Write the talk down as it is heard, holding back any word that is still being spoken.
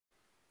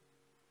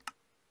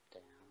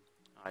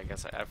I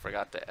guess I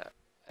forgot to.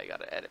 I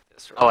gotta edit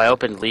this. Oh, I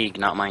opened League,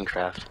 not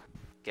Minecraft.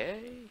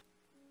 Gay.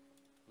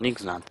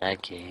 League's not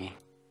that gay.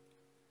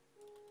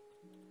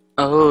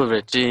 Oh,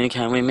 Richie,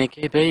 can we make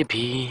a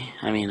baby?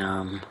 I mean,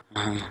 I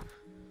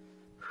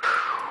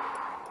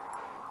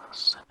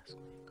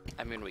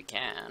mean, we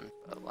can,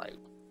 but like.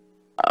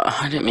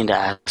 I didn't mean to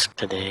ask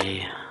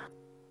today. I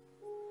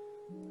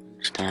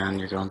understand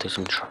you're going through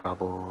some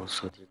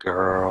troubles with your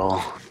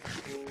girl.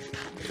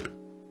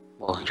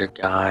 Well, your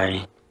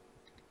guy.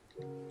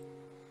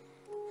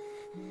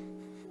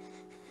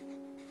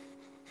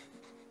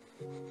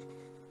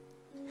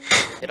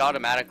 It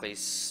automatically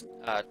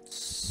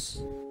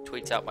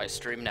tweets out my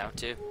stream now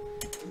too.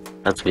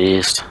 That's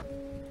beast.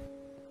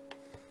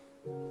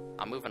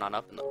 I'm moving on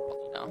up in the world,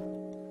 you know.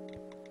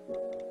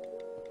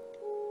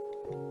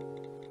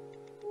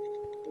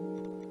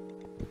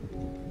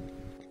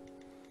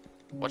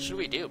 What should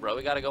we do, bro?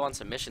 We gotta go on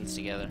some missions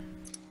together.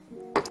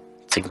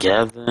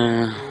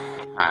 Together.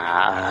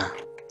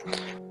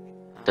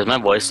 Does my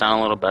voice sound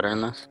a little better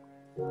in this?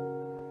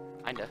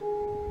 Kinda.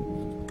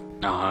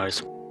 No,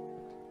 always.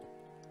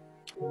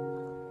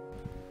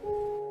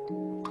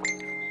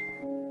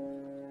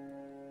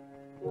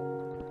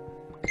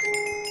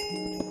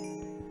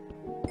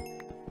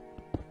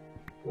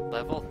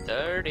 Level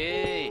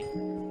 30.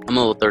 I'm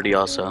level 30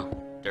 also.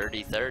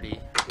 Dirty 30.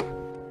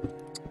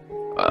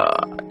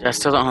 I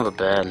still don't have a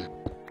bed.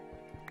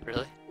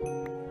 Really?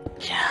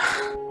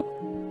 Yeah.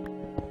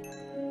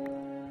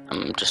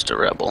 I'm just a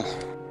rebel.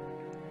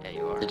 Yeah,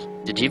 you are.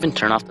 Did you even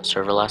turn off the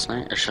server last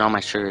night? Or should all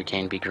my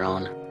sugarcane be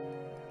grown?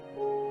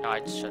 No, I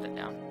just shut it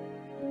down.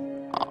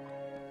 Oh.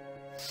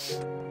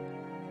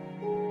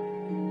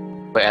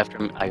 Wait,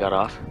 after I got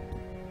off?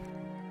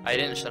 I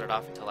didn't shut it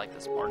off until like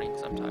this morning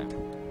sometime.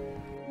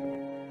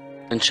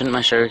 Then shouldn't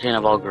my sugarcane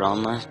have all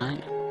grown last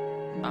night?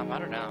 I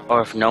don't know.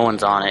 Or if no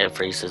one's on it, it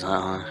freezes, huh?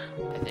 I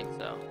think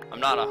so. I'm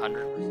not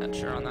 100%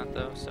 sure on that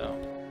though, so.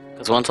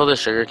 Because once all the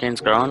sugarcane's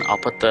grown, I'll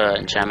put the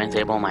enchantment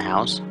table in my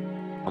house,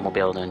 and we'll be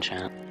able to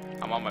enchant.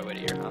 I'm on my way to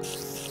your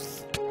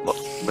house. Well,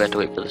 we have to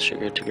wait for the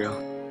sugar to grow.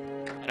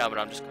 I know, but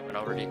I'm just coming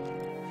over to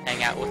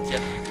hang out with you.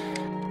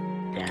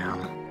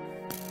 Damn.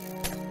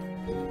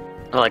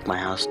 I like my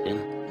house,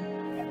 dude.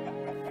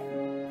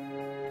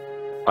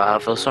 Wow,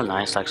 it feels so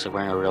nice actually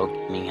wearing a real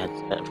gaming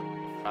headset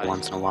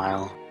once in a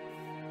while.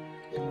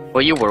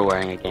 Well, you were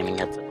wearing a gaming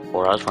headset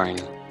before. I was wearing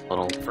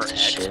little For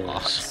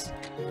Xbox.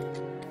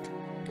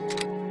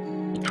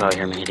 You can probably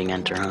hear me hitting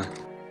enter, huh?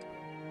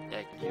 Yeah,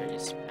 I can hear you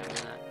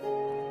spamming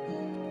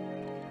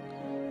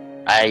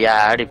Yeah,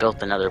 I already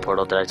built another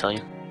portal, did I tell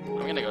you?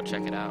 that. I'm gonna go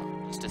check it out,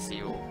 just to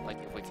see, like,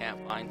 if we can't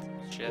find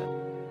some shit.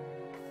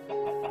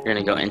 You're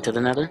gonna go into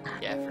the nether?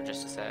 Yeah, for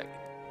just a sec.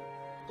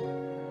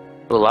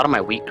 Well, a lot of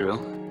my wheat grew.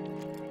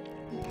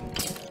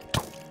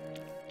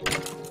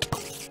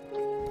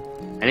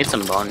 I need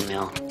some bone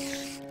meal.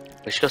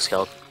 We should go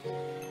skeleton.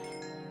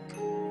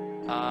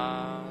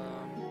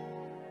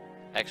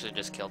 I actually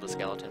just killed a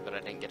skeleton, but I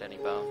didn't get any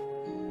bone.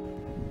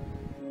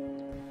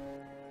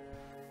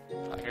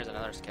 Oh, here's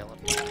another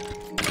skeleton.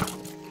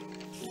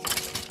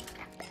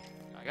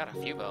 I got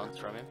a few bones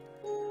from him.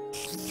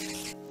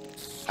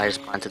 I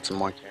just planted some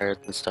more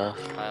carrots and stuff.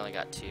 I only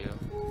got 2.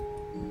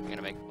 I'm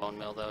gonna make a bone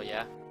meal though,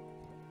 yeah? Do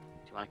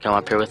you want to come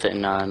up here with it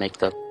and make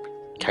the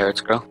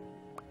carrots grow?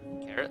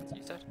 Carrots,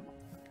 you said?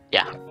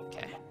 Yeah.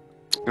 Okay.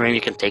 Or maybe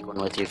you can take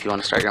one with you if you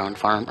want to start your own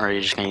farm, or are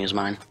you just gonna use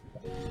mine?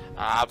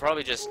 I'll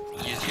probably just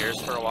use yours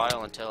for a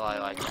while until I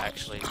like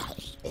actually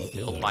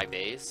build my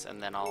base,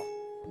 and then I'll.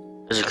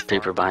 There's a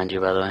creeper behind you,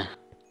 by the way.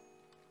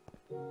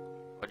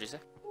 What'd you say?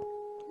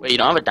 Wait, you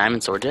don't have a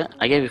diamond sword yet?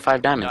 I gave you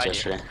 5 diamonds No, I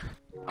yesterday.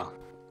 Oh.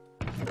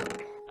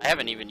 I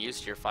haven't even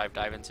used your 5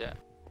 diamonds yet.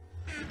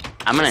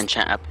 I'm gonna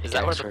enchant up. Is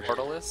that where the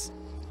portal is?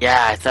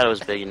 Yeah, I thought it was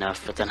big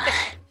enough, but then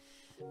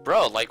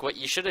Bro, like what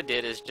you should have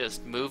did is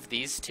just move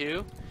these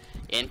 2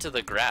 into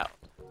the ground.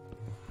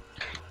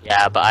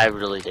 yeah, but I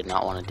really did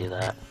not want to do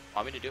that.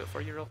 Want me to do it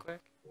for you real quick?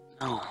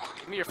 No.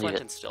 Give me your flint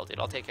and steel, dude.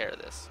 I'll take care of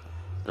this.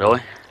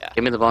 Really? Yeah.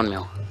 Give me the bone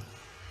meal.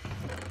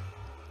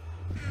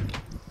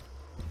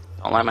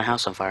 Don't light my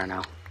house on fire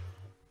now.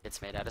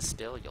 It's made out of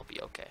steel. You'll be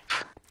okay.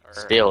 Or...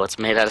 Steel. It's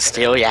made out of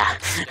steel. Yeah.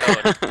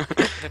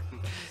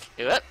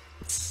 Do it.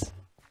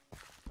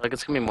 Like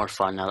it's gonna be more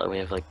fun now that we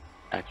have like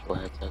actual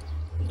headsets.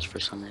 Just for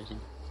some reason.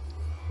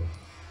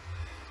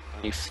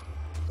 You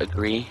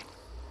agree?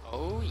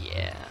 Oh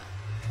yeah.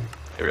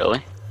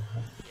 Really?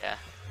 Yeah.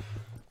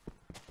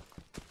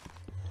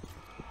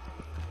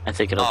 I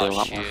think it'll be a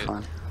lot shoot. more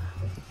fun.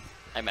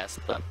 I messed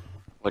up.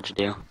 What'd you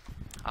do?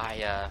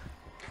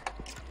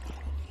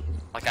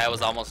 Like I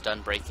was almost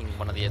done breaking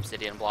one of the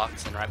obsidian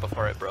blocks, and right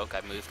before it broke,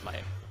 I moved my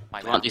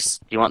Do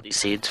you want these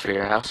seeds for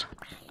your house?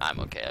 I'm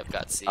okay. I've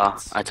got seeds. Oh,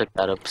 I took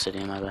that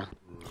obsidian. My bad.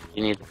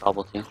 You need the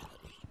cobble too.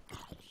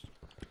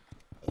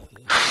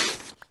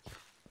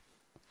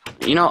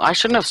 You know, I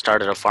shouldn't have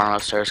started a farm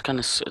upstairs.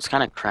 It's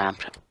kind of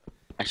cramped.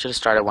 I should have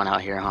started one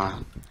out here, huh?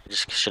 I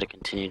just should have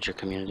continued your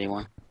community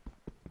one.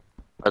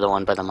 Or the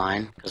one by the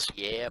mine, because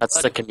yeah,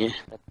 that's the community.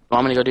 You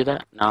want me to go do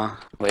that? No.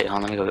 Wait, hold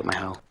on, let me go get my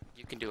hoe.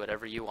 You can do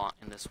whatever you want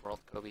in this world,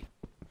 Kobe.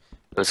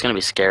 It's gonna be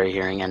scary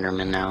hearing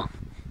Enderman now.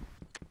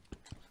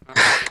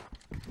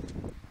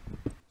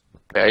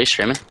 Wait, are you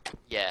streaming?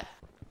 Yeah.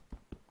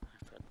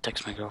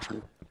 Text my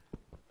girlfriend.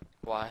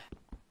 Why?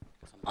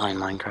 I'm playing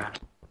Minecraft.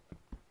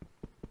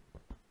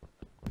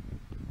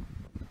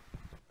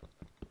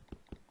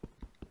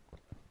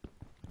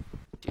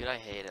 Dude, I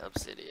hate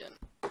Obsidian.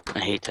 I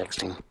hate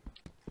texting.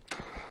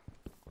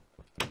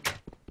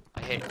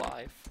 I hate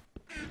life.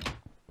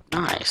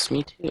 Nice,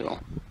 me too.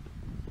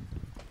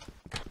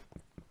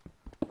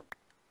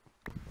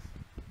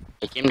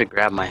 I came to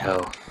grab my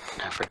hoe.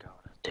 I forgot.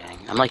 Dang,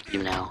 I'm like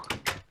you now.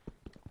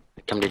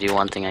 I come to do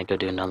one thing, I go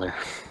do another.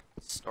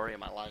 Story of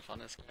my life on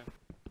this game.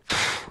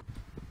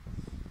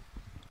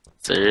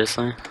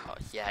 Seriously? Oh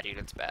yeah, dude,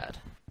 it's bad.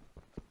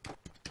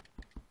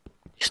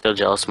 You still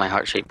jealous of my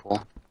heart-shaped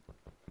pool?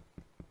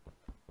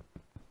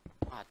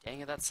 Ah,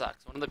 dang it, that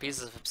sucks. One of the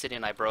pieces of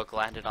obsidian I broke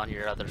landed on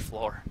your other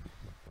floor.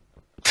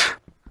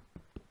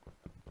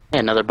 Hey,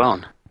 another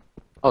bone.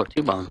 Oh,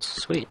 2 bones.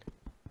 Sweet.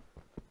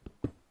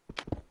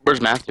 Where's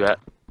Matthew at?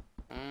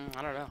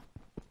 I don't know.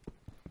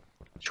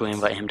 Should we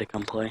invite him to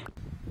come play?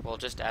 We'll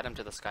just add him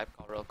to the Skype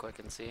call real quick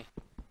and see.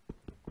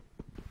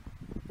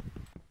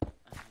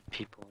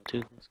 People do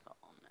this. Oh,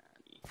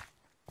 Maddie.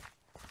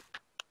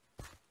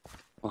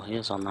 Well, he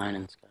is online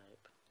in Skype.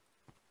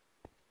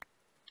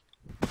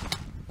 I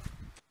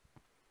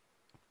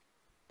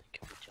think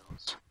he'll be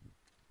jealous.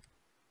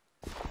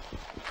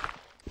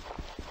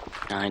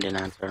 No, I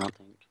didn't answer, I don't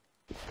think.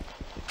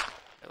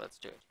 Okay, let's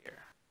do it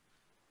here.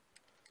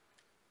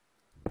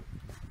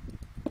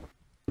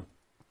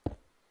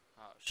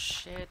 Oh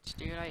shit,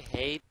 dude, I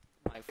hate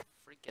my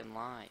freaking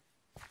life.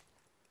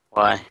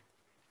 Why?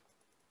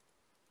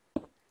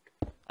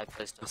 I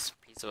placed a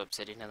piece of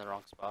obsidian in the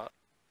wrong spot.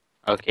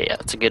 Okay, yeah,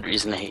 that's a good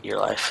reason to hate your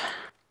life.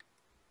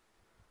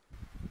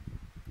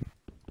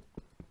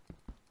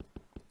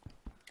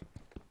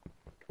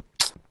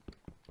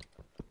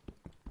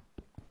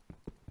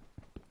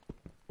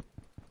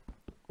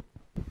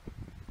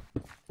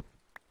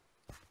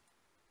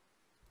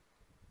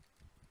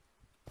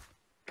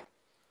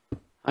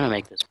 I'm gonna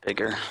make this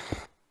bigger.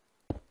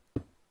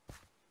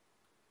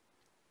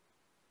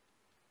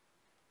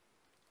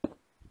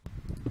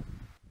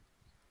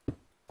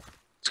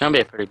 It's gonna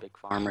be a pretty big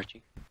farm,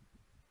 Richie.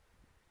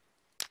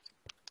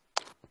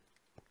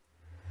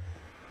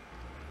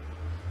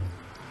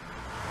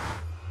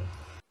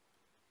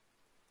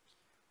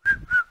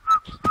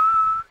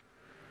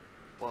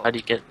 Whoa. How do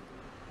you get...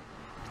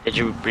 Did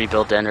you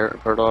rebuild the Ender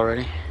portal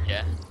already?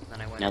 Yeah,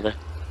 then I went. Nether?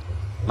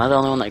 Am I the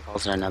only one that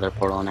calls it a Nether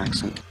portal in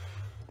accent?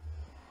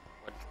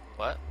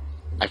 What?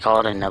 I call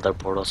it a Nether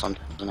portal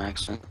sometimes in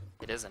accent.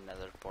 It is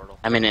another portal.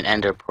 I mean an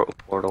Ender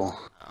portal.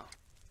 Oh.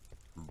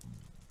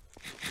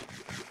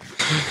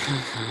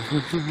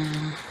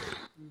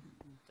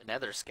 The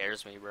Nether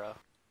scares me, bro.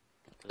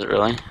 Does it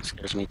really? It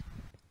scares me.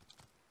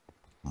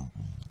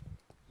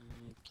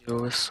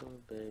 Your whistle,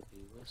 baby,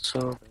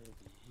 whistle, baby.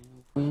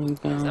 Here we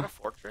go. Is that a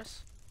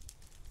fortress?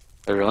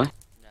 Oh, really?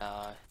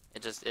 No,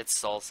 it's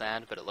soul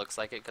sand, but it looks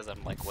like it because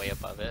I'm like way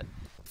above it.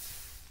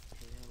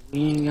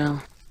 Here we go.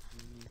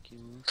 Make you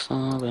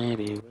whistle,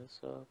 baby,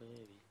 whistle,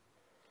 baby.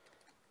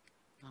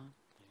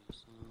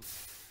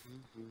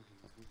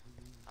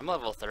 I'm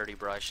level 30,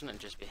 bro. I shouldn't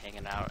just be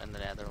hanging out in the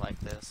Nether like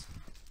this.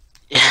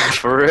 Yeah,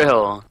 for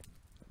real.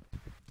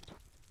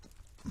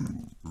 What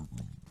are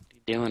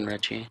you doing,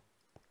 Richie?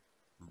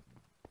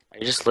 Are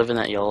you just living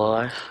that YOLO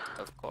life?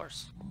 Of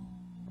course.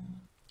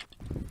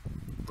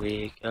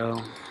 We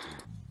go.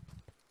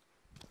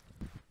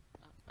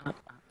 I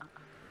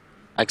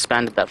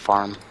expanded that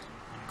farm.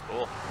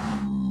 Cool.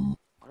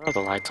 What are the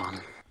lights on?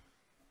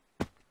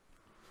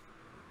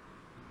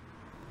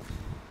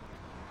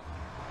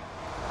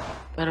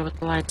 Better with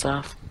the lights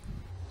off.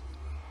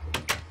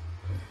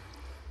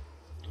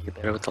 You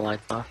better with the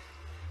lights off?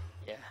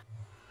 Yeah.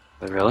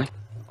 Wait, really?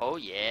 Oh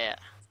yeah.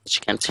 But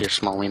you can't see your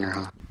small wiener,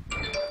 huh?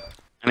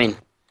 I mean...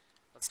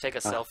 Let's take a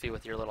selfie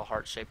with your little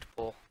heart-shaped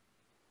pool.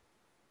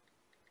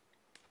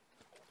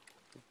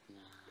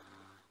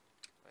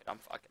 Wait, I'm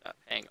fucking up.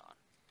 Hang on.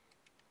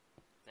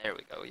 There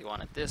we go. You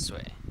want it this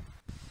way.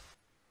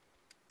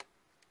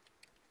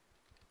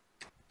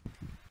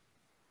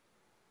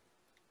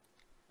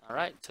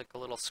 Alright, took a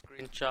little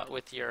screenshot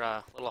with your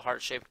little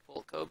heart-shaped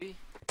pool, Kobe.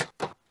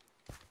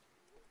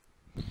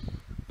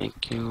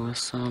 Make you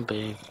whistle,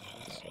 baby.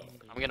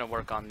 I'm gonna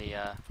work on the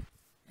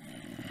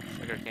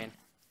sugarcane.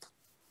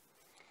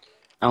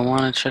 I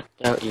wanna check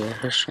out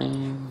your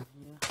stream.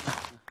 You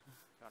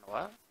wanna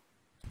what?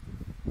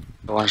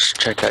 I wanna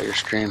check out your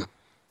stream.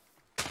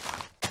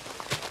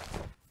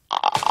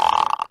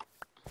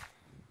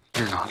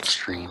 You're not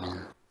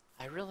streaming.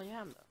 I really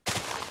am, though.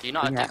 Do you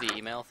not do the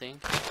email thing?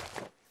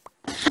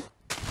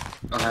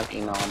 I don't have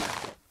email on my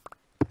phone.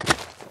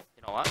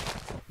 You know what?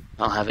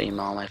 I don't have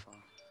email on my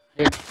phone.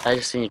 Here, I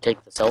just seen you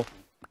take the selfie.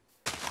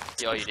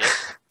 Oh, you did?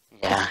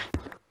 Yeah.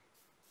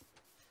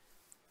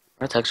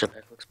 Our texture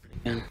pack looks pretty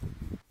good.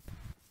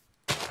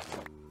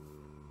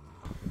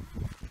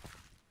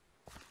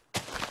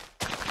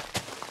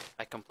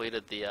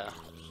 completed the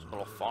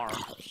little farm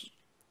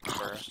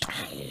for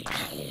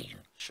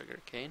sugar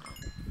cane.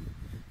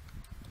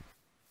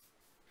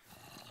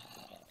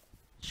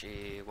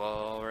 She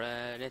wore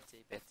an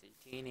itsy bitsy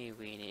teeny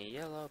weeny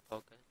yellow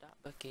polka dot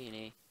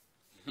bikini.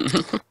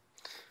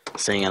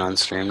 Singing on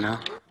stream now?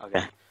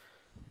 Okay.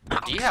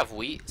 Do you have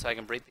wheat so I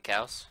can breed the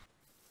cows?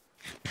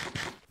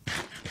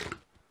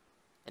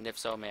 And if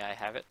so, may I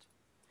have it?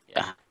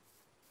 Yeah.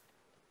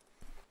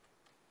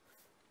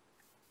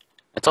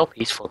 It's all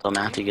peaceful till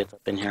Matthew gets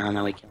up in here and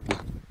then we kill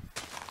him.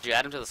 Did you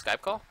add him to the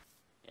Skype call?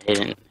 He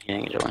didn't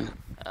join.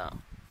 Oh.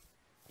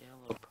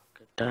 Yellow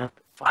polka dot.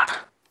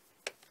 Fuck.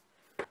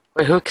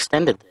 Wait, who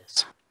extended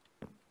this?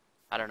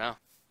 I don't know.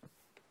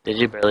 Did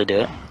you barely do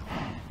it?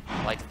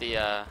 Like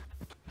the,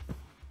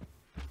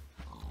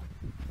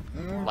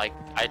 like,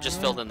 I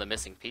just filled in the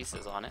missing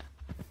pieces on it.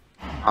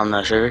 On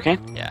the sugar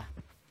cane? Yeah.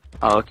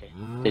 Oh, okay.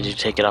 Did you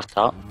take it off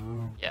top?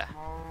 Yeah.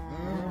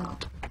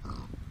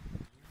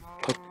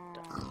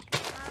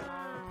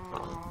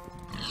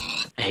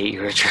 I hate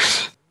you, Richard.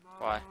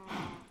 Why?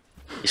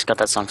 You just got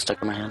that song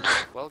stuck in my head.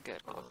 Well,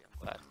 good. I'm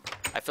glad.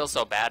 I feel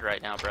so bad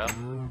right now, bro.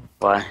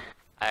 Why?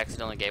 I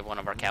accidentally gave one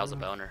of our cows a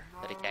boner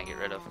that he can't get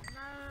rid of.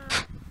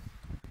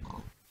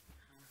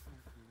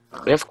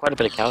 We have quite a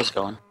bit of cows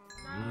going.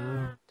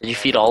 Did you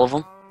feed all of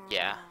them?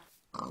 Yeah.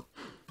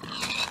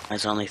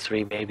 There's only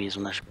 3 babies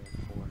when there should be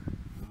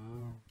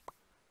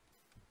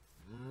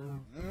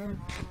 4.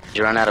 Did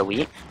you run out of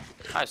wheat?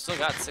 I've still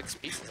got 6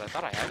 pieces. I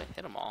thought I had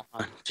hit them all.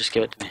 Just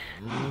give it to me.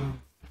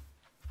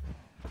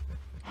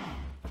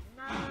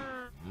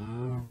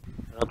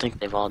 I don't think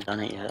they've all done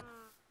it yet.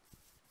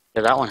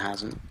 Yeah, that one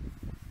hasn't.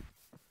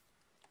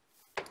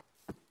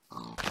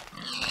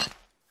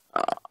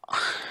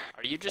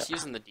 Are you just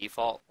using the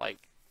default, like,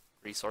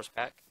 resource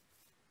pack?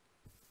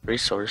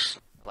 Resource?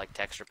 Like,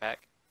 texture pack?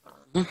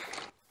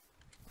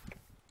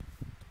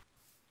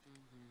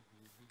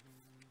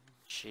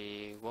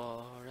 She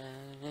wore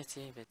an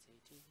itsy bitsy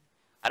jean.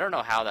 I don't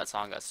know how that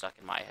song got stuck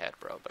in my head,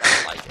 bro, but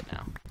I like it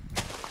now.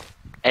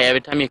 Hey,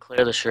 every time you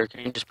clear the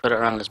sugarcane, just put it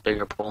around this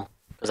bigger pool.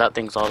 Because that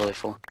thing's all the way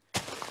full.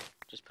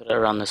 Just put it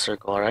around this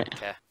circle, alright?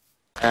 Okay.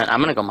 And I'm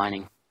gonna go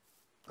mining.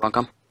 You wanna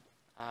come?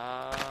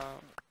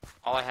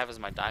 All I have is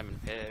my diamond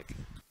pick.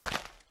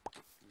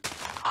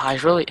 I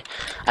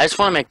just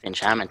want to make the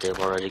enchantment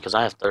table already, because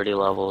I have 30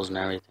 levels and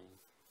everything.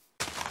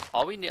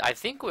 All we need, I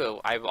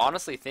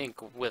honestly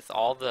think with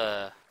all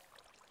the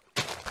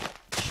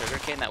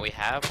sugarcane that we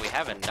have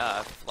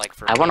enough, like,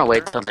 for I want to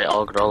wait paper. till they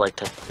all grow, like,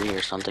 to 3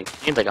 or something.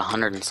 You need, like,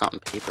 100 and something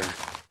paper.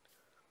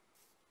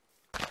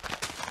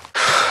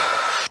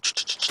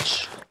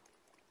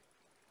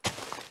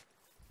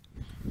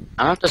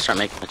 I'm gonna have to start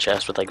making a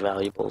chest with, like,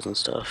 valuables and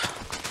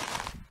stuff.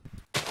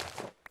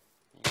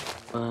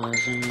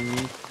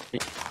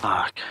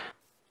 Fuck.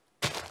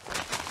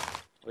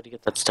 Where'd you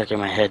get that stuck in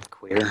my head,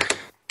 queer?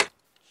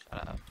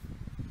 Shut up.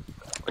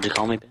 What'd you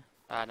call me, Ben?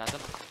 Nothing.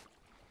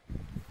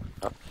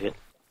 Oh, shit.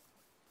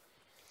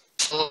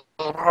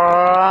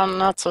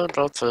 Not so.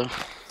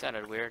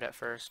 Sounded weird at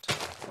first.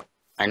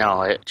 I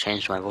know, it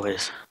changed my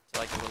voice. It's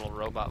like a little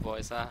robot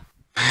voice, huh?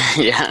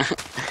 Yeah.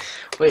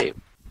 Wait,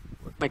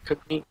 my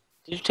cooked meat?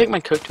 Did you take my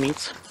cooked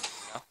meats?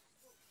 No.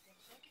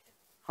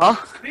 Huh?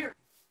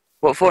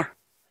 What for?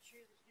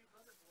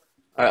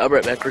 Alright, I'll be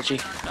right back, Richie.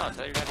 No,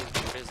 tell your daddy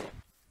he's busy.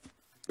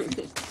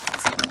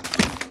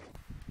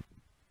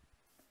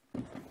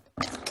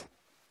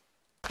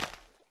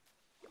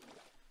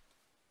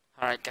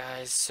 Alright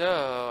guys,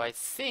 so I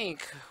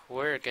think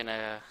we're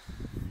gonna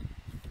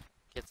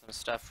get some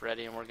stuff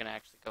ready and we're gonna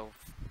actually go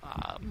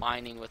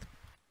mining with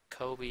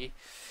Kobe.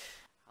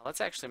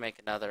 Let's actually make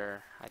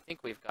another, I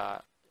think we've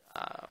got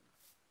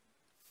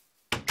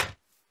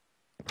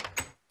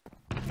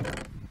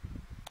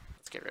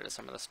let's get rid of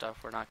some of the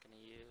stuff we're not gonna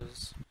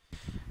use,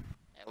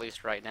 at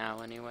least right now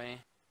anyway.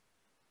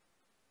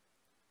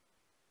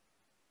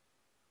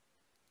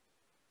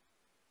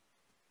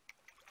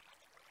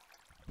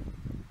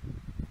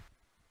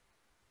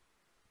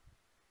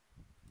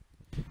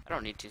 I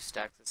don't need 2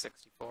 stacks of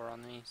 64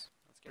 on these.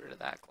 Let's get rid of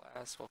that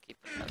glass. We'll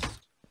keep the rest.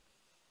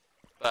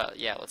 But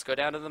yeah, let's go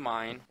down to the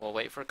mine. We'll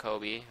wait for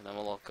Kobe, and then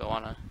we'll go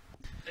on a...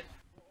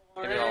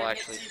 Maybe I'll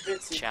actually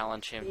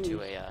challenge him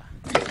to a...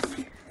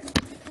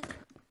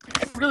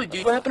 Really,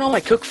 dude? What happened to all my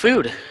cooked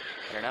food?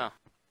 I don't know.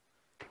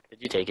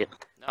 Did you take it?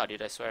 No,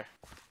 dude, I swear.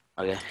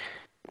 Okay.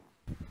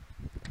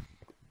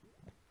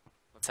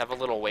 Let's have a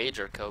little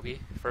wager, Kobe.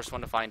 First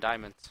one to find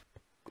diamonds.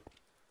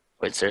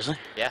 Wait, seriously?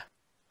 Yeah.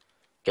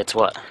 Gets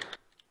what?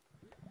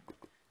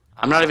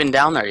 I'm not even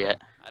down there yet.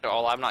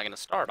 I'm not going to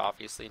start,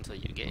 obviously, until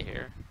you get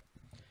here.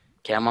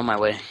 Okay, I'm on my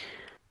way.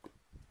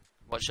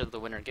 What should the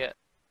winner get?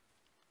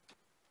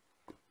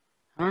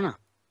 I don't know.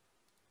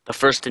 The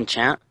first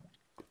enchant?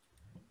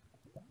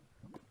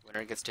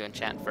 Winner gets to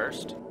enchant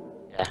first?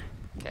 Yeah.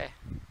 Okay.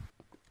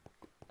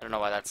 I don't know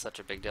why that's such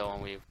a big deal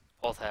when we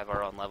both have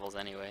our own levels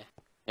anyway.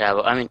 Yeah,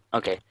 but I mean,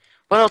 okay.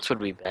 What else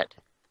would we bet?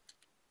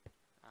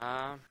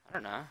 I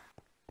don't know.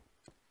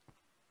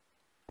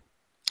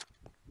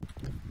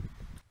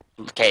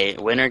 Okay,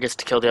 winner gets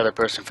to kill the other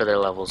person for their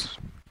levels.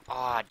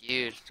 Aw,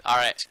 dude.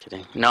 Alright. Just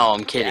kidding. No,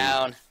 I'm kidding.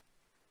 Down.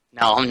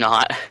 No, I'm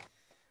not.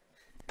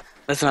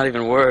 That's not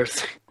even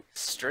worth.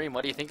 Stream,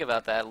 what do you think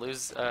about that?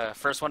 Lose,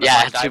 first one to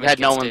Yeah, find too diamond bad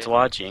no gets one's to,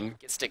 watching.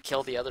 gets to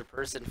kill the other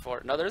person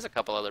for... No, there's a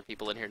couple other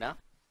people in here now.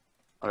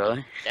 Oh,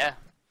 really? Yeah.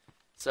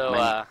 So,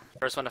 Many.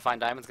 first one to find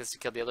diamonds gets to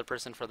kill the other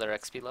person for their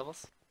XP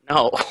levels?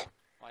 No.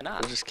 Why I'm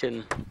not? just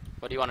kidding.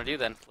 What do you want to do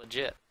then?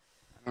 Legit.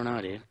 I don't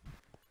know, dude.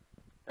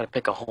 Gotta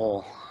pick a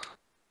hole.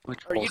 Which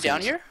Are you hole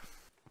down seems- here?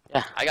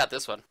 Yeah. I got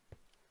this one.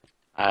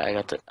 I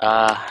got the.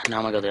 Now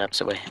I'm gonna go the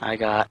opposite way. I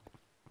got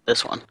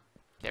this one.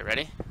 Okay,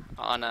 ready?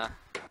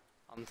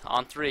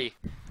 On three.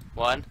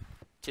 1,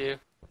 2,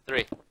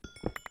 3.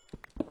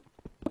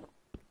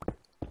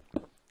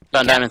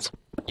 Found diamonds.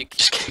 You,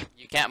 Just kidding.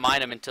 you can't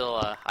mine them until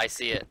I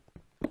see it.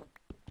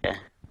 Okay.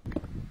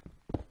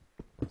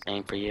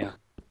 Same for you.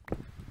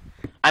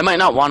 I might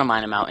not want to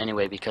mine them out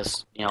anyway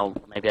because, you know,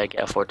 maybe I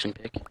get a fortune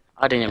pick.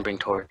 I didn't even bring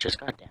torches.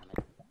 God damn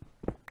it.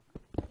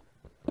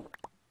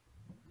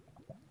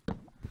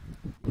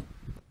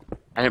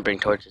 I didn't bring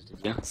torches, did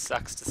you?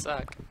 Sucks to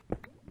suck.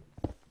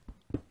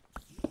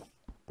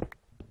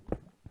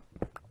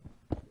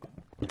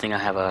 Good thing I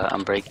have a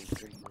unbreaking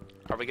streak.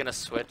 Are we gonna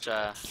switch,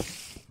 can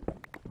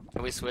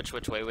we switch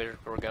which way we're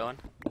going?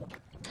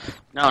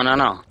 No, no,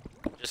 no.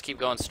 Just keep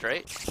going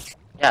straight?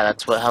 Yeah,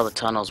 that's how the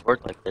tunnels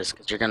work like this,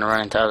 because you're gonna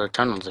run into other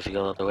tunnels if you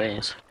go other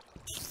ways.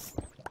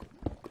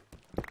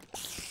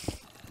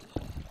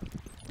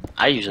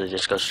 I usually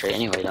just go straight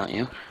anyway, don't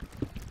you?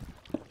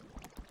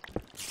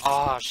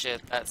 Oh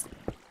shit, I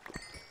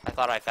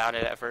thought I found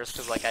it at first,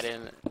 cause like I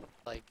didn't,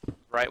 like,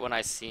 right when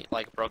I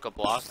broke a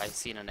block, I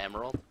seen an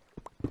emerald.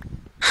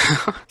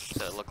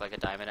 So it looked like a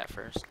diamond at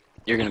first.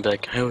 You're gonna be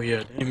like, hell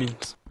yeah,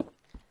 diamonds.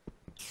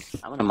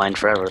 I'm gonna mine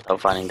forever without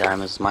finding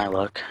diamonds, my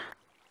luck.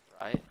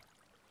 Right?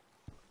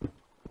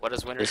 What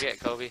does winner get,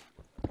 Kobe?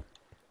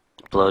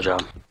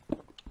 Blowjob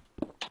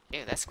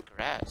Yeah, that's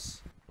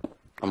grass.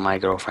 from my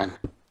girlfriend.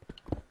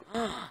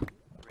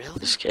 Really?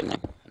 Just kidding.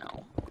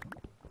 No.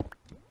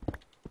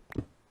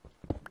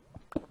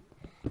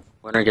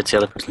 Winner gets the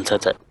other person's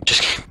headset.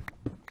 Just kidding.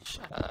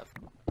 Shut up.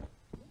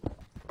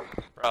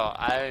 Bro,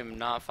 I'm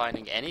not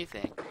finding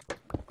anything.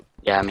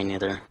 Yeah, me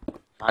neither.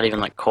 Not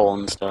even like coal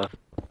and stuff.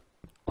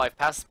 Well, I've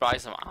passed by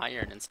some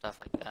iron and stuff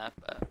like that,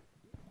 but...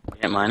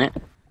 You didn't mine it?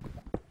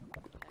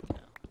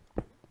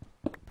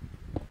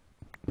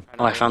 Trying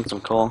Oh, I to- found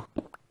some coal.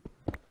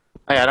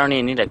 Oh yeah, I don't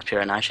even need XP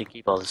right now. I should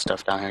keep all this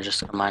stuff down here just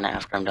to mine it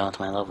after I'm done with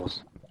my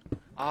levels.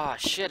 Ah,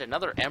 shit,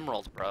 another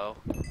emerald, bro.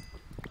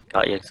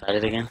 Got you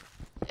excited again?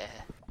 Yeah.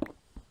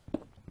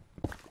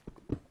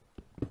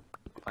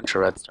 Bunch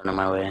of redstone in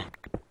my way.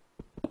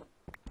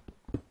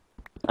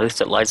 At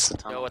least it lights the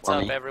tunnel Yo, what's for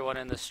up, me. everyone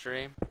in the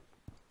stream?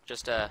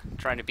 Just,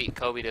 trying to beat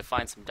Kobe to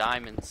find some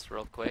diamonds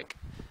real quick.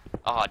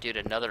 Oh, dude,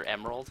 another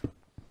emerald?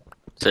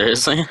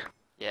 Seriously?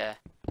 Yeah.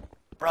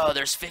 Bro,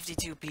 there's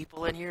 52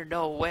 people in here?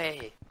 No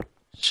way.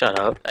 Shut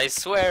up. I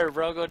swear,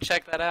 bro, go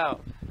check that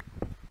out.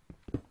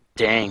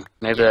 Dang.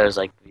 Maybe there's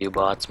like view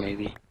bots,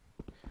 maybe.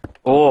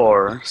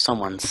 Or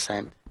someone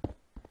sent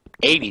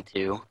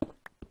 82.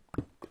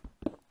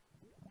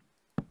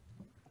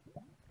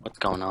 What's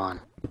going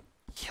on?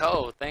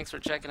 Yo, thanks for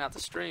checking out the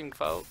stream,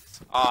 folks.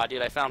 Aw,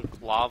 dude, I found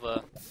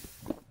lava.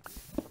 Do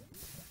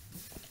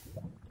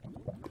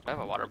I have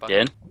a water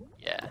bucket? Did?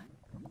 Yeah.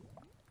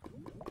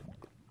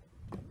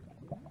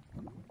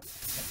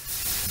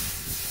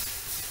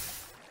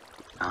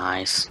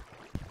 Nice.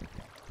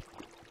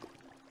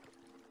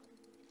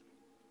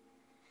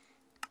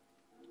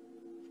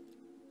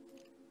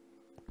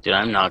 Dude,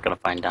 I'm not gonna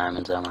find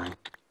diamonds, am I? I'm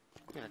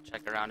gonna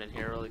check around in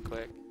here really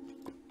quick.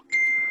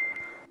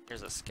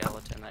 Here's a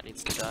skeleton that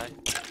needs to die.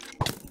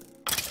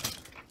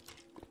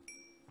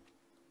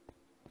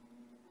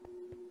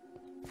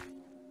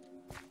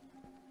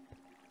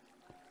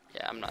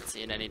 Yeah, I'm not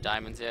seeing any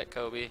diamonds yet,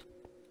 Kobe.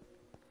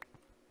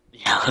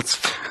 Yeah, let's.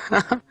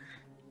 Alright,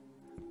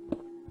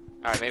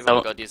 maybe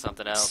we'll go do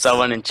something else.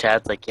 Someone in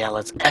chat's like, yeah,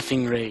 let's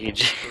effing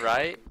rage.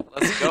 Right?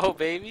 Let's go,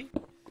 baby.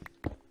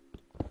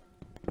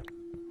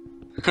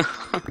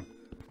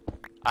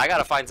 I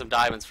gotta find some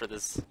diamonds for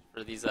these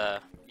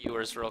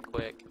viewers real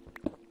quick.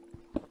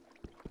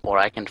 Or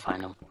I can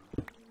find them.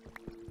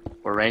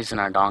 We're raising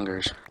our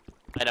dongers.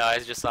 I know, I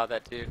just saw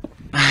that too.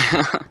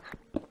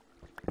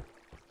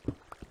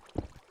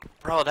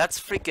 Bro, that's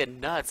freaking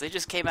nuts. They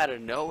just came out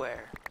of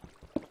nowhere.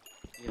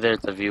 Either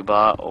it's a view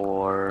bot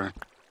or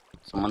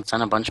someone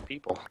sent a bunch of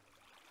people.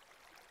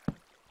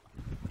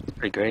 It's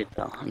pretty great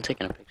though. I'm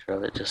taking a picture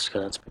of it just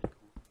because that's pretty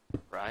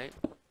cool. Right?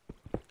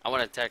 I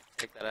want to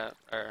take that out,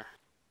 or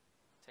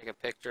take a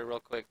picture real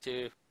quick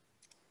too.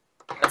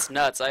 That's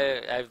nuts.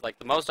 I've like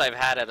the most I've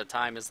had at a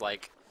time is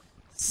like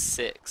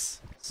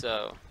 6.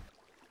 So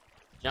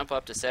jump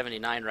up to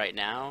 79 right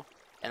now,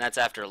 and that's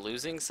after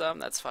losing some.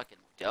 That's fucking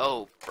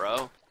dope,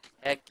 bro.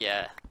 Heck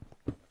yeah.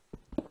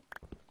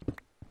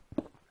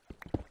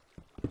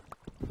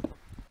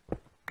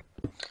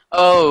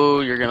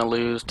 Oh, you're gonna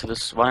lose to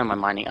this. Why am I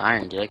mining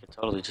iron, dude? I could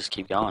totally just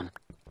keep going.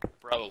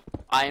 Bro, Bro,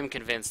 I am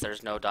convinced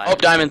there's no Oh,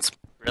 diamonds. diamonds.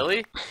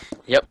 Really?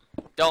 Yep.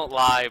 Don't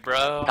lie,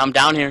 bro. I'm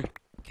down here.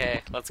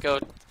 Okay, let's go.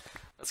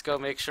 Let's go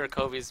make sure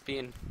Kobe's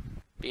being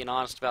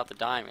honest about the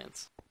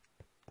diamonds.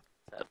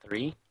 Is that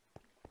 3?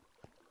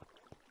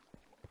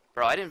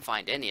 Bro, I didn't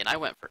find any, and I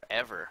went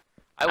forever.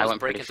 I I was went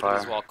breaking pretty through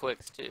these far. wall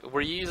quicks too. Were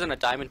you using a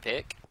diamond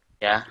pick?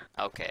 Yeah.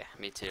 Okay,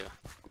 me too.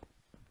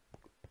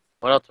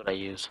 What else would I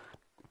use?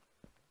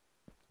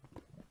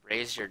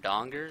 Raise your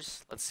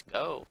dongers. Let's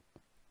go.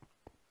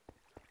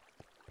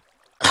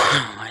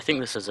 I think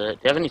this is it. Do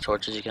you have any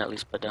torches you can at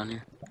least put down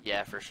here?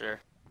 Yeah, for sure.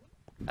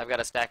 I've got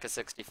a stack of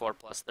 64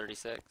 plus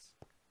 36.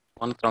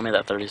 Want to throw me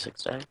that 36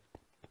 stack?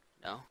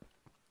 No.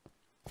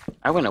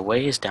 I went a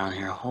ways down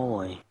here.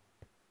 Holy.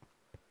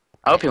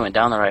 I hope you went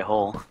down the right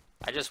hole.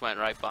 I just went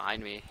right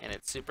behind me, and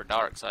it's super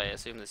dark, so I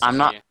assume this I'm is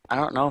not. you. I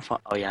don't know if.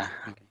 Oh yeah.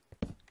 Okay.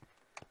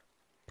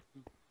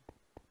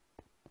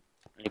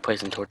 Can you play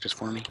some torches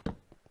for me?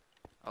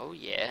 Oh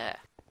yeah.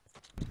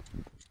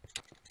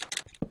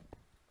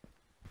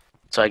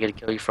 So I get to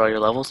kill you for all your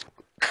levels?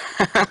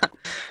 Is that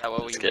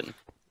what we Just kidding.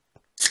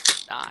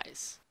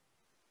 Nice.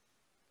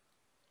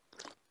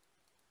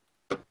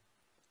 Nice,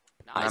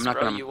 I'm not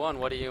bro. gonna- You won.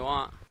 What do you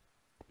want?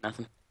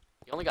 Nothing.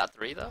 You only got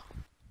 3 though.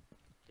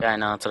 Yeah, I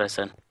know. That's what I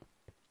said.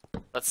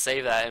 Let's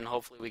save that, and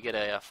hopefully we get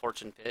a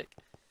fortune pick.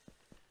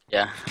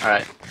 Yeah. All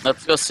right.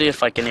 Let's go see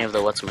if like any of the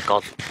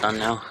whatchamacallit done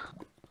now.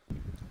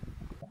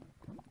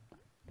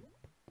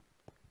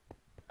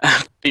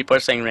 People are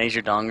saying raise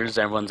your dongers.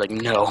 Everyone's like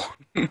no.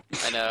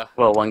 I know.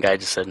 Well, one guy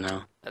just said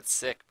no. That's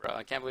sick, bro.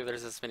 I can't believe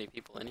there's this many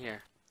people in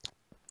here.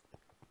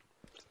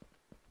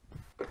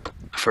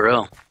 For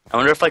real. I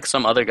wonder if like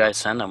some other guys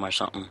send them or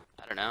something,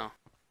 I don't know.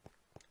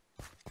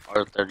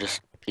 or if they're just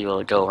people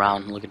that go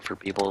around looking for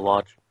people to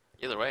watch.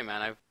 Either way,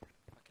 man, I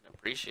fucking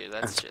appreciate it.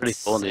 That's That's pretty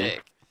cool, dude.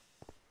 sick.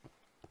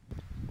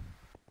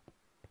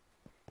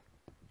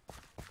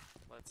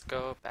 Let's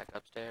go back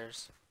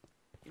upstairs.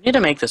 You need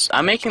to make this.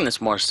 I'm making this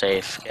more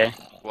safe. Okay.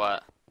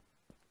 What?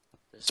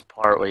 This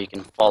part where you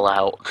can fall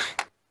out.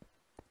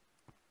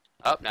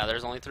 Oh, now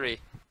there's only 3.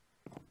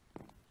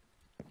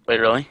 Wait,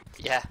 really?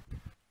 Yeah.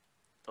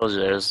 Those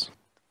there's.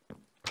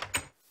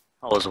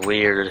 That was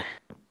weird.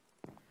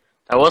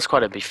 There was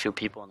quite a few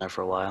people in there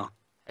for a while.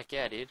 Heck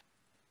yeah, dude.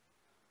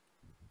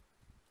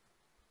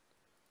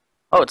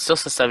 Oh, it still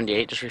says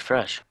 78. Just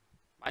refresh.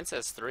 Mine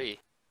says 3.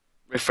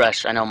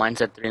 Refresh. I know mine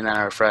said 3 and then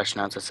I refreshed.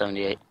 Now it says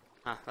 78.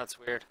 Huh, that's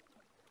weird.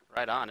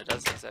 Right on, it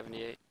does say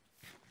 78.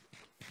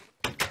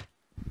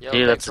 Yo,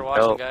 Dude, thanks that's for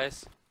watching, dope.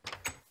 guys.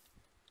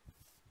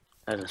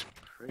 That is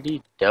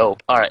pretty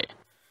dope. All right.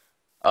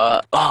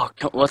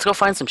 Let's go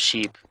find some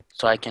sheep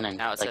so I can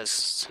Now it like,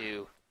 says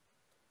 2.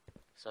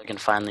 so I can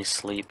finally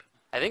sleep.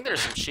 I think there's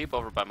some sheep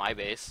over by my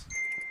base.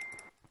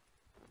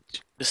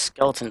 This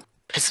skeleton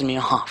pissing me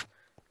off.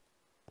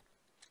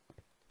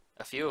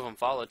 A few of them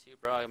followed too,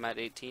 bro. I'm at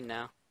 18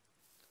 now.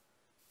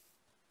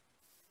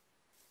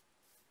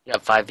 You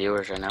got 5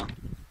 viewers right now.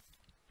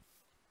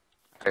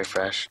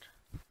 Refreshed.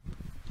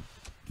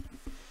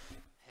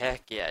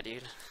 Heck yeah,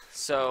 dude.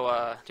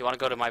 So, do you want to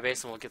go to my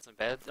base and we'll get some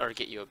bed, or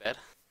get you a bed?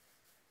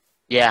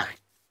 Yeah.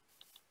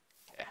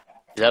 Okay.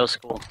 That was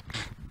cool.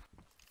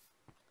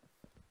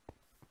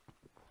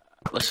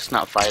 Let's just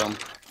not fight him.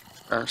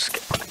 Or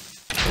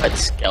fight the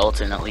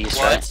skeleton at least,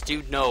 What? right?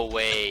 Dude, no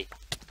way.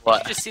 What?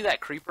 Did you just see that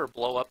creeper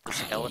blow up the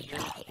skeleton,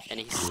 and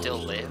he still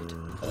lived?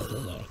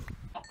 Alright,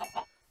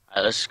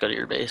 let's just go to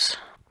your base.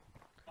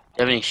 Do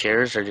you have any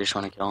shares, or do you just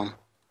want to kill him?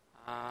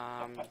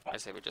 I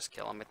say we just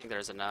kill him. I think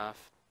there's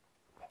enough.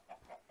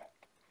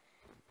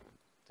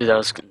 Dude, that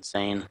was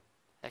insane.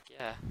 Heck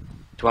yeah. Do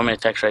you want me to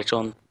text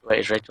Rachel? Wait,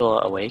 is Rachel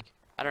awake?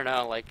 I don't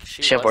know, like,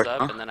 She she have was work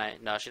up, tomorrow? and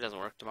then no, she doesn't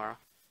work tomorrow.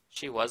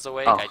 She was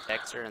awake, Oh. I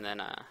text her, and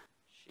then,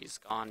 she's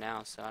gone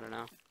now, so I don't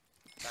know.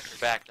 Got your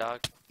back, dog.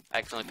 I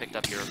accidentally picked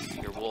up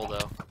your wool,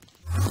 though.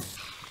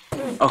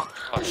 Oh.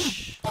 Oh,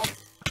 shh.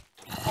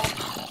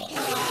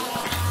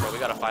 Bro, we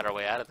gotta fight our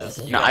way out of this.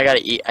 No, I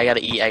gotta eat. I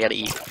gotta eat. I gotta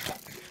eat.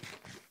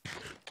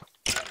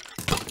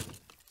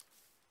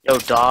 Yo,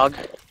 dog.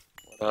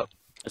 What up?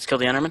 Let's kill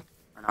the Enderman?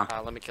 Or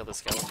no? Let me kill the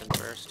skeleton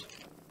first.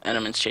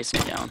 Enderman's chasing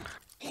me down.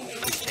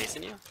 He's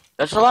chasing you?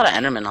 There's a lot of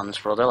Endermen on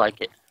this world. I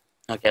like it.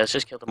 Okay, let's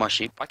just kill the more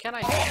sheep. Why can't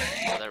I?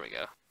 Oh, there we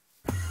go.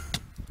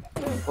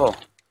 Whoa.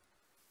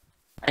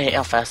 I hate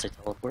how fast they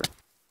teleport.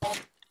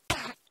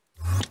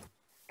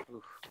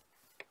 Oof.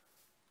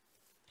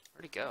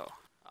 Where'd he go?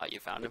 Oh, you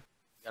found him.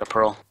 Got a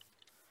pearl.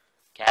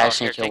 Okay, Oh, I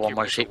just need here, to kill take one your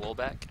more piece of sheep. wool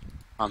back.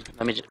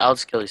 I'll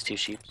just kill these 2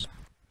 sheep.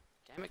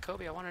 Damn it,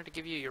 Kobe! I wanted to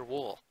give you your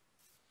wool.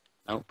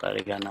 Nope, I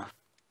already got enough.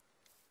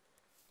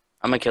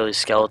 I'm gonna kill these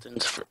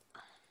skeletons for.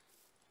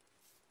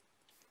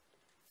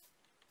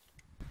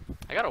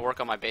 I gotta work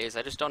on my base.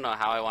 I just don't know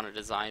how I want to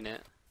design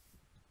it.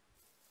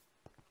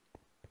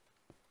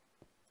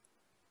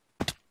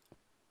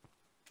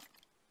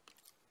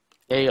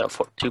 Yeah, you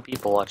got 2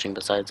 people watching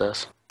besides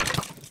us.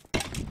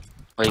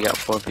 Oh, you got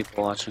 4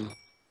 people watching.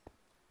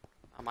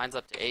 Oh, mine's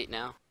up to 8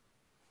 now.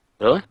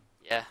 Really?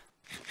 Yeah.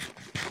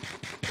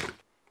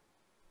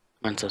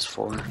 Mine says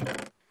 4.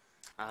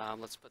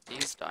 Let's put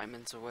these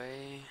diamonds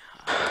away.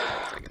 What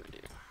was I gonna do?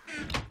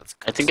 Let's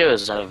I think it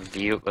was a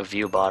view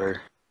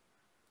botter.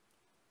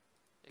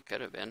 It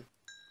could have been.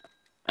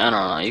 I don't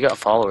know. You got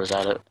followers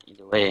at it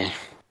either way,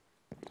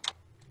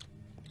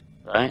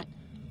 right?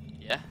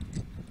 Yeah.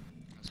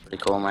 That's pretty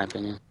cool in my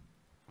opinion.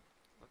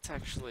 Let's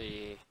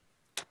actually.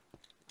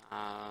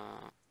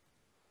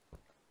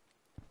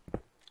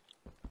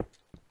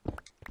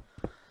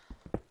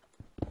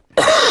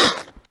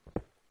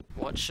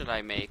 What should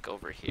I make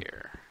over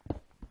here?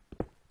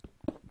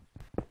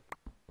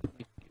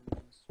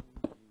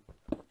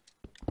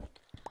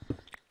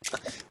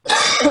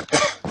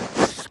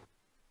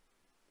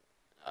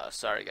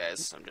 Sorry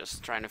guys, I'm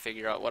just trying to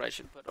figure out what I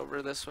should put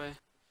over this way.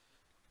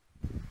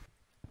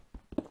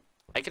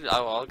 I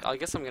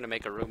guess I'm gonna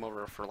make a room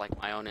over for like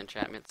my own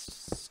enchantments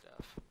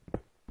stuff.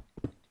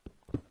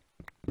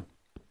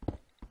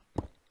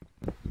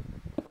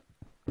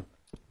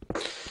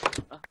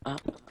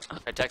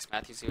 I text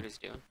Matthew, see what he's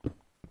doing.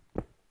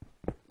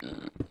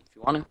 If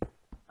you want to,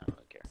 I don't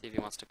really care. See if he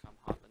wants to come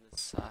hop in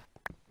this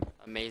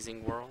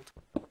amazing world.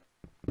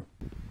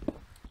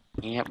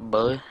 Yep,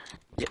 boy.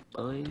 Yep,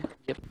 boy.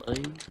 Yep, boy.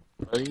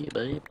 Boy.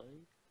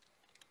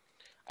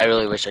 I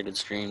really wish I could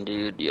stream,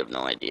 dude. You have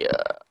no idea.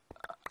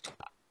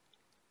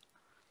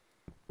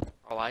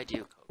 Oh, I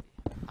do,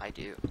 Kobe. I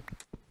do.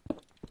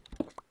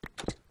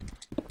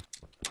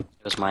 It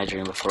was my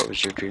dream before it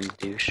was your dream,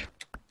 douche.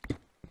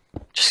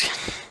 Just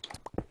kidding.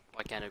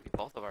 Why can't it be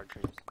both of our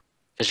dreams?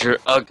 Because you're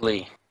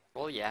ugly.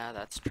 Well, yeah,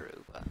 that's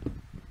true, but...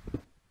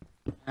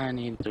 I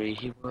need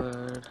 3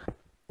 wood.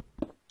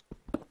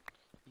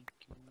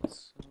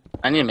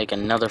 I need to make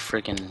another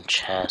freaking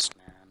chest,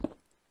 man.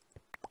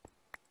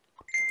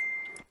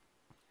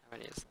 How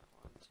many is that?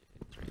 1,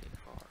 2, 3,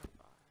 4,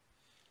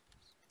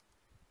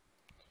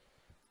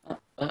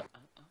 5.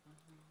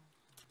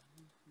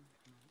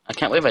 I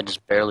can't believe I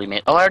just barely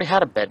made. Oh, I already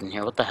had a bed in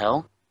here. What the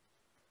hell?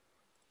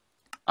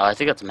 Oh, I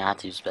think that's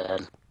Matthew's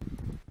bed.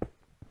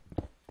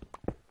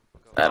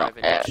 Go 5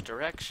 in each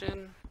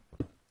direction.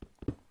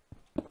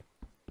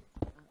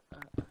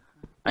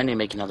 I need to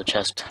make another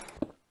chest.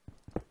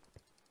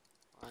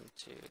 1,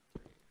 2, 3,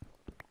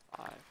 4,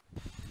 5.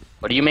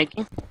 What are you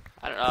making?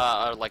 I don't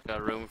know, like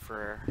a room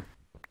for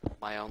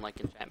my own like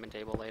enchantment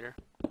table later.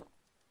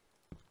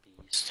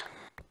 Beast.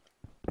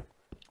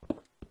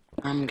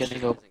 I'm gonna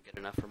go. Isn't good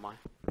enough for me.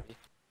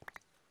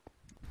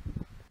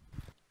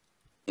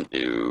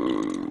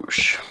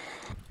 Douche.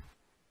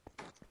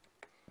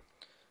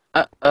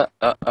 I'm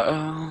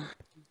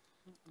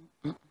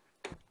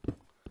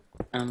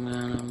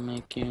gonna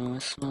make you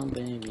whistle,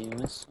 baby,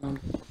 whistle.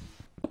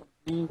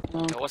 Yo,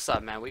 what's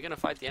up, man? We gonna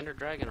fight the Ender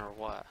Dragon or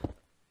what?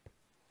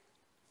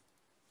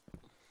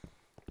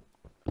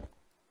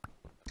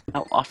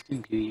 How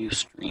often do you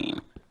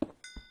stream?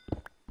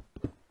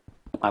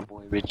 My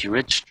boy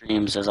Richierich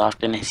streams as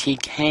often as he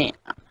can.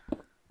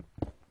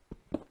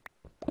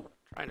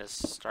 Trying to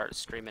start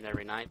streaming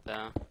every night,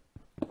 though.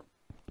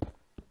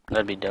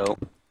 That'd be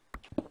dope.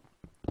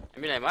 I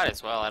mean, I might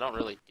as well. I don't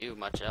really do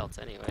much else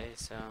anyway,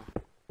 so...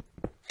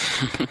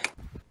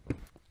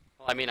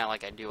 Well, I mean, I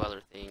do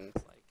other things.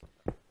 Like,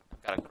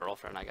 I've got a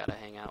girlfriend I gotta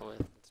hang out with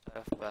and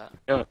stuff, but...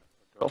 You have a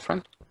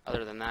girlfriend?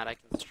 Other than that, I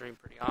can stream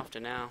pretty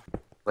often now.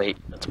 Wait,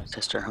 that's my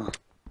sister, huh?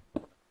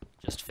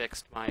 Just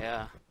fixed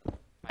my,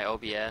 my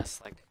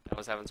OBS. Like, I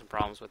was having some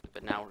problems with it,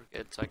 but now we're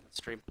good, so I can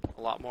stream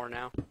a lot more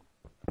now.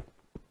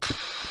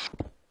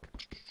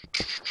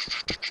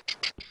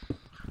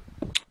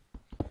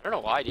 I don't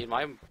know why, dude.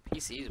 My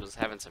PC was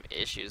having some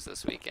issues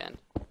this weekend.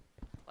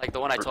 Like the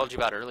one I told you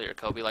about earlier,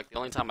 Kobe. Like the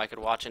only time I could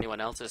watch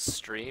anyone else's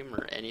stream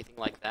or anything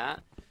like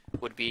that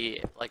would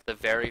be like the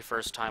very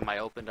first time I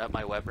opened up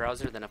my web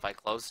browser. Then if I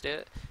closed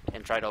it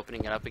and tried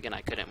opening it up again,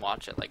 I couldn't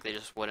watch it. Like they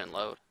just wouldn't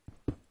load.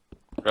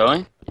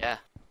 Really? Yeah.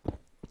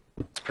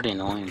 It's pretty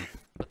annoying.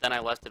 But then I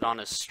left it on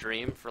a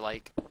stream for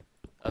like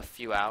a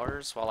few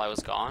hours while I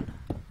was gone,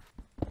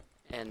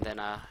 and then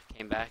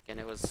came back and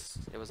it was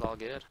all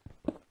good.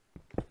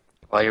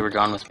 While you were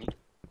gone with me?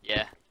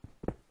 Yeah.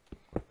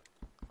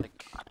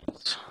 Like,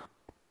 nice.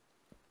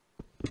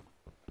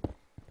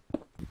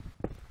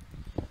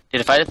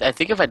 Dude, I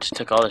think if I just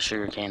took all the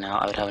sugar cane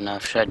out, I would have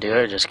enough. Should I do it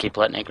or just keep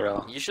letting it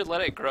grow? you should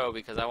let it grow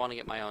because I want to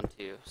get my own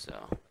too. So.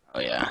 Oh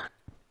yeah.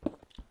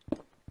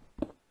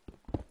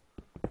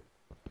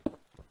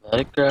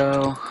 Let it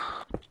grow.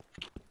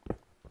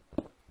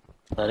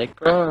 Let it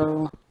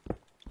grow.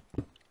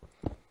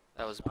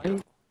 That was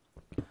beautiful.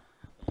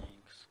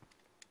 Thanks.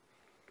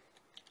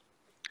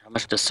 How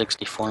much does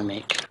 64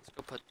 make? Let's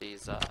go put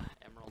these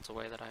emeralds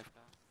away that I've got.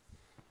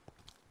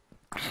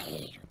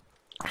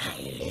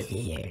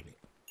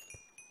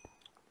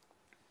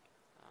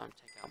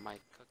 Take out my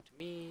cooked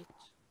meat.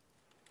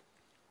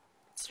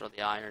 Let's throw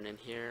the iron in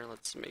here.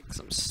 Let's make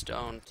some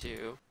stone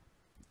too.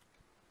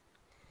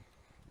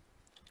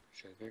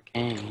 Sugar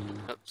cane.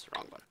 Oops,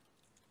 wrong one.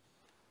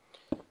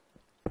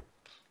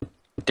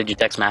 Did you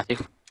text Matthew?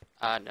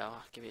 No.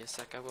 Give me a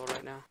sec. I will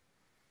right now.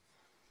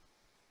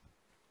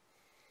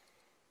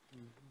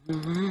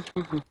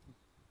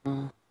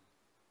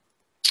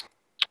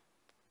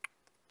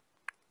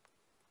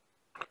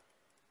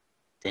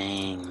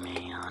 Dang,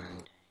 man.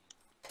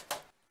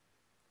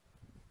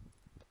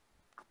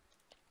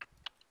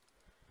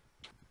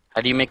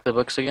 How do you make the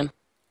books again?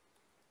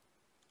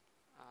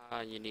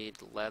 You need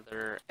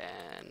leather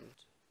and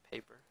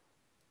paper.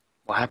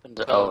 What happened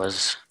to... Put Oh, it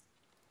was...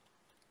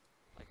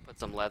 like put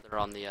some leather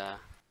on the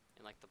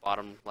in like the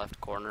bottom left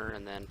corner,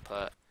 and then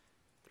put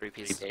 3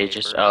 pieces 3 of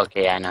pages? paper. Oh,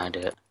 okay, I know how to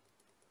do it.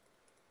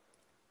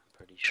 I'm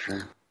pretty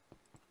sure.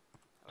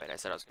 Wait, I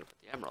said I was gonna put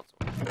the emeralds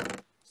away.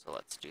 So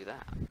let's do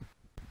that. Put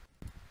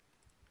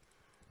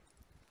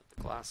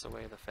the glass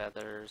away, the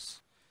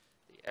feathers,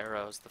 the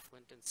arrows, the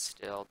flint and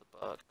steel, the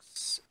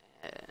books,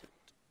 and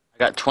I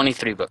got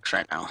 23 books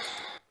right now.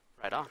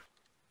 right on.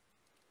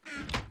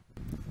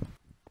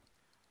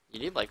 You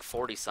need like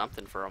 40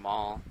 something for them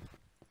all.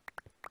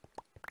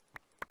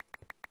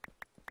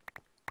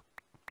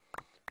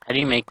 How do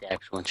you make the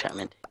actual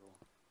enchantment table?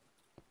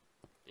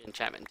 The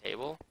enchantment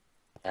table.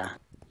 Yeah.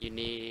 You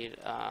need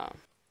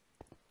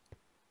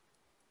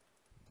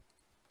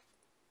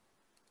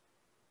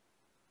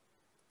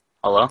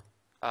Hello?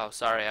 oh,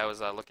 sorry, I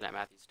was looking at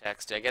Matthew's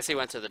text. I guess he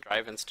went to the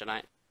drive-ins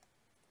tonight.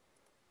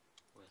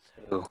 With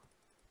who?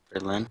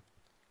 Berlin?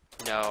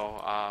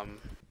 No,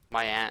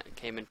 my aunt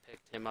came and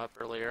picked him up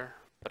earlier,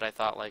 but I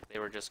thought like they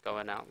were just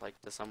going out like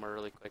to somewhere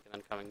really quick and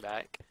then coming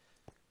back.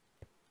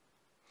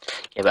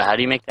 Yeah, but how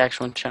do you make the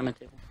actual enchantment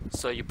table?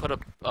 So you put a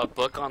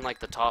book on like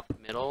the top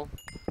middle,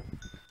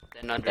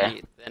 then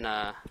underneath, then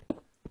on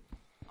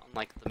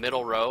like the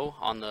middle row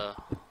on the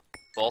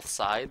both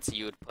sides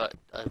you would put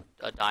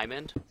a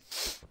diamond.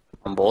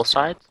 On both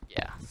sides?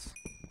 Yeah.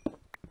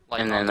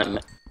 Like And on then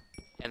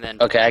and then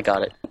okay, I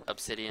got it.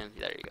 obsidian.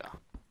 There you go.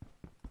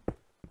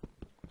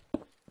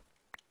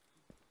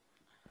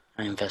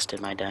 I invested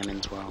my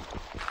diamonds well.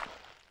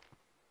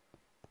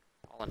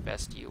 I'll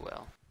invest you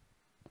well.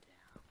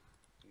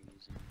 You're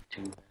using it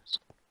to invest.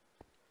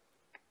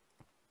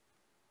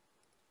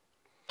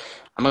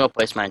 I'm gonna go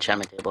place my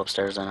enchantment table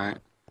upstairs then, alright?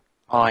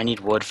 Oh, I need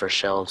wood for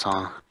shelves, huh?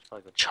 I feel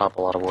like I chop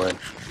a lot of wood.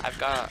 I've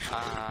got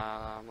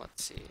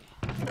let's see,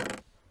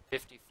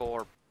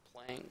 54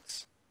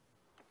 planks.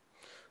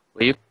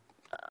 Will you?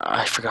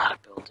 I forgot how to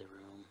build the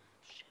room.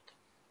 Shit.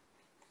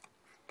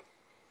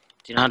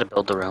 Do you know how to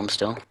build the room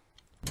still?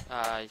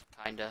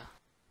 Kinda.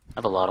 I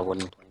have a lot of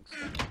wooden planks.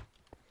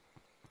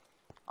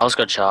 I'll just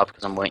go chop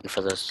because I'm waiting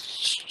for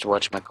this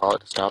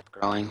whatchamacallit to stop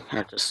growing,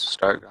 or to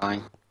start growing.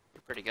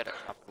 You're pretty good at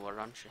chopping wood,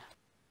 aren't you?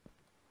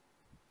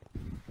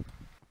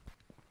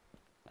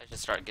 I should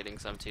start getting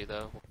some too,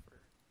 though.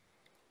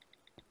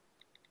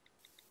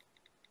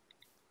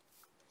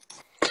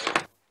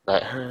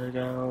 Let her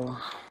go.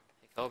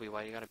 Hey, Kobe,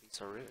 why you gotta be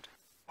so rude?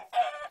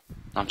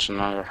 That's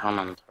another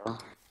humming throw.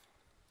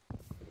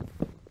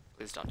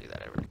 Please don't do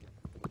that ever again.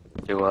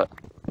 Do what?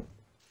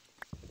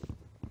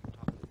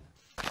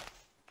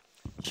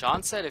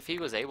 Sean said if he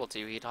was able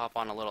to, he'd hop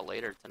on a little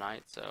later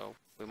tonight, so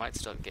we might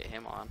still get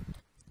him on.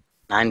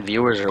 9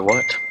 viewers or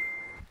what?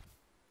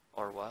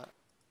 Or what?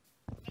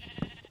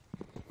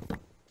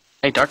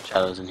 Hey, Dark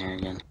Shadow's in here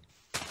again.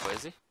 Oh,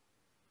 is he?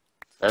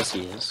 Yes,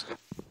 he is.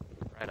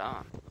 Right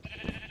on.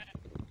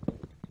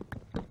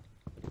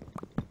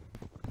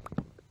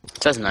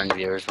 It says 9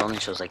 viewers, but only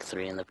shows like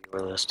 3 in the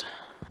viewer list.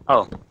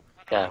 Oh,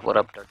 yeah, what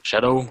up, Dark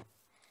Shadow?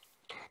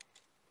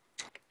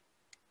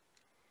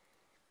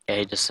 Yeah,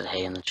 he just said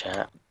hey in the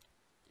chat.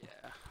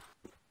 Yeah.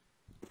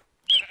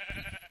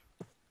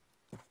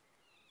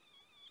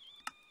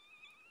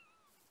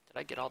 Did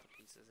I get all the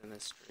pieces in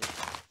this tree?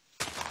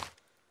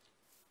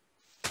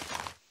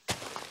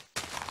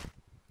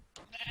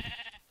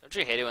 Don't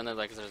you hate it when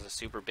there's a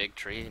super big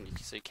tree and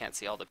so you can't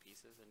see all the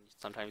pieces and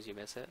sometimes you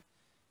miss it?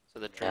 So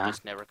the tree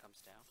just never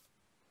comes down.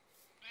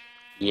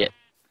 Yeah.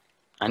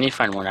 I need to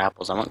find more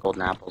apples. I want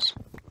golden apples.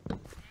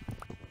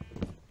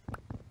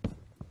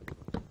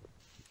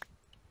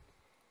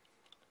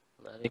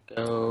 Let it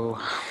go.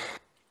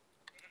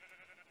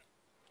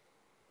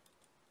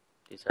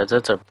 These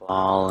headsets are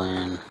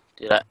balling.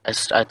 Dude, I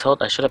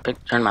should have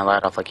turned my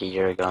light off like a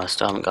year ago. I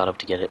still haven't got up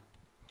to get it.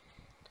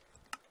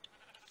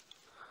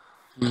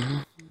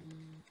 Let's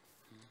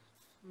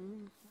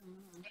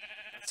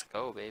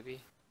go,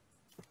 baby.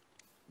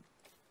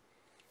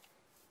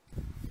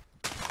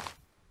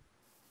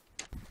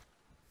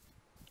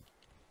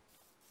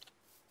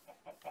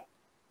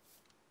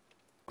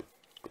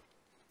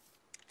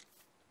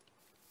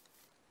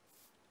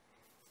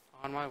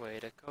 On my way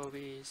to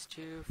Kobe's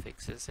to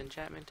fix his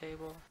enchantment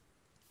table.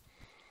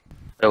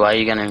 But why are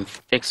you gonna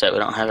fix it? We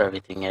don't have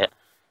everything yet.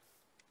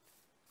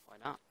 Why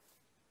not?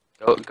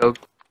 Go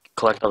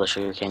collect all the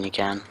sugarcane you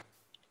can.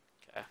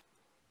 Okay.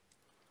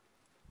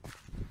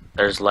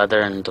 There's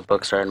leather and the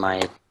books are in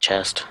my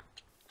chest.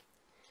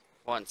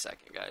 1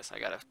 second, guys. I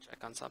gotta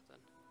check on something.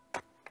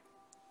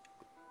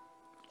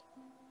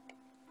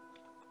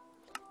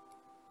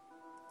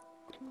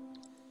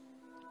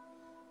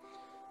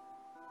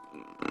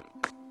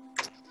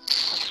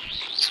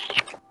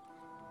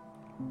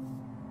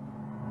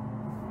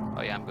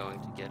 Oh yeah, I'm going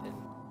to get in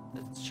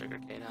the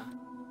sugarcane.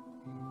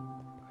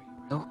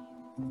 No.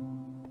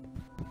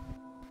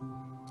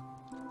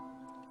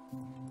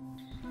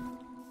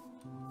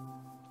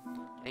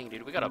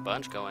 dude. We got a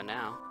bunch going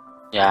now.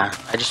 Yeah,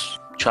 I just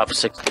chopped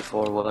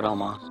 64 wood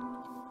almost.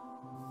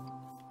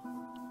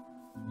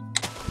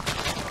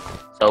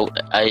 So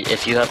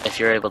if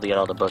you're able to get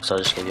all the books, I'll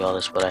just give you all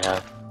this wood I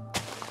have.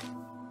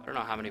 I don't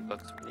know how many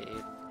books we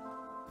need.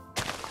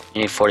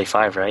 You need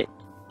 45, right?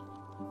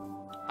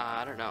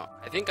 I don't know.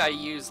 I think I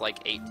use like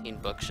 18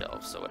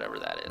 bookshelves, so whatever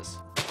that is.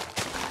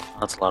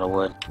 That's a lot of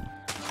wood.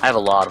 I have a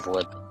lot of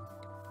wood.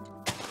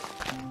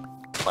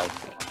 Like,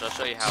 I'll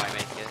show you how I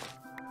make it.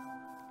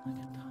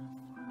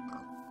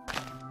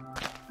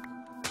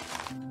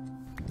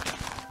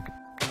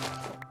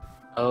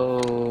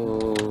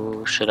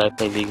 oh, should I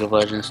play League of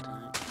Legends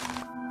tonight?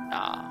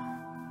 Nah.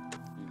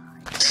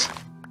 Nice.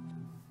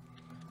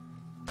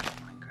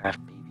 Minecraft,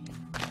 baby.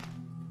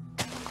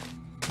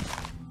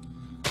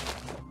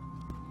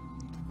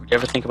 Would you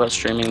ever think about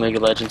streaming League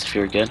of Legends if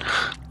you were good?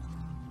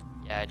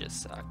 Yeah, I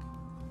just suck.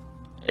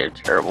 You're a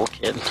terrible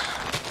kid.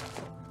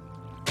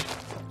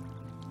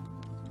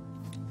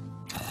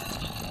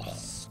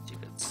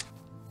 Stupid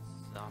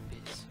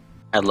zombies.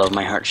 I love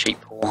my heart shape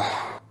pool.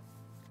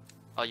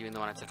 Oh, you mean the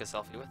one I took a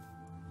selfie with?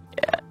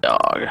 Yeah,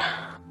 dog.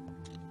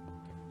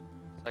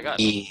 So I got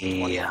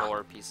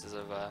 24 pieces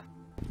of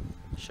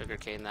sugar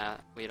cane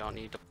that we don't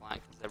need to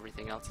plant because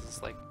everything else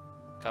is like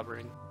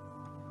covering.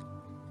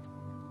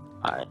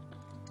 Alright.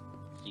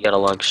 You got a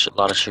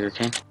lot of sugar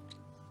cane?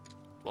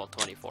 Well,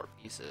 24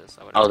 pieces.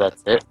 I Oh,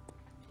 that's it?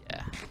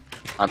 Yeah.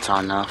 That's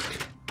not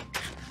enough.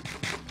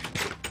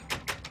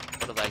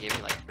 What did that give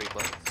me? Like 3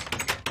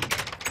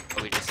 books?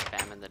 Or we just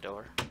spam in the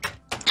door?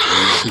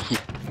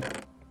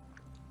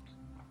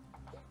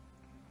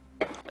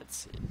 Let's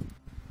see.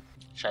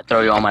 Should I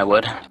throw you all my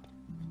wood?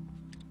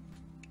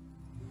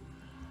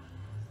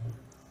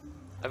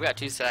 I've got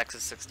 2 stacks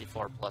of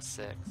 64 plus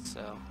 6,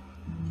 so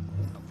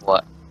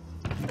What?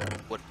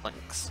 wood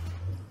planks.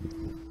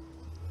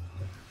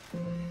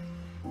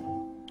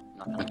 I'm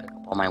not gonna pick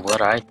up all my wood,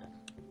 alright then.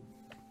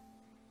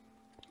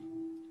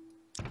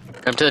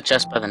 Come to the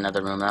chest by the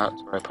nether room,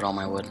 that's where I put all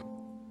my wood.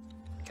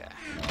 Okay.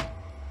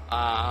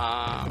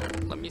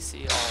 Let me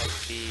see all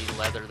the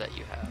leather that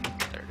you have.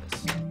 There it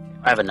is.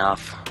 I have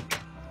enough.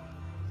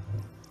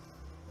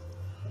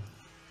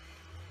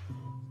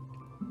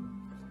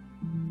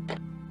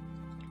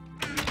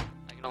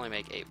 I can only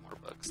make 8 more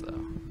books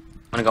though.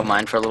 Wanna go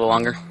mine for a little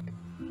longer?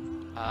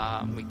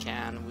 We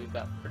can. We've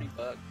got 30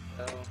 bucks,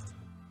 so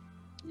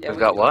yeah, We've we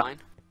got can go what? mine.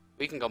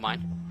 We can go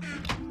mine.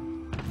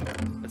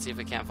 Let's see if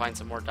we can't find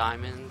some more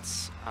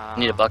diamonds.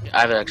 Need a bucket.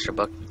 I have an extra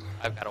bucket.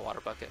 I've got a water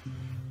bucket.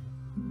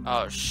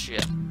 Oh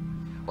shit.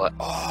 What?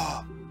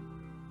 Oh,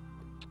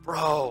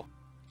 bro.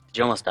 Did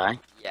you almost die?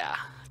 Yeah,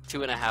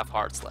 2.5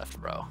 hearts left,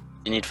 bro.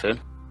 You need food?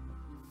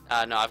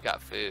 No, I've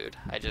got food.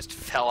 I just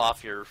fell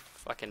off your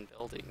fucking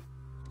building.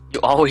 You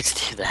always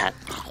do that.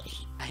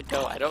 I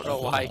know. I don't know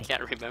why I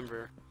can't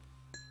remember.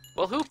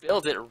 Well, who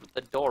built it?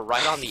 The door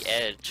right on the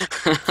edge.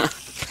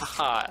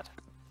 God.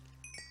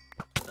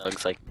 That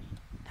looks like...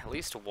 At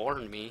least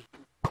warn me.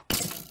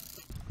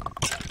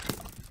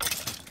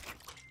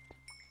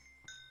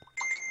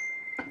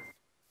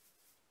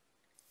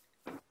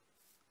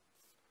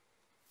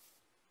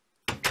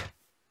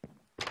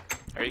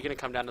 Are you gonna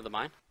come down to the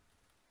mine?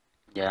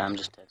 Yeah, I'm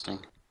just testing.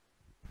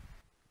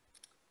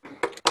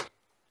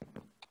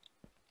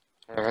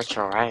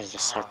 Your eyes are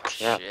so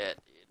cute. Oh, shit,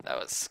 dude. That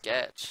was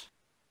sketch.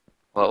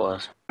 What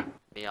was?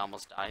 Me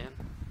almost dying.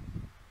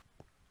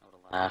 I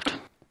would've laughed.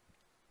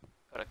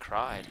 Could've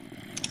cried.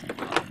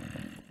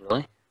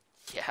 Really?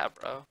 Yeah,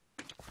 bro.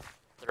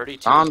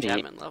 32 Zombie.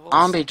 enchantment levels.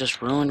 Zombie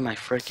just ruined my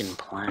freaking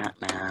plant,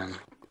 man.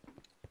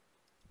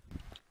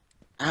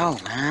 Ow,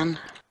 man.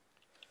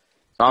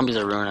 Zombies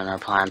are ruining our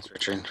plants,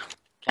 Richard.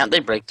 Can't they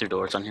break through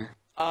doors on here?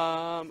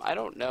 I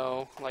don't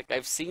know. Like,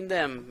 I've seen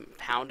them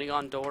pounding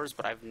on doors,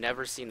 but I've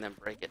never seen them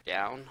break it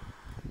down.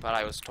 But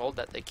I was told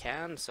that they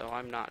can, so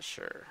I'm not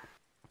sure.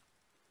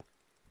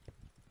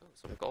 Oh,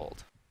 some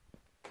gold.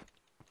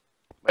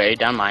 Wait, are you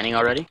done mining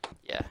already?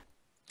 Yeah.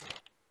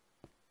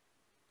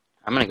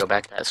 I'm gonna go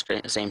back to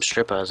that same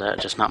strip I was at,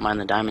 just not mine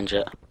the diamonds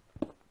yet.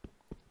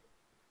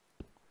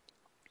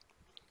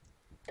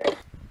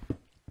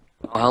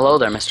 Oh, hello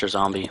there, Mr.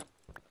 Zombie.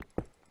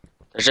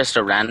 There's just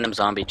a random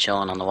zombie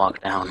chilling on the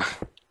walk down.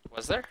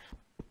 Was there?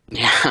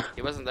 Yeah.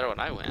 He wasn't there when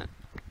I went.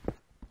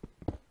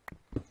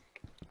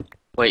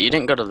 Wait, you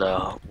didn't go to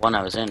the one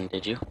I was in,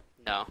 did you?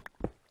 No.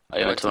 Oh,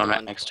 you went to the one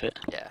right next to it?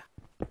 Yeah.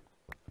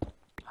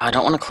 I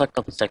don't want to collect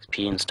all this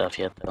XP and stuff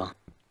yet, though.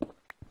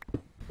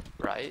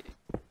 Right?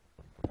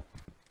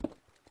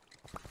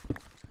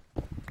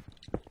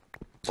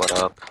 What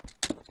up?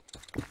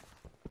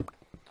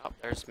 Oh,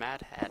 there's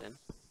Mad Haddon.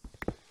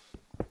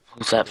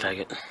 Who's that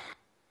faggot?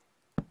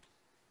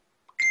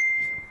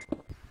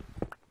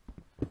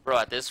 Bro,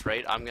 at this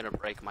rate, I'm gonna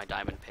break my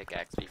diamond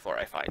pickaxe before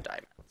I find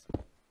diamonds.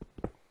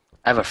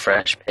 I have a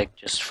fresh pick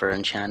just for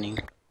enchanting.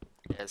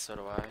 Yeah, so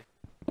do I.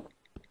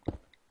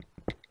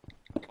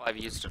 Well, I've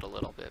used it a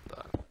little bit,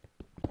 but...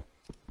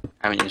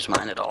 I haven't used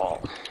mine at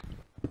all.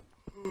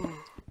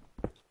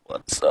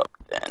 What's up,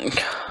 then?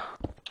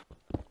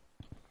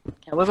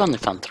 Can't Yeah, we've only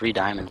found 3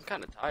 diamonds. I'm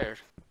kind of tired.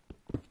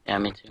 Yeah,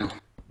 me too.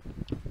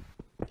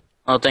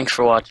 Well, thanks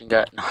for watching,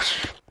 guys. No.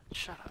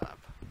 Shut up.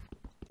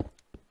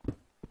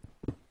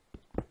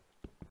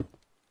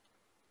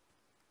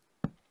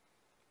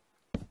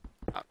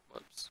 Oh,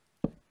 whoops.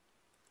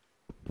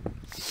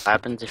 What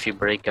happens if you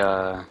break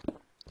a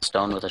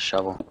stone with a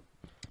shovel?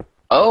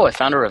 Oh, I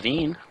found a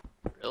ravine.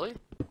 Really?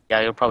 Yeah,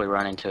 you'll probably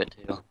run into it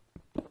too.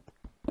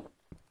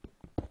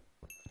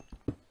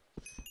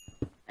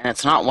 And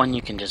it's not one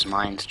you can just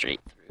mine straight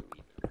through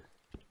either.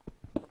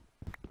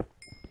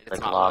 It's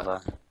Like not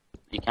lava. what?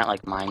 You can't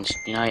like mine.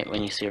 You know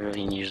when you see a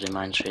ravine, you usually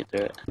mine straight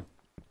through it.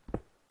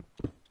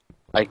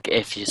 Like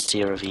if you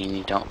see a ravine,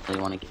 you don't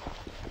really want to get.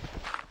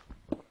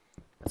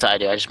 That's what I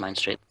do. I just mine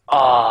straight.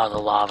 Oh, the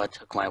lava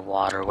took my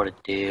water. What a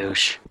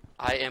douche.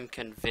 I am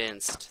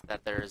convinced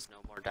that there is no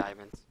more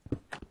diamonds.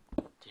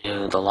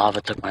 Dude, the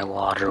lava took my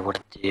water. What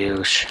a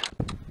douche.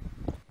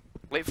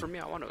 Wait for me.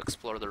 I want to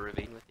explore the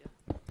ravine with you.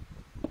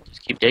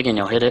 Just keep digging.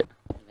 You'll hit it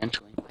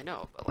eventually. I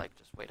know, but like,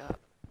 just wait up.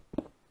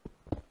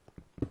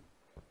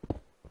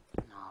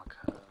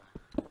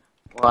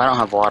 Well, I don't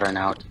have water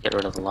now to get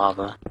rid of the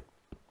lava.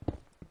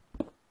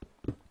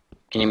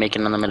 Can you make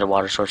an unlimited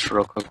water source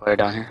real quick while you're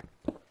down here?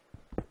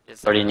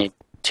 Or do you need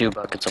 2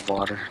 buckets of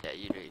water? Yeah,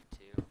 you need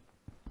 2.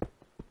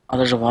 Oh,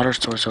 there's a water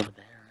source over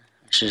there.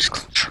 I should just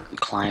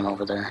climb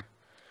over there.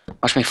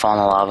 Watch me fall in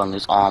the lava and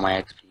lose all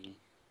my XP.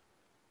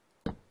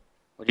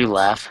 Would you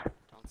laugh?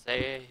 Don't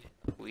say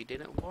we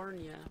didn't warn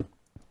you.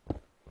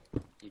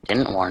 You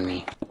didn't warn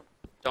me.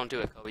 Don't do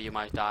it, Kobe. You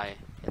might die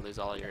and lose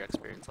all your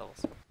experience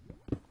levels.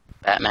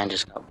 Batman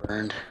just got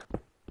burned.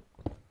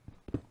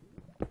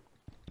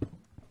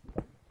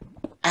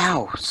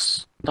 Ow!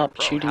 Stop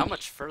Bro, shooting how me.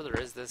 much further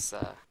is this,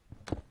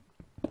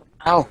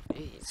 Ow!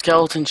 ravine?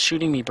 Skeleton's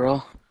shooting me,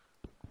 bro.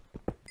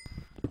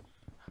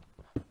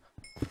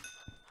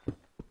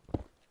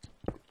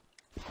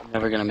 I'm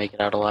never gonna make it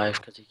out alive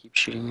because he keeps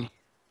shooting me.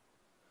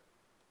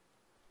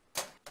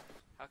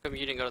 How come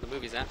you didn't go to the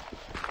movies, then?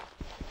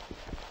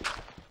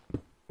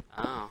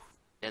 Oh,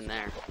 in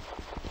there.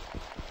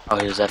 Oh,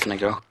 he was effing a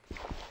girl.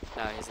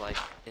 No, he's like,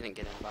 didn't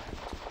get invited.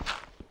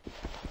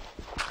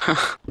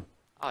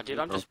 Oh, dude,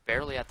 I'm just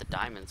barely at the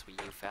diamonds you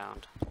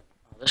found.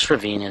 This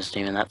ravine isn't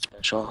even that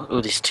special.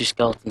 Ooh, these 2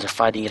 skeletons are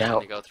fighting it I'm out.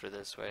 gonna go through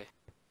this way.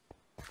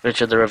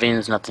 Richard, the ravine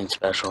is nothing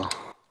special.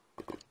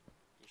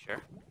 You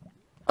sure?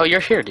 Oh, you're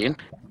here, dude.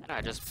 And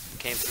I just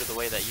came through the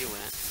way that you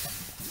went.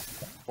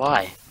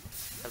 Why?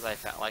 Because I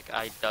felt like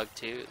I dug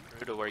through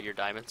to where your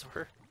diamonds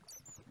were.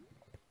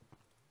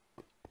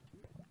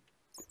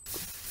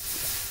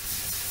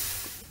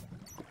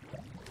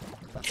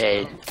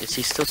 Okay,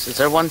 is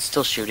there one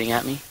still shooting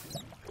at me? I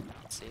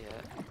don't see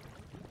it.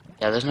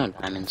 Yeah, there's no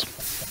diamonds.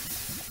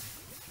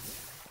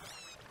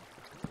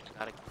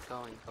 Gotta keep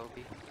going,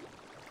 Kobe.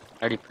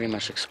 I already pretty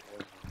much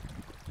explored.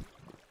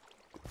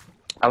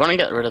 I want to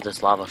get rid of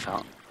this lava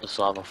fountain, this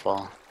lava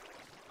fall.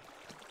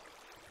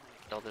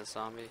 Kill this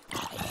zombie.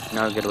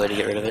 No good way to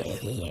get rid of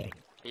it.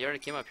 You already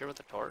came up here with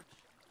a torch?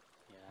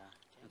 Yeah,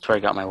 that's where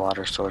I got my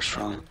water source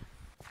from.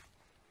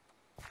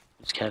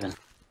 Who's Kevin?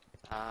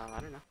 I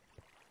don't know.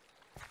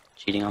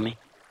 Cheating on me?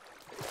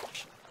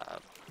 Shut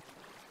up.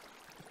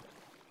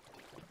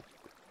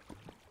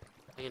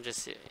 I can just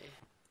see.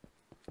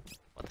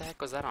 What the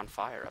heck was that on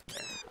fire up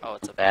there? Oh,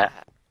 it's a Bat.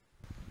 bat.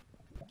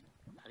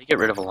 How do you get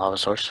rid of a lava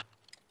source?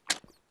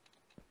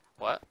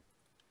 What?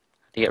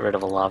 How do you get rid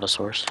of a lava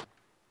source?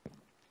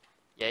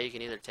 Yeah, you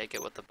can either take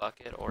it with the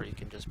bucket or you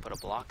can just put a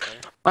block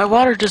there. My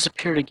water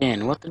disappeared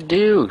again. What the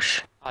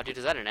douche? Oh, dude,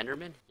 is that an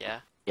Enderman? Yeah.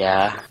 I'm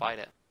Yeah. gonna fight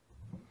it.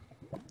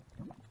 Dude,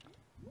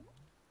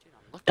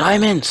 I'm looking.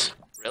 Diamonds!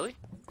 Really?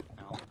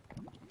 No.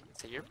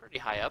 So you're pretty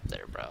high up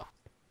there, bro.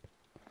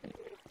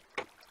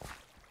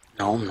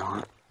 No, I'm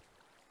not.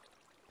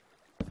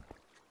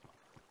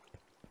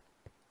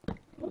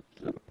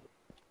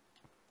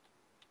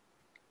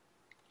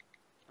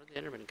 Where'd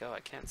the Enderman go? I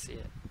can't see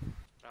it.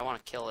 But I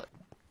want to kill it.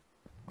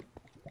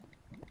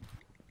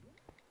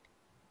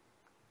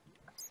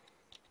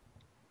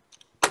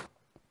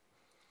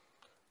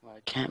 Why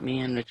can't me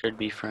and Richard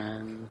be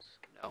friends?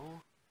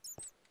 No?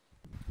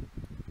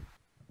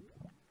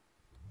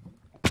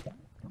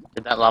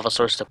 Did that lava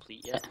source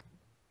deplete yet?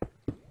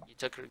 Did you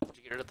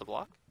get rid of the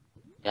block?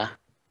 Yeah.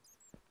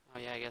 Oh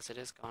yeah, I guess it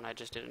is gone. I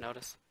just didn't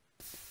notice.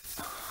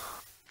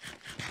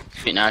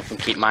 Sweet, now I can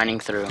keep mining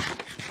through.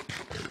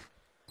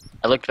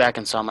 I looked back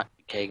and saw my...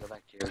 Okay, go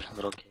back to your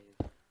little cave.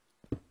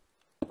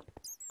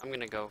 I'm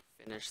gonna go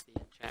finish the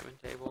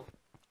enchantment table.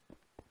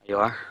 You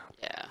are?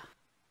 Yeah.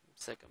 I'm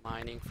sick of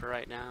mining for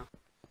right now.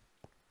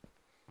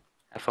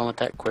 Have fun with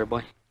that, queer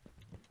boy.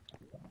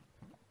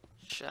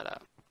 Shut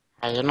up.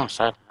 I didn't know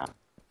that.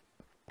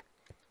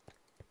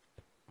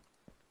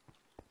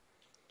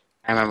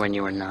 I remember when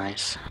you were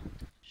nice.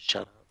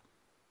 Shut up.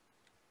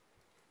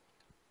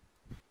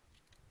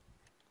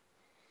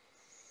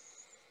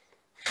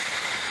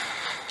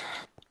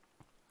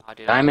 Oh,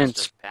 dude, Diamonds. I almost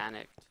just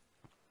panicked.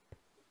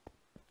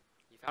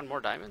 You found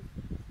more diamond?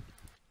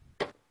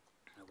 I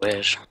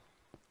wish.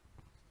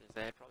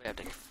 I'd probably have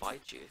to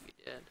fight you if you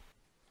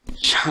did.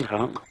 Shut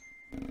up.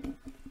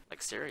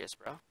 Like, serious,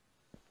 bro.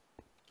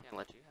 Can't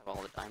let you have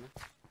all the diamonds.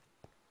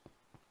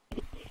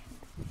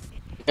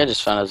 I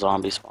just found a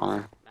zombie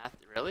spawner.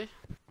 Matthew, really?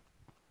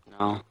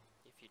 No.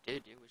 If you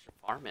did, dude, we should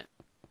farm it.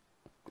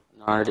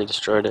 No, I already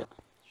destroyed it.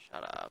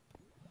 Shut up.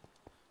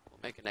 We'll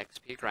make an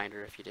XP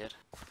grinder if you did.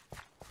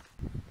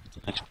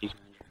 XP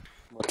grinder.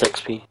 What's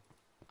XP?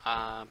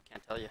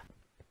 Can't tell you.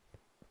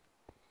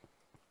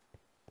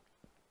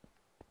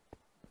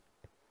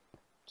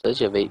 Says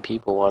you have 8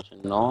 people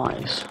watching.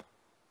 Nice.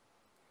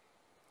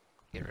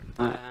 Get rid of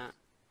that.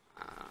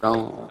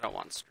 No. I don't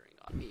want string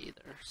on me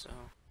either, so.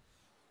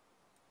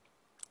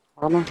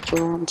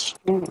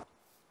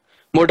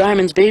 More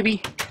diamonds,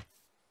 baby.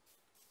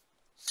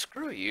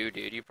 Screw you,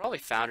 dude. You probably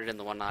found it in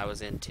the one I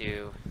was in,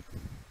 too.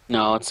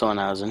 No, it's the one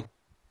I was in.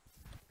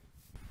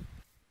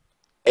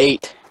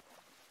 8.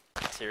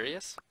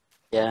 Serious?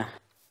 Yeah.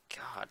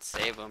 God,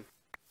 save them.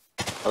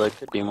 Oh, there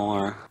could be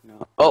more.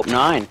 No. Oh,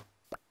 9. Dude,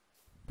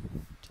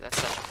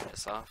 that's such a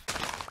piss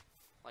off.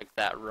 Like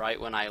that, right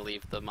when I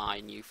leave the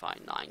mine, you find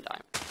 9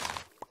 diamonds.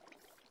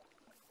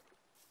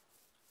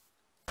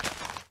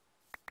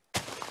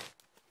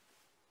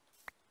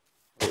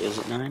 Wait, is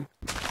it 9?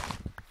 Do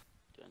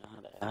I know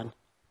how to add?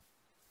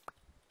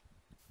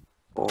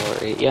 4,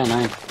 8. Yeah,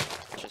 9.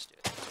 Just do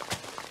it.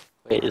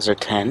 Wait, is there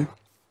 10?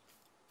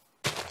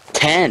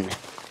 10! That's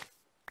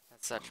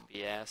such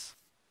BS.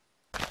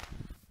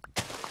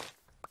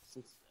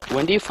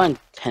 When do you find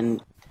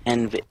 10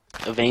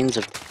 veins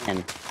of 10?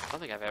 I don't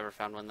think I've ever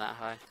found one that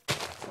high.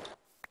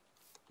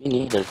 Me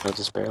neither, but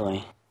just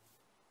barely.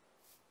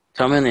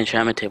 Tell me when the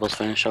enchantment table's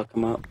finished, I'll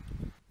come up.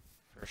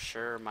 For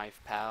sure, my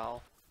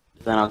pal.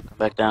 Then I'll come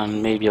back down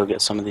and maybe you'll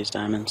get some of these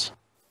diamonds.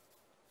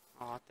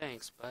 Aw,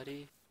 thanks,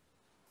 buddy.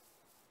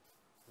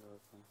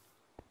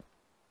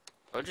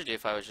 What would you do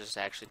if I was just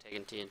actually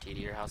taking TNT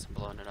to your house and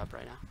blowing it up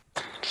right now?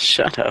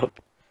 Shut up.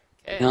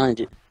 Okay. No,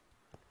 it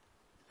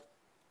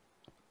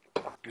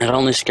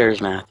only scares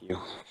Matthew.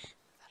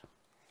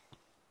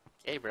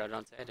 Okay, bro,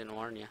 don't say I didn't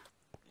warn you.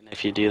 And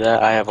if you do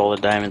that, I have all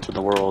the diamonds in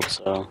the world,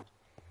 so...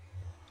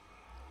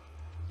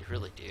 You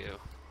really do.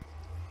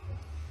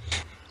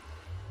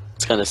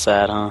 It's kinda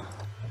sad, huh?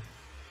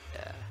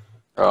 Yeah.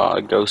 Oh,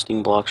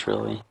 ghosting blocks,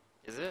 really.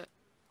 Is it?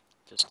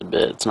 Just a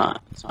bit. It's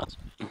not. It's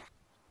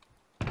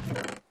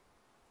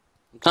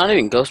not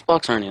even ghost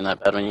blocks aren't even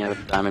that bad when you have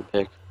a diamond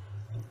pick.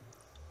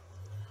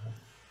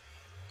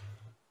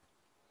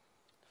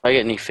 If I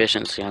get any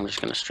efficiency, I'm just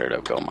gonna straight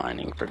up go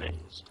mining for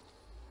days.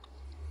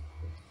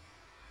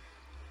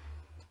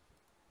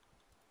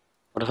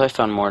 What if I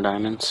found more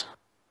diamonds?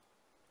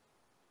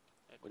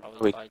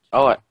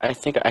 Oh, I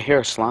think I hear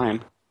a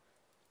slime.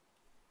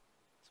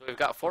 So we've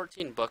got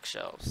 14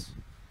 bookshelves.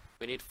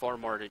 We need 4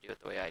 more to do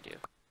it the way I do.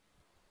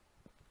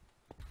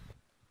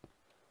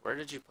 Where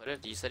did you put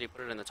it? You said you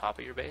put it in the top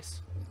of your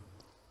base?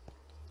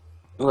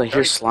 Oh, I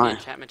hear slime. The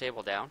enchantment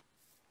table down?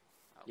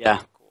 Oh,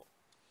 Yeah. Cool.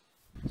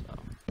 So.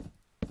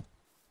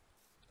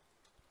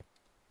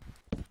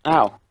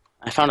 Ow.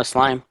 I found a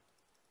slime.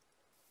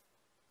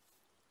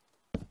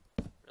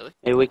 Really?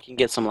 Maybe we can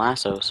get some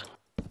lassos.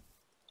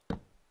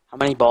 How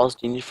many balls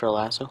do you need for a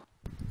lasso?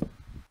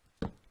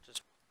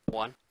 Just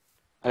 1.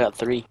 I got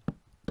 3.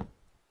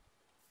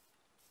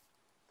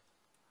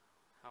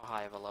 How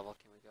high of a level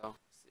can we go?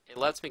 It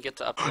lets me get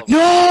to up to level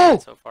No! 9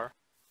 so far.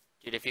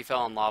 Dude, if you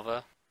fell in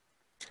lava...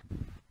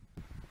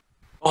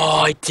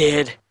 Oh, I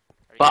did.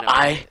 But gonna make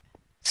I it?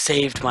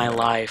 saved my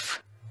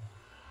life.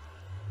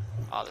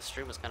 Oh, the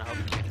stream was kind of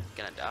hoping you were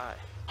gonna die.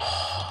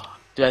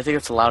 Dude, I think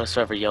it's the loudest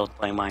I've ever yelled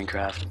playing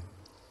Minecraft.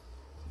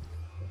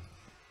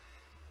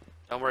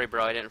 Don't worry,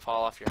 bro. I didn't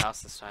fall off your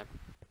house this time.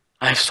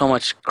 I have so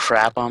much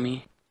crap on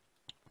me.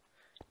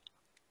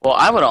 Well,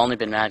 I would have only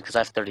been mad because I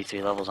have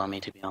 33 levels on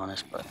me, to be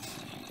honest, but...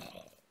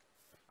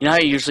 You know how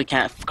you usually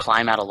can't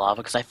climb out of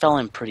lava? Because I fell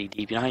in pretty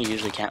deep. You know how you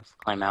usually can't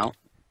climb out?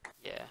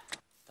 Yeah.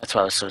 That's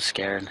why I was so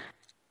scared.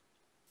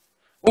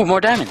 Ooh,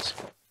 more diamonds!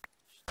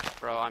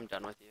 Bro, I'm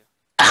done with you.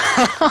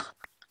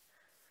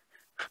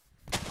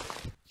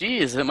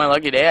 Jeez, is it my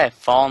lucky day? I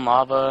fall in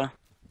lava,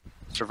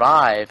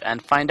 survive,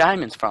 and find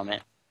diamonds from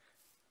it.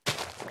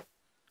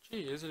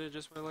 Gee, isn't it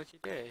just my lucky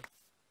day?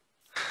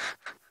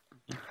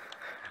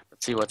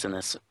 Let's see what's in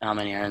this. How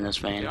many are in this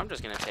vein? Dude, I'm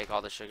just gonna take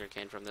all the sugar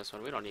cane from this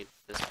one. We don't need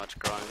this much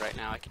growing right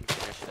now. I can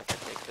finish it if I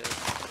take this.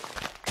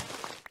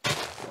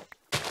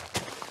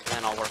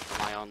 Then I'll work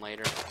for my own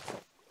later.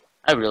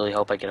 I really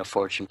hope I get a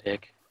fortune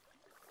pick.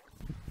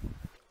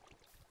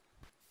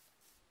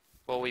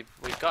 Well,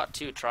 we've got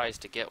 2 tries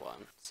to get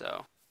one,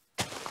 so...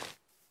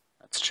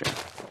 That's true.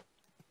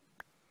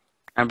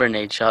 Remember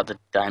Nate shot the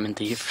diamond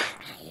thief?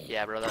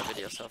 Yeah, bro, that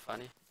video's so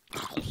funny.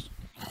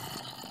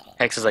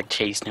 Hex is like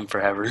chasing him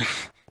forever.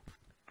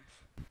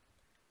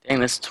 Dang,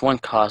 this one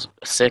cost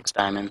 6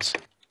 diamonds.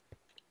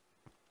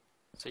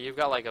 So you've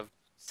got like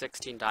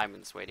 16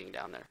 diamonds waiting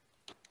down there.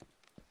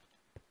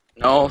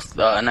 No,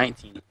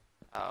 19.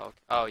 Oh, okay.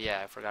 Oh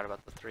yeah, I forgot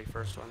about the 3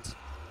 first ones.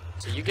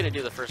 So you're gonna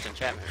do the first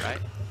enchantment, right?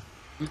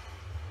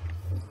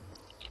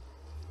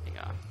 Hang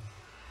on.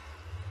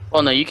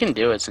 Well, no, you can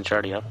do it since you're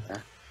already up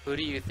there. Who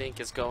do you think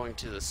is going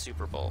to the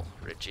Super Bowl,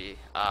 Richie?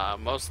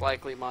 Most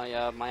likely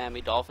my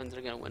Miami Dolphins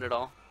are going to win it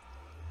all.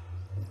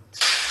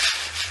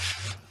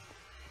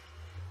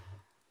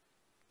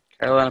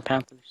 Carolina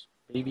Panthers,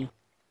 baby.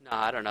 No,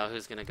 I don't know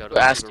who's going to go to Who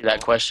the asked Super you that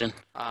Bowl. question?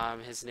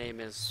 His name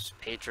is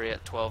Patriot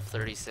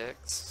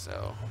 1236,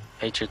 so...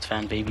 Patriots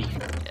fan, baby.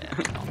 Yeah,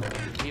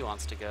 no, he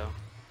wants to go.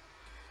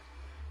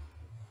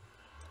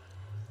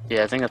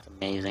 Yeah, I think that's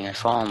amazing. I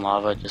fall in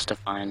lava just to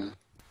find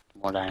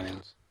more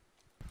diamonds.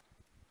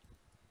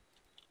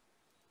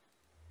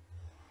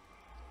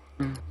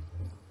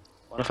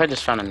 What if I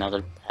just found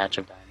another patch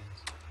of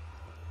diamonds?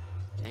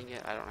 Dang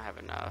it, I don't have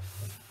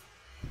enough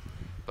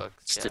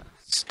books yet.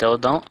 Still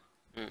don't?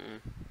 Mm-mm.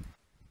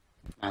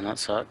 Man, that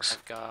sucks.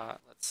 I've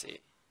got, let's see.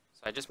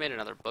 So I just made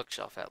another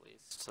bookshelf at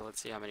least, so let's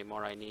see how many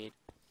more I need.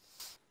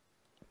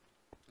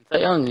 I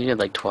thought you only needed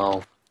like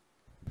 12.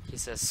 He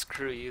says,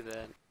 screw you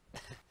then.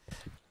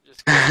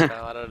 Just kidding,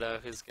 pal. I don't know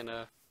who's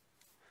gonna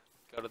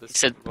go to the He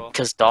said Super Bowl.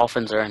 because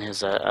Dolphins are in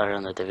his are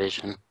in the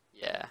division.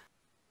 Yeah.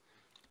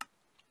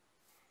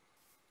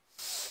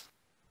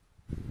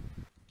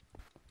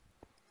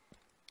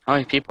 How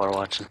many people are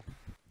watching?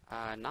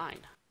 9.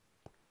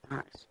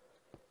 Nice.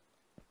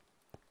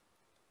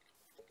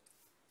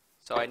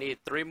 So I need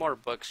 3 more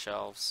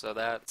bookshelves, so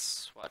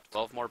that's, what,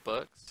 12 more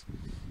books?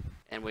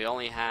 And we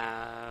only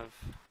have...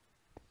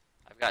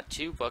 I've got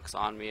 2 books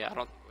on me. I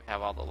don't think we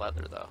have all the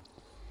leather, though.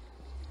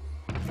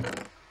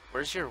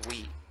 Where's your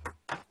wheat?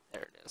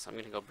 There it is. I'm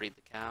gonna go breed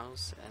the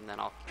cows, and then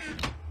I'll...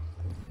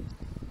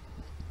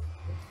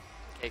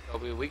 Okay,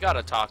 Kobe, we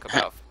gotta talk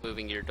about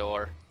moving your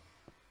door.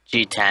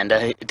 G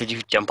Tanda, did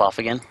you jump off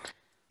again?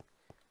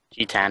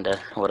 G Tanda,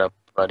 what up,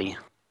 buddy?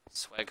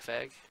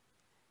 Swagfag.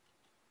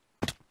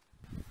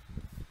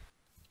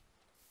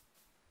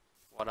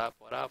 What up,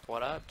 what up,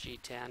 what up,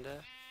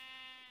 G-Tanda?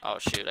 Oh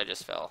shoot, I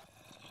just fell.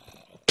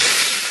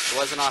 It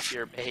wasn't off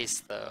your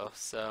base though,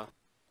 so...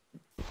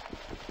 I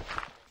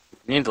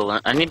need to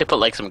learn. I need to put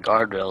like some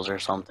guardrails or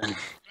something.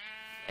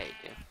 Yeah, you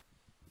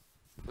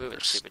do. Move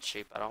it, stupid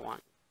sheep, I don't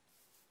want...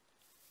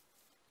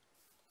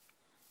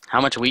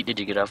 How much wheat did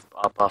you get up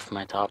off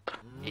my top?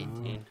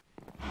 18.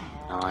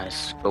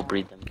 Nice. Go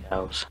breed them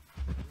cows.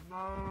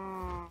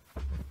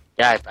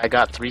 Yeah, I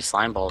got 3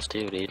 slime balls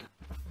too, dude.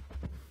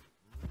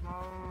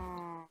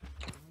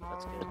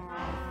 That's good.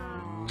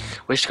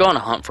 We should go on a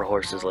hunt for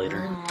horses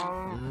later.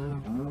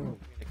 I'm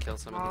gonna kill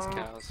some of these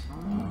cows.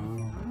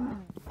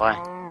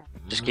 Why?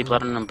 Just keep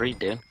letting them breed,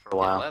 dude, for a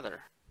while. Leather.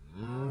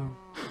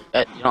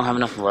 You don't have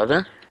enough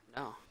leather?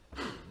 No.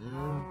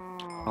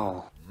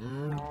 Oh.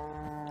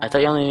 I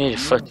thought you only needed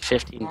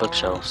 15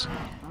 bookshelves.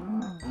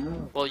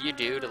 Well, you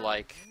do to,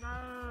 like,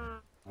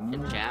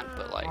 enchant,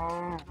 but, like,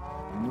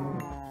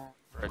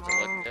 for it to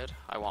look good,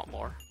 I want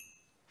more.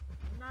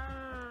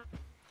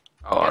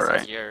 Oh, I guess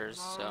alright. it's yours,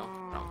 so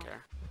I don't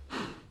care.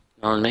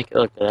 No, make it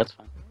look good, that's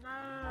fine.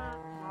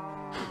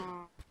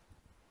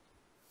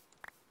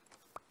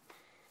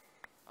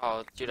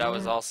 Oh, dude, I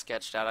was all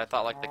sketched out. I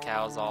thought, like, the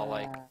cows all,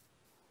 like,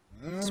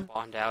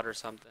 spawned out or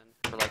something.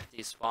 Or, like,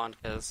 despawned,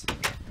 because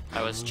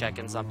I was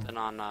checking something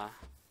on,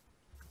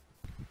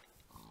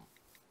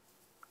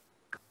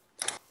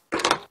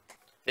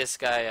 This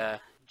guy,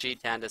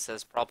 G-Tanda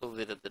says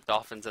probably that the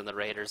Dolphins and the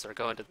Raiders are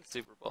going to the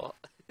Super Bowl.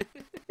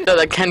 No,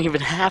 that can't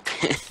even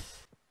happen.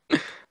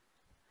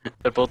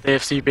 They're both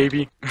AFC,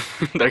 baby.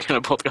 They're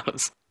gonna both go.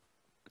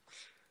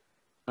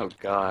 Oh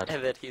God.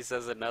 And then he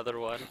says another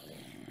one.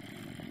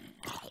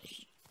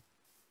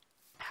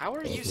 How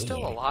are you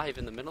still alive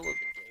in the middle of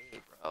the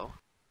day, bro?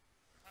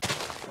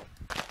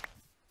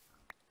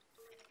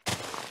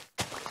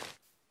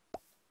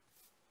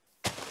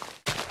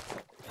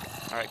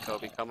 Alright,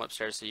 Kobe, come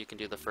upstairs so you can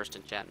do the first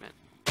enchantment.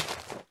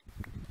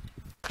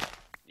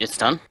 It's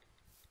done?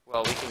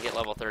 Well, we can get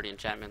level 30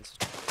 enchantments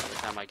by the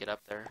time I get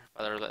up there.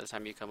 By the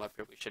time you come up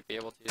here, we should be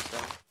able to, so...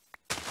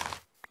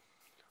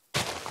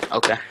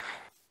 Okay.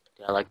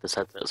 Yeah, I like this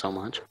headset so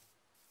much.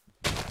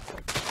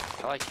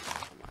 I like it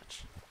so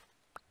much.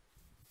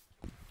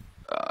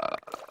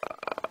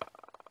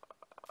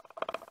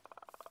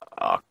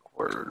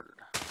 Awkward.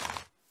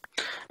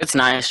 It's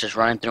nice just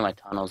running through my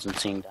tunnels and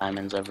seeing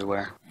diamonds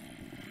everywhere.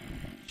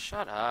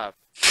 Shut up.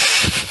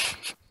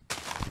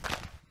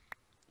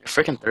 You're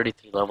freaking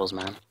 33 levels,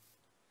 man.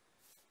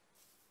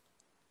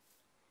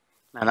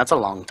 Man, that's a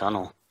long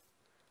tunnel.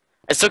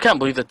 I still can't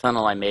believe the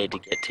tunnel I made to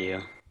get to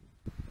you.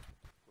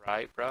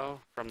 Right,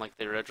 bro? From, like,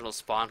 the original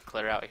spawn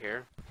clear out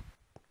here.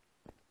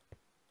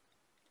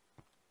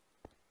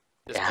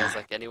 This Yeah. guy's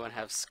like, anyone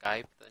have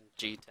Skype? Then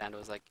G10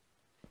 was like,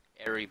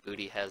 Airy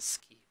Booty has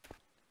Skeep.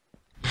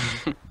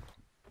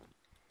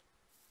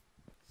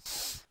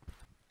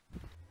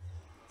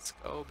 Let's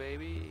go,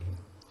 baby.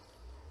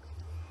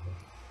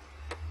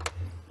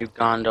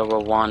 Uganda,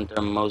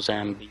 Rwanda,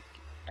 Mozambique,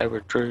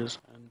 Eritrea,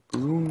 and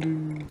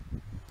Burundi.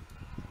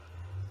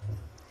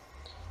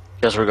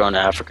 Guess we're going to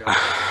Africa.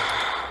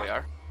 We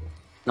are?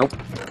 Nope.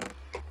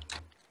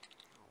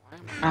 Why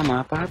am I'm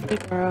a Barbie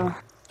girl.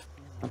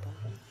 I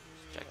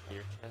checking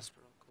your chest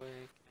real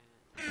quick?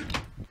 And...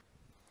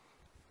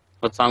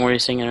 What song were you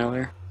singing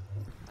earlier?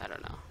 I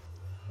don't know.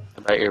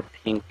 About your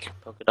pink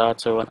polka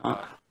dots or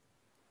whatnot?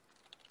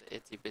 The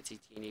itsy bitsy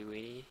teeny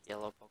weeny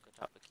yellow polka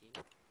dot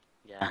bikini.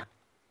 Yeah.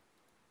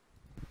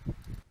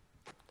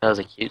 That was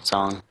a cute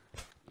song.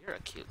 You're a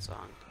cute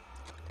song.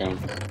 Dang,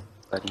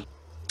 buddy.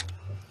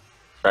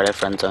 Sorry, I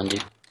friend zoned you.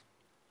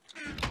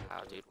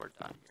 Wow, dude, we're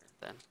done here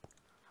then.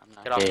 I'm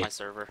not Get off gay. my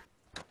server.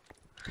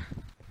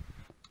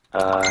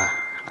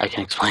 I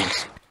can explain.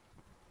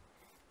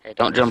 Hey,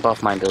 don't jump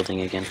off my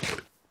building again.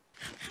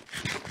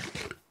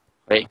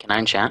 Wait, can I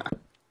enchant?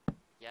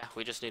 Yeah,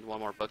 we just need one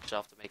more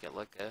bookshelf to make it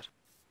look good.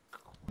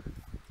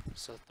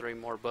 So 3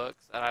 more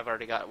books, and I've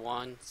already got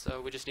 1,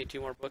 so we just need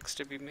 2 more books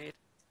to be made.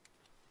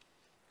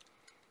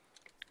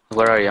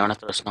 Where are you? I want to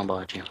throw a snowball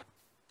at you.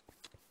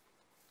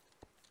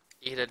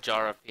 Eat a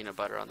jar of peanut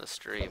butter on the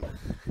stream.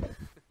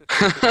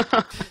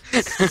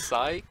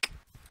 Psych.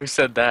 Who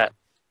said that?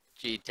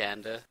 Gee,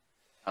 Tanda.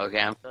 Okay,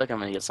 I feel like I'm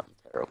gonna get something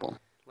terrible.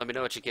 Let me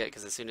know what you get,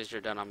 because as soon as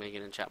you're done, I'm going to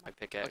get enchant my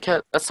pickaxe.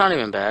 Okay, that's not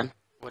even bad.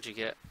 What'd you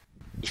get?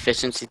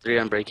 Efficiency 3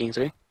 on breaking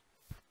 3. Okay,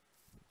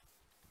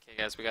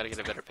 guys, we got to get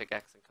a better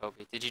pickaxe than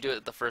Kobe. Did you do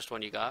it the first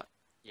one you got?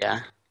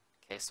 Yeah.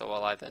 Okay, so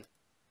will I then.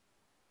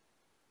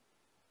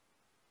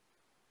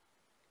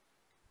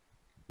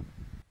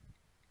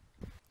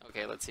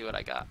 Okay, let's see what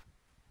I got.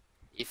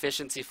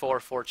 Efficiency 4,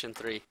 fortune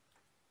 3.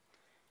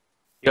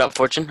 You got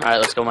fortune?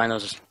 Alright, let's go mine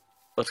those.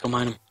 Let's go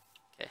mine them.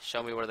 Okay,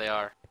 show me where they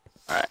are.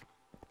 Alright.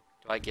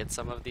 Do I get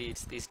some of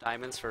these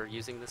diamonds for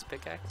using this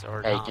pickaxe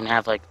or Hey, not? you can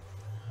have like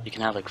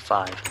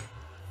 5.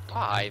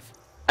 5?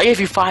 I gave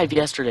you 5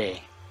 yesterday.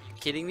 Are you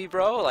kidding me,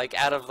 bro? Like,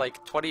 out of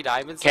like 20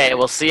 diamonds? Okay,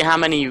 we'll see how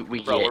many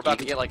we Bro, get. we're about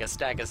to get like a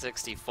stack of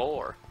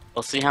 64.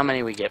 We'll see how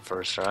many we get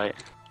first, alright?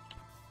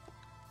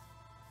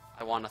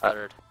 I want a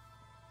third.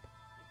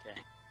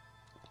 Okay.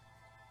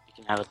 You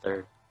can have a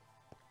third.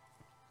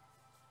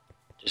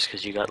 Just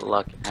because you got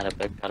luck and got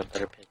a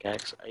better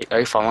pickaxe. Are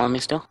you following me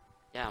still?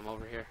 Yeah, I'm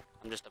over here.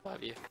 I'm just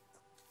above you.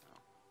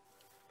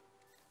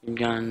 You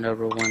got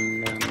number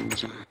 1.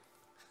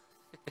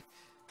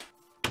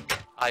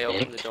 I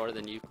open the door,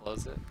 then you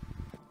close it.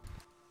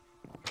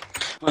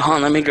 Well, hold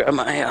on, let me grab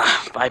my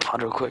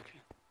bipod real quick.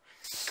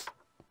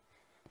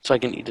 So I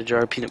can eat a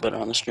jar of peanut butter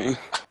on the stream.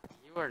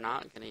 You are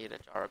not going to eat a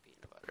jar of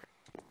peanut butter.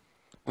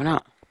 Why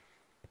not?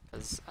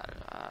 Because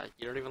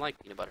you don't even like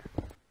peanut butter.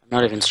 I'm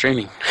not even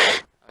streaming.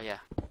 Oh, yeah.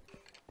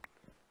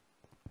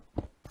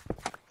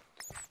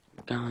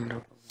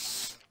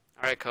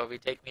 Alright, Kobe,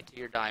 take me to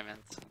your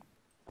diamonds.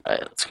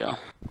 Alright, let's go.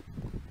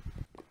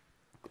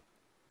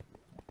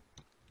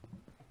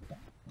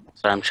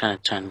 Sorry, I'm trying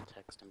to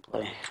text and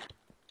play.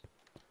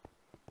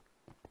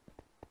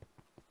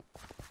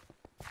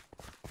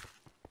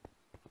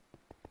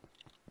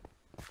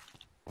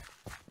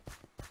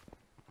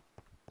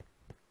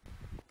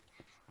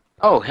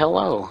 Oh,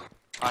 hello. Oh,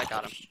 I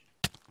got him.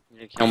 You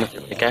gonna kill him with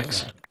your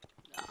pickaxe?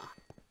 Nah.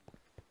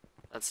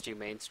 That's too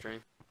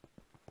mainstream.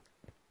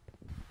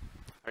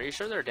 Are you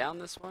sure they're down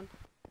this one?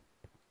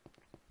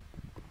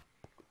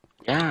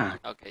 Yeah.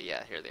 Okay,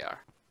 yeah, here they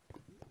are.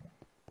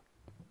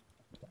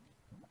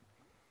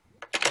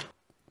 Okay,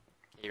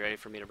 you ready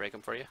for me to break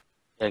them for you?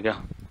 There you go.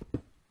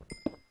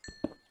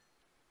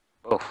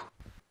 Oh.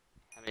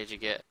 How many did you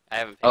get? I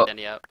haven't picked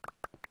any up.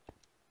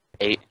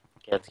 8.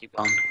 Okay, let's keep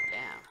going.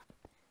 Damn.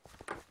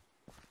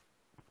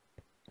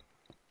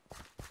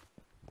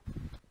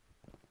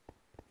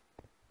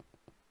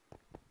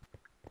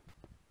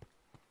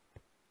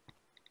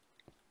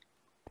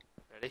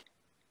 Ready?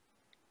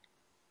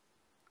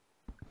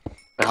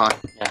 Wait, hold on.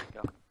 Yeah,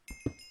 go.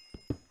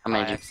 How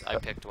many did you I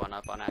picked one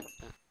up on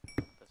accident.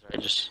 That's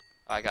right, just...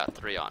 I got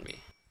 3 on me.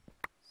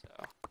 So,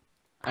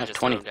 I have just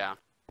 20. threw them down.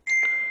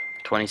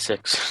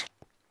 26.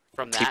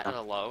 From Keep that going.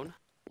 alone?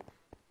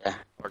 Yeah.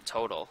 Or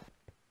total?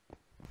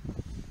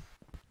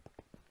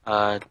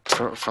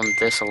 From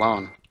this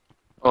alone.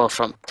 Oh,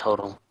 from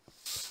total.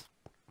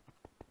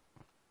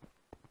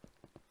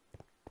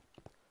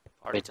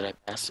 Wait, did I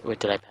pass it? Wait,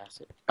 did I pass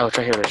it? Oh, it's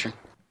right here, Richard.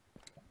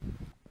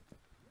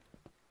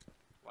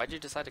 Why'd you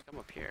decide to come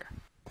up here?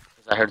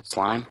 Because I heard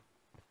slime.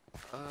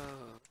 Oh.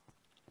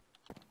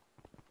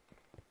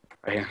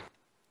 Right here.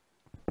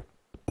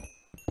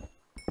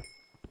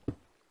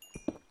 Go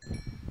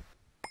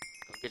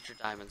get your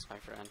diamonds, my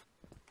friend.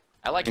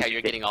 I like how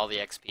you're getting all the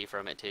XP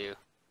from it, too.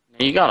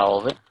 You got all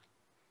of it.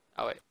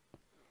 Oh, wait.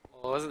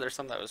 Well, wasn't there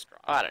some that was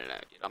drunk? I don't know,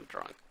 dude. I'm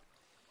drunk.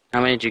 How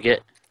many did you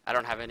get? I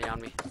don't have any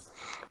on me.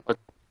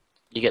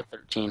 You get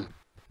 13.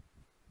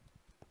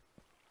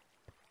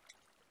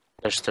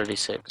 There's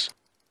 36.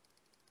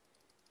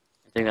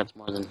 I think that's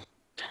more than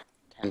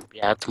 10.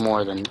 Yeah, it's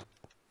more than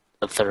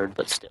a third,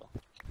 but still.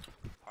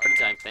 Party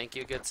time. Thank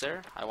you, good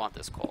sir. I want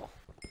this coal.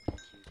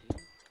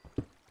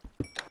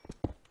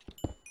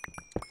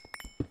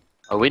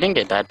 Oh, we didn't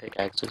get bad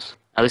pickaxes.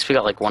 At least we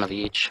got like one of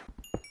each.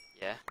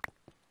 Yeah.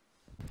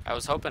 I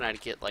was hoping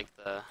I'd get like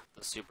the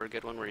super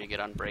good one where you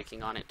get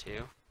unbreaking on it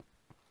too.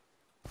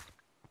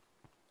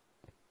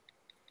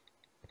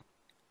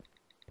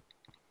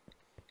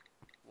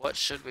 What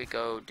should we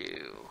go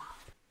do?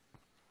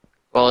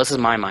 Well, this is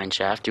my mine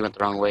shaft. You went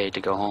the wrong way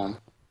to go home.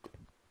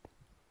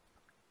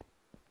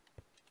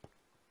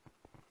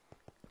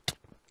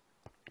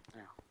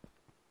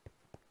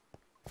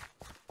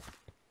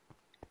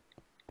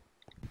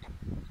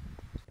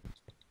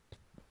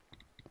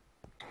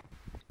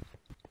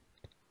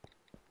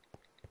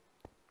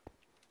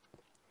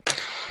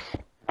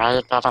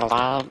 Oh,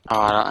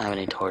 I don't have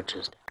any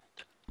torches.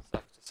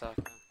 Suck to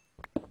suck.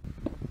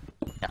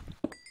 Yeah.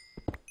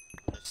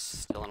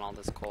 Just stealing all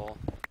this coal.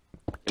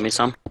 Give me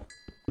some.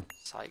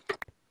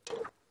 Psych.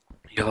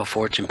 You have a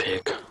fortune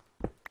pick.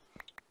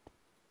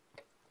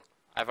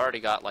 I've already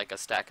got like a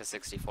stack of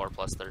 64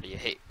 plus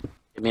 38.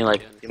 Give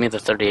me the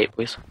 38,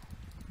 please.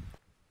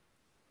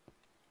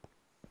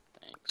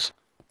 Thanks.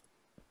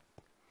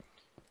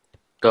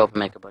 Go up and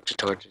make a bunch of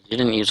torches. You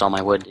didn't use all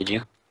my wood, did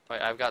you?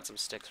 Wait, I've got some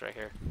sticks right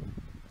here.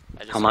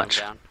 I just How much?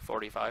 Down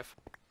 45.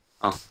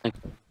 Oh, thanks.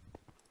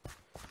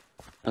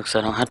 Looks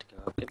I don't have to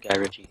go up. Good guy,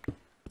 Richie.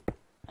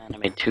 And I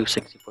made 2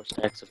 64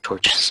 stacks of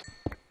torches.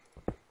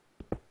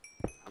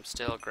 I'm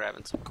still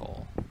grabbing some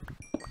coal.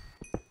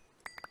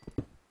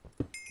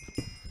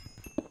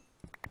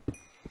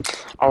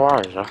 Oh,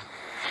 are you?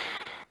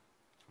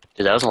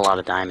 Dude, that was a lot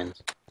of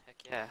diamonds. Heck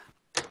yeah.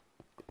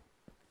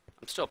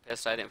 I'm still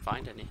pissed I didn't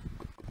find any.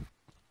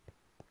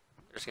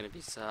 There's gonna be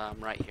some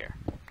right here.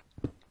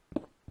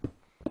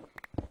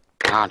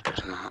 God,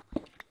 there's not.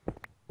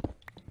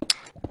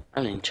 I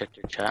haven't even checked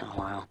your chat in a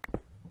while.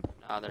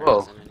 No, there Whoa.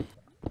 isn't any.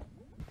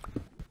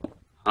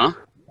 Huh?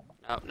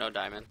 Nope, no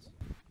diamonds.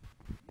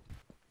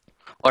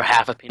 Or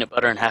half a peanut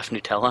butter and half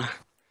Nutella.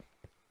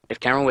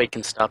 If Cameron Wade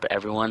can stop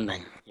everyone,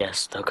 then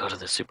yes, they'll go to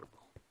the Super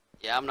Bowl.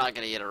 Yeah, I'm not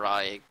gonna eat a raw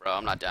egg, bro.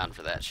 I'm not down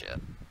for that shit.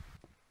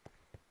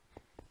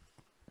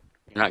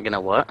 You're not gonna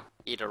what?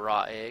 Eat a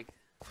raw egg.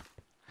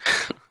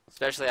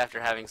 Especially after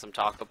having some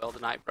Taco Bell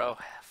tonight, bro.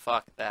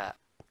 Fuck that.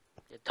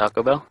 You had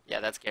Taco Bell? Yeah,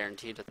 that's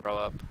guaranteed to throw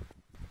up.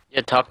 You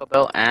had Taco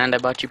Bell and I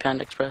bought you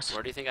Panda Express?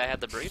 Where do you think I had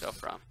the burrito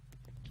from?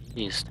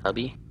 You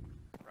stubby.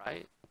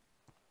 Right?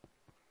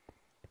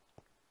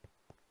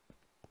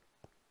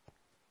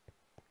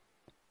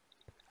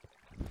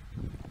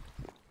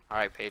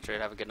 Alright,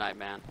 Patriot, have a good night,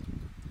 man.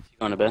 You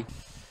going to bed?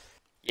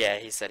 Yeah,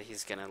 he said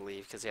he's gonna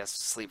leave because he has to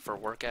sleep for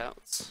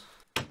workouts.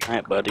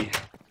 Alright, buddy.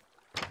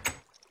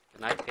 Good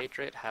night,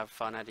 Patriot. Have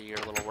fun out of your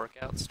little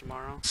workouts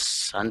tomorrow.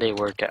 Sunday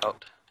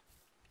workout.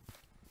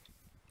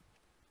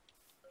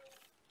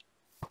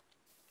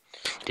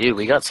 Dude,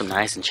 we got some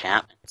nice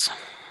enchantments.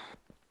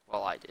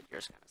 Well, I did.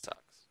 Yours kind of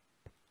sucks.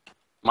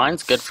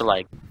 Mine's good for,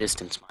 like,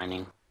 distance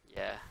mining.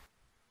 Yeah.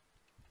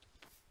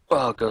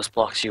 Oh, ghost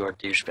blocks, you are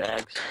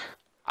douchebags.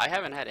 I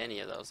haven't had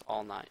any of those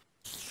all night.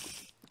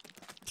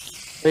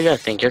 What do you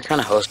gotta think? You're kind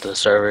of host of the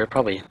server. You're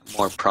probably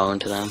more prone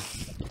to them.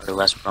 Or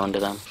less prone to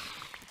them.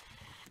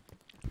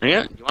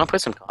 Yeah, you want to play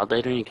some COD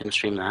later and you can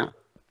stream that?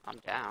 I'm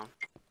down.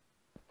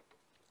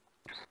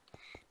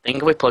 Think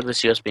if we plug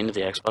this USB into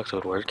the Xbox, it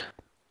would work?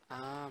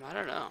 I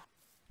don't know.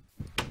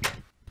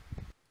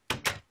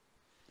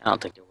 I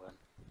don't think it would.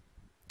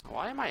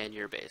 Why am I in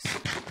your base?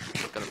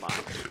 Look at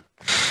mine.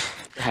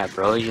 Yeah,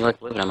 bro, you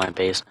like living in my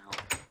base now.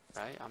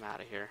 Right? I'm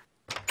out of here.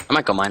 I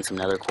might go mine some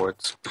nether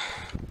quartz.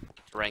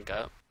 Rank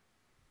up.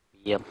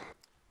 Yep.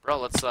 Bro,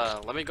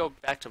 let me go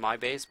back to my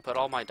base, put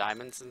all my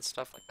diamonds and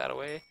stuff like that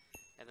away,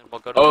 and then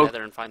we'll go to the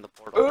nether and find the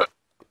portal.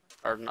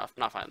 Or not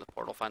find the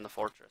portal, find the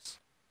fortress.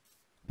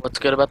 What's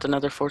good about the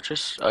nether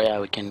fortress? Oh yeah,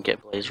 we can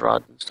get blaze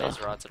rod and stuff.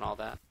 Blaze rods and all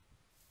that.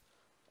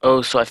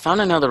 Oh, so I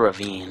found another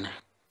ravine.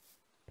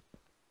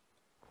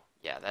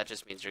 Yeah, that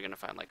just means you're gonna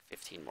find like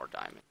 15 more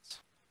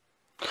diamonds.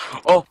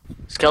 Oh!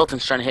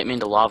 Skeleton's trying to hit me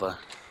into lava.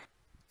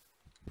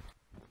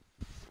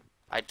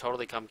 I'd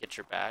totally come get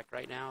your back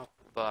right now,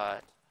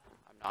 but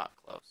I'm not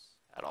close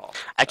at all.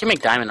 I can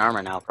make diamond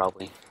armor now,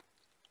 probably.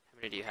 How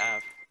many do you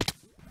have?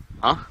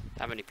 Huh?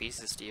 How many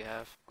pieces do you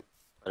have?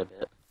 Quite a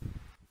bit.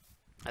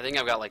 I think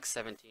I've got like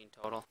 17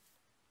 total.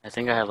 I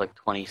think I have like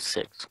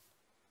 26.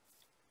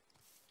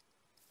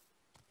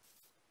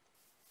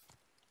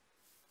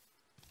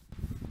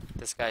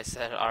 This guy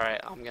said, alright,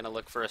 I'm gonna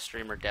look for a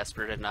streamer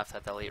desperate enough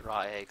that they'll eat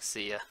raw eggs.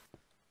 See ya.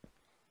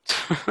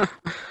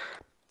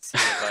 See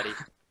ya, buddy.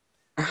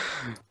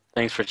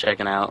 Thanks for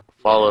checking out.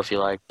 Follow if you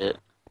liked it.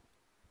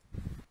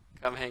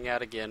 Come hang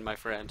out again, my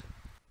friend.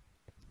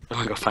 I'm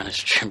gonna go find a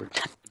streamer.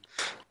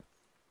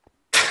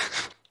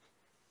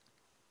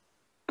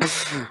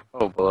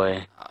 Oh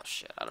boy. Oh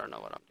shit, I don't know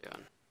what I'm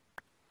doing.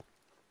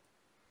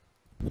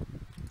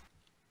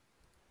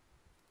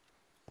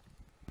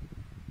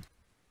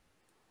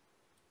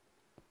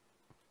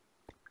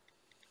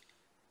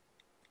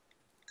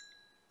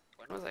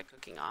 When was I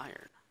cooking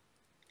iron?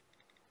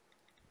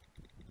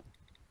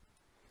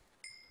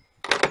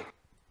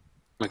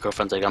 My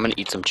girlfriend's like, I'm gonna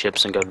eat some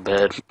chips and go to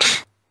bed. Did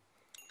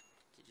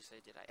you say,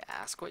 did I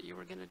ask what you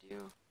were gonna do?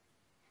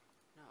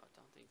 No, I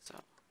don't think so.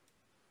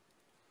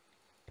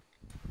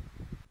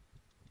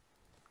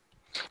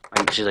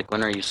 She's like,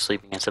 when are you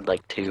sleeping? I said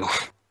like 2.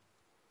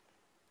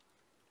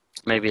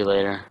 Maybe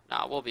later.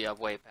 Nah, we'll be up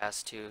way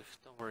past 2.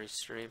 Don't worry,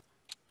 stream.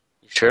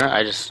 You sure?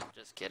 I just...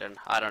 Just kidding.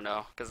 I don't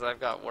know, because I've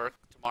got work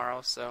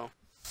tomorrow, so...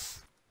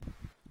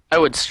 I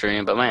would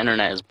stream, but my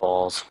internet is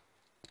balls.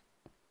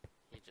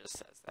 He just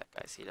says that,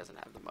 guys. He doesn't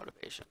have the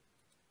motivation.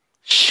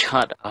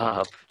 Shut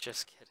up.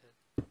 Just kidding.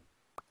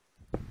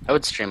 I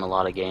would stream a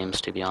lot of games,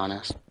 to be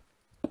honest.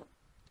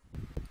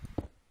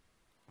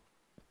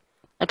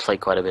 I play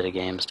quite a bit of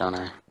games, don't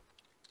I?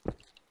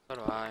 So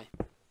do I.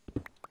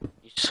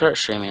 You should start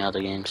streaming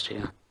other games,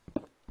 too.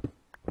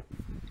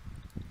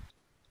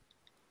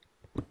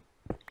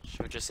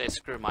 Should we just say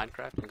screw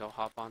Minecraft and go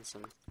hop on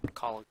some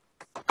Call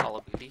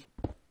of Duty?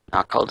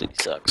 Nah, Call of Duty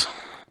sucks.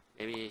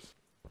 Maybe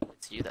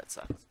it's you that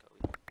sucks,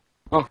 Kobe.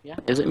 Oh, yeah?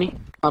 Is it me?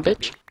 Oh,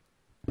 bitch.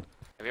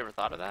 Have you ever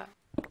thought of that?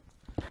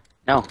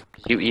 No,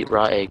 'cause you eat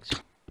raw eggs.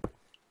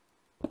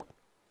 You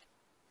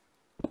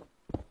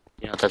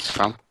know what that's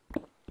from?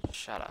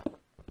 Shut up.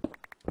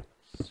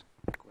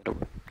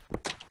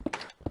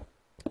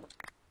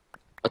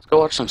 Let's go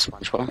watch some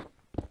SpongeBob.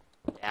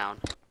 Down.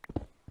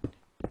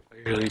 Are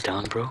you really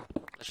down, bro?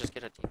 Let's just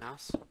get a team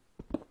house.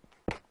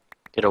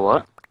 Get a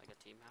what? Like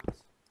a team house.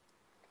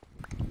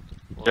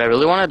 Dude, I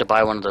really wanted to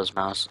buy one of those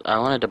mouse. I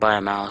wanted to buy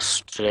a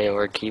mouse today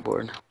or a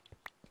keyboard.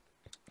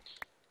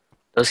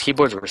 Those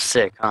keyboards were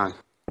sick, huh?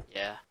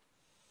 Yeah.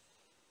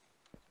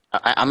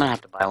 I'm gonna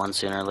have to buy one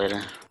sooner or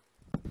later.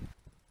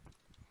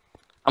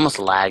 I almost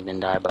lagged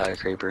and died by a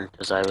creeper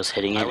because I was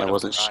hitting it and I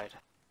wasn't. Died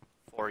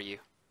for you.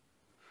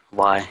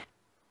 Why?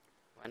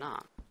 Why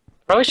not?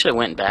 Probably should have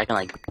went back and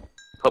like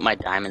put my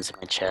diamonds in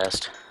my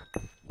chest.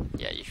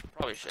 Yeah, you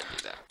probably should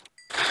do that.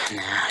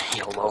 Nah,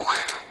 YOLO.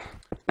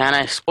 Man,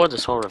 I explored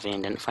this whole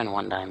ravine, didn't find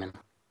one diamond.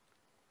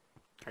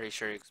 Are you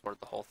sure you explored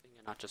the whole thing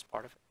and not just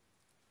part of it?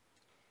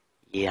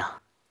 Yeah.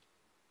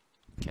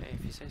 Okay,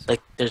 if you say so.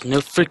 Like, there's no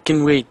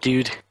freaking way,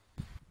 dude.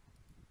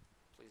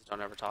 Please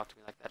don't ever talk to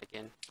me like that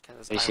again.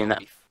 Because Have you seen that?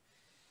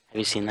 Have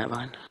you seen that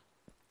vine?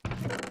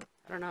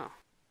 I don't know.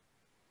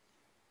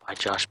 By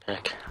Josh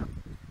Peck.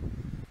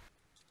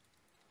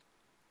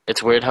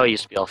 It's weird how he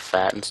used to be all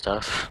fat and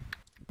stuff.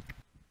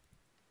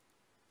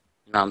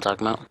 You know what I'm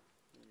talking about?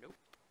 Nope.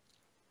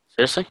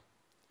 Seriously?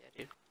 Yeah,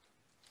 dude.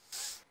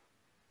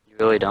 You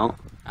really don't?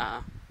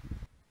 Uh-uh.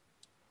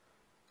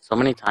 So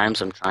many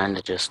times I'm trying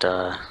to just,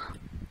 Okay,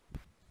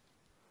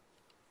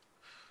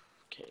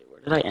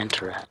 where did I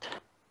enter at?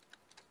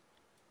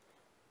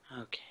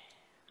 Okay.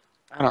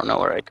 I don't know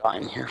where I got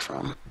in here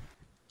from.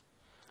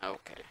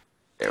 Okay.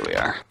 There we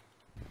are.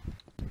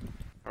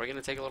 Are we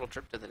gonna take a little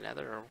trip to the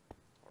nether,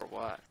 or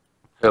what?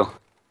 Who?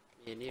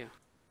 Me and you.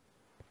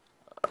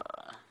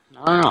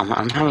 I don't know,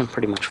 I'm having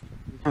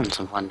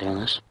some fun doing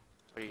this.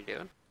 What are you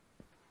doing?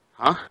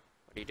 Huh?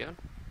 What are you doing?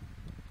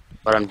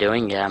 What I'm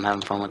doing? Yeah, I'm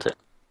having fun with it.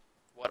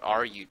 What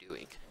are you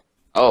doing?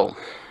 Oh.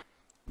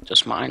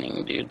 Just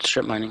mining, dude.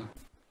 Strip mining.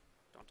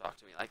 Don't talk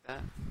to me like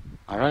that.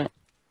 Alright.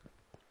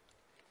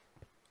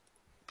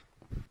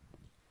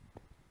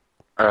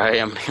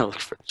 Alright, I'm gonna look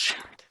for a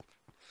shot.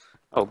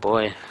 Oh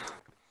boy.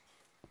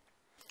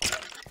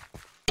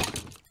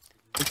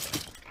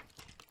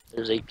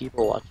 There's 8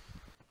 people watching.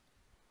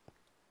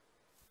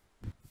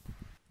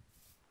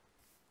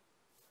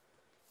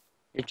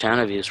 Your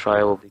channel views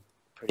probably will be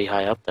pretty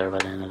high up there by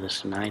the end of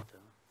this tonight,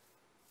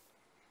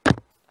 though.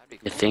 That'd be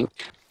cool. You think?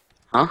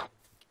 Huh?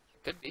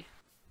 Could be.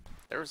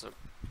 There was a... I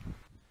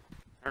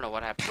don't know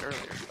what happened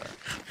earlier,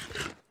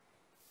 but...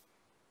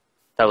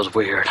 That was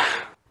weird.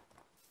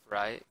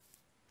 Right?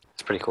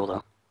 It's pretty cool,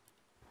 though.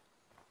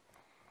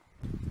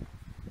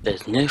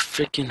 There's no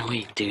freaking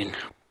way, dude.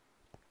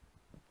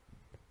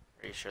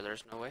 Are you sure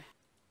there's no way?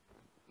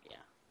 Yeah.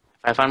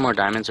 If I find more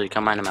diamonds, will you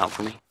come mine them out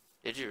for me?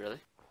 Did you really?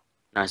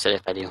 No, I said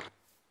if I do.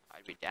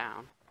 I'd be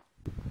down.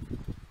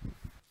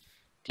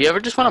 Do you ever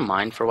just want to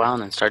mine for a while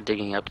and then start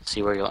digging up to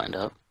see where you'll end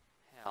up?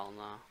 Hell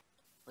no.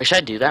 Wait, should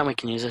I do that and we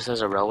can use this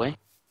as a railway? I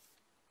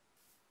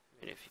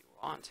mean, if you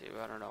want to.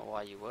 I don't know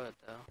why you would,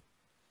 though.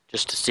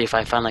 Just to see if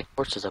I find, like,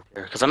 horses up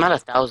here. Because I'm at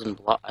 1,000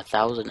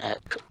 at...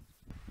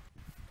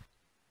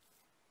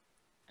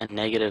 And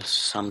negative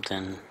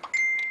something.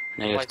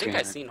 Negative Well, I think 300.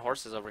 I seen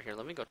horses over here.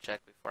 Let me go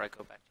check before I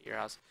go back to your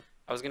house.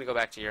 I was gonna go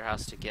back to your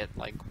house to get,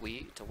 like,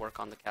 wheat to work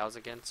on the cows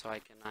again so I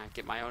can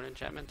get my own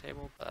enchantment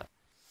table, but...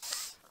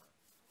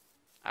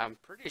 I'm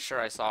pretty sure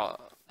I saw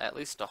at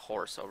least a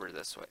horse over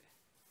this way.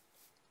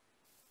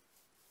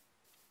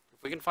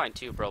 If we can find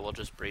 2, bro, we'll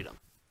just breed them.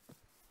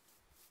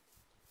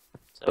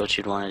 Is that what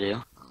you'd want to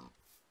do?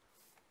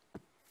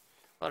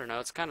 I don't know,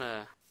 it's kind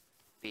of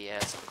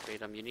BS to breed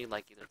them. You need,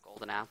 like, either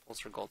golden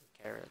apples or golden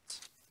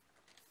carrots.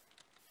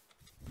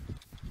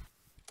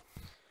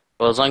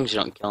 Well, as long as you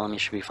don't kill them, you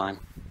should be fine.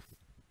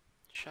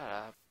 Shut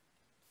up.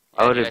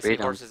 Why would dude, it I see breed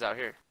them? horses out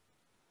here.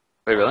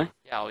 Wait, really?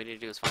 Yeah, all we need to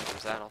do is find some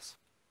saddles.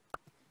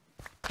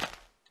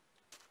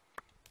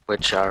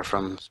 Which are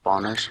from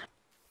spawners.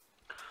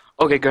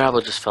 Okay,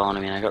 gravel just fell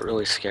onto me and I got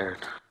really scared.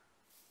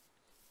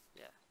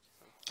 Yeah.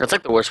 That's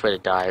like the worst way to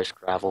die, is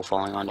gravel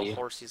falling onto you.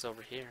 Horsey's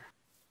over here.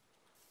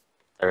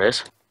 There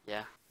is?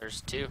 Yeah,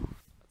 there's 2.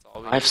 That's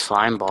all we I have need.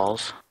 slime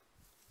balls.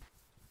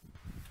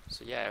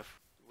 So yeah, if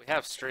we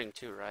have string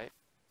too, right?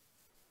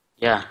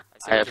 Yeah. I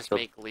say we just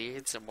make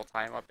leads and we'll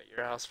tie them up at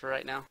your house for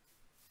right now.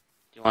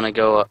 Do you want to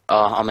go?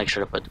 I'll make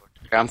sure to put.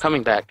 Here, I'm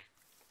coming back.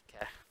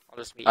 Okay, I'll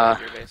just meet you at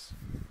your base.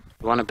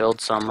 You want to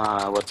build some?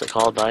 What's it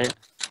called? By it?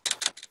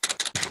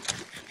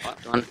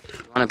 What? You want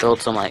to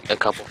build some like a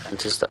couple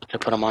fences to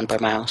put them on by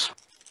my house?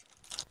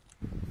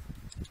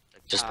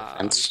 Like just a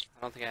fence.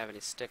 I don't think I have any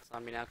sticks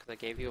on me now because I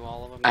gave you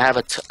all of them. I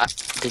have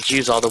did you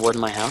use all the wood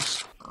in my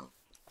house?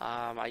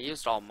 I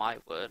used all my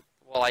wood.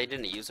 Well, I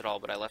didn't use it all,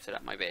 but I left it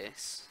at my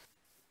base.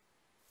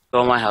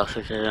 Go in my house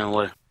if you're in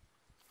wood.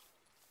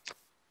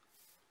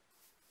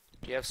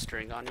 Do you have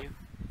string on you?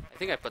 I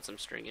think I put some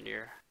string in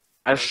your...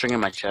 I have string in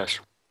my chest.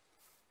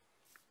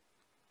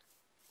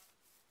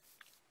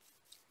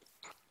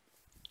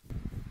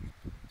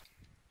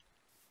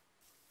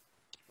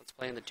 Let's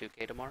play in the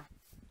 2K tomorrow.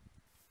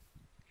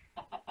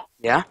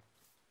 Yeah?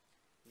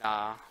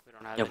 Nah, we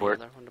don't have any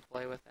other one to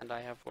play with, and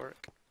I have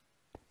work.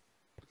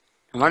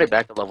 I'm already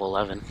back at level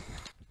 11.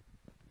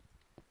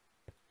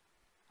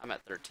 I'm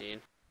at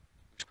 13.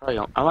 I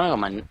want to go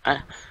mine.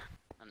 I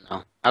don't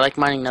know. I like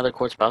mining nether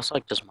quartz, but I also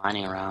like just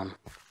mining around.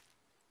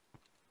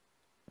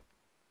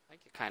 I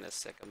get kind of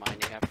sick of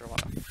mining after a while.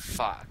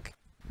 Fuck.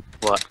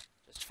 What?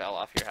 Just fell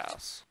off your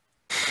house.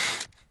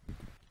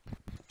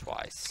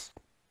 Twice.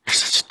 You're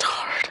such a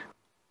tard.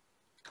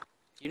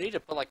 You need to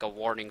put like a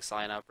warning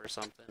sign up or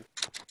something.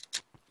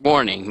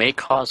 Warning, may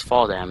cause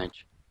fall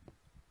damage.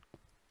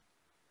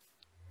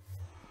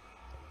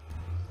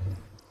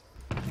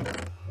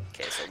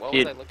 Okay, so what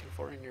was I looking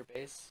for in your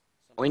base?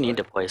 We need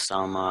to play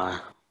some, I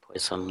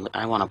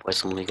want to play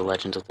some League of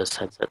Legends with this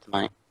headset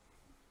tonight.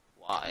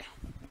 Why?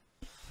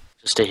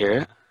 Just to hear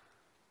it.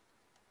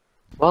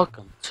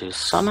 Welcome to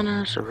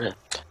Summoner's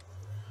Rift.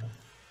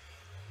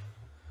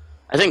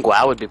 I think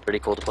WoW would be pretty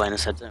cool to play in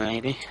this headset,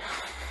 maybe.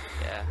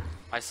 Yeah,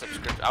 my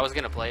subscription. I was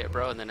gonna play it,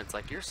 bro, and then it's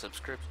like your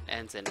subscription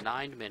ends in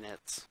 9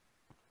 minutes.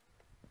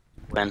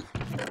 When?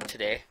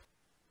 Today.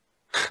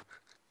 I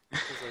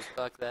was like,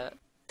 fuck that.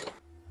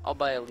 I'll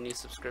buy a new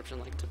subscription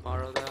like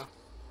tomorrow, though.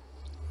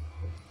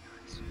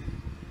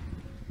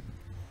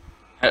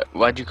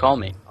 Why'd you call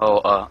me? Oh,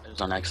 it was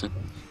on accident.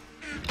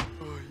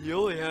 Oh, you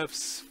only have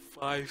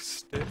 5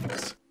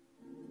 sticks.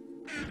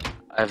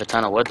 I have a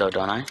ton of wood, though,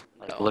 don't I?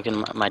 Like, No. look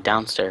in my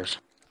downstairs.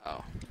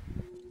 Oh.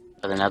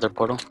 By the nether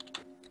portal?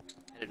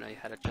 I didn't know you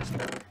had a chest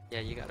there. Yeah,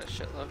 you got a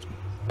shitload.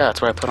 Yeah,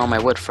 that's where I put all my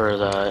wood for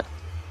the...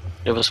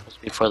 It was supposed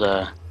to be for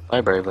the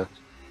library books.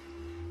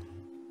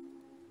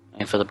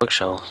 And for the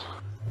bookshelves.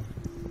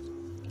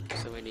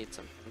 So we need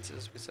some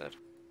fences, we said.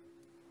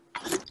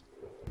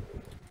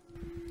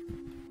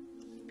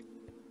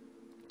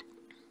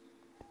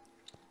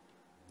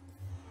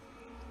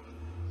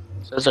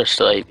 Says there's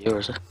still 8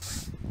 viewers.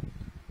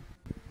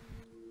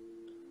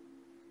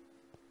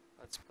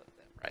 Let's put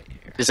them right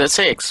here. Does that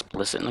say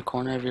explicit in the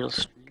corner of your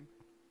stream?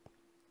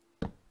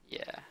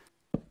 Yeah.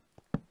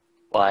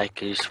 Why?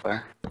 Could you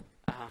swear?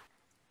 Uh-huh.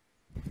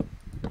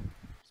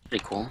 It's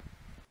pretty cool.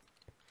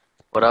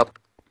 What up?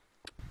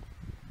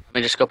 Let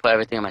me just go put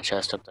everything in my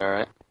chest up there,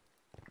 alright?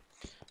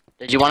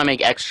 Did you want to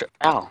make extra...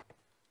 Ow!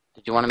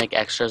 Did you want to make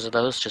extras of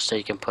those just so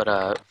you can put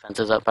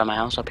fences up by my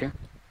house up here?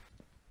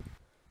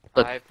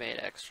 Look. I've made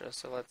extra,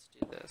 so let's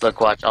do this. Look,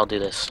 watch, I'll do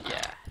this.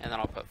 Yeah, and then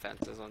I'll put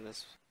fences on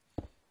this.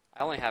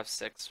 I only have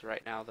 6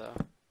 right now, though.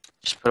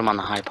 Just put them on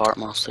the high part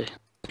mostly.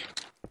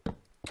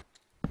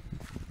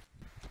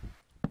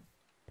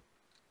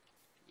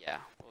 Yeah,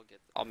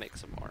 I'll make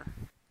some more.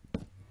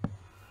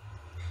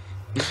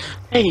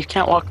 Hey, you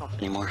can't walk off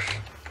anymore.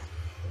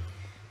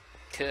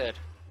 Good.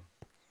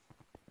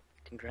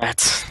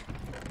 Congrats.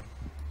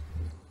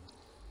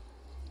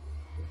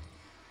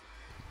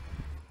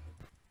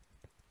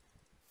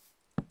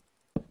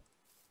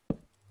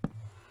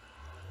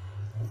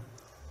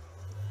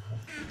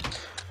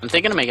 I'm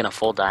thinking of making a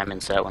full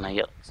diamond set when I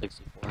get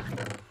 64.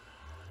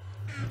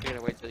 You're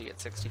gonna wait till you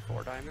get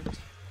 64 diamonds?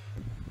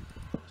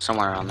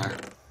 Somewhere around there.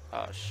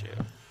 Oh, shoot.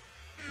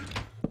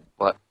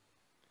 What?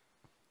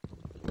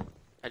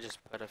 I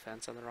just put a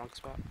fence on the wrong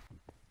spot.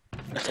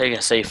 I thought you were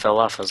gonna say you fell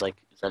off. I was like,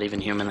 is that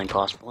even humanly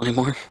possible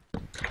anymore?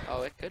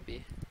 Oh, it could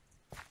be.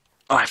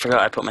 Oh, I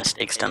forgot I put my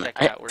stakes down there.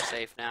 Check it out, we're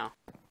safe now.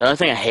 The only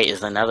thing I hate is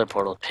the nether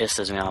portal.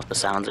 Pisses me off the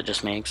sounds it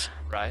just makes.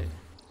 Right?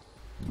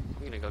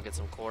 I'm gonna go get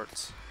some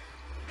quartz.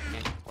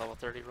 Okay, level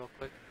 30 real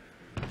quick.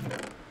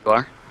 You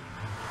are?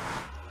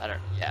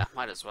 Yeah,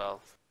 might as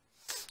well.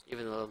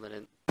 Even though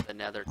the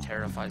nether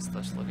terrifies the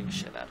living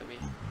shit out of me.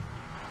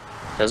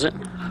 Does it?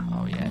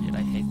 Oh yeah, dude,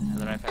 I hate the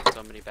nether. I've had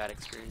so many bad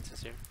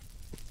experiences here.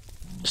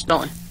 Just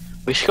don't.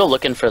 We should go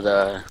looking for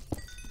the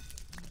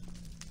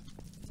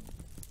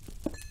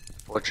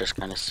fortress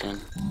kind of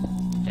soon.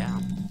 Yeah.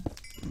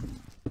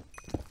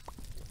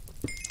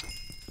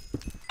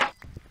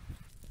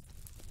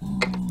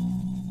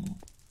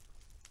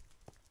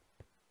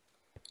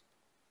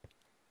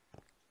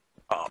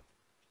 Oh.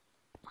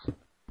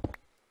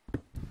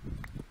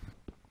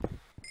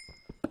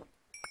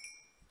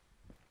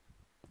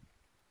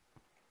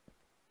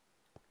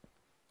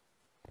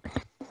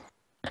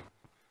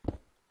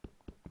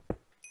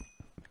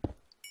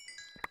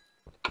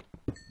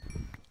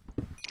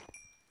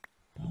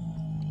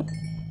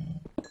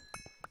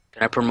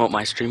 Can I promote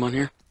my stream on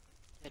here?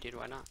 Yeah, dude,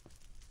 why not?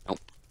 Nope.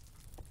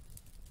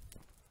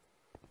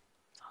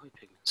 How many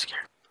pigmen scared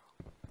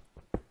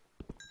me?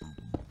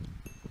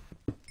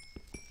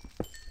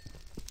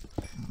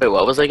 Wait,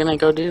 what was I gonna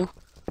go do?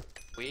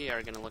 We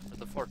are gonna look for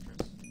the fortress.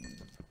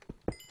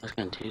 I was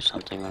gonna do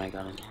something when I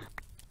got in here.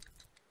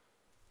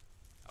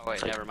 Oh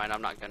wait, never mind.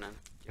 I'm not gonna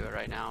do it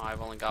right now.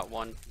 I've only got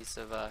one piece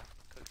of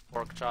cooked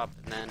pork chop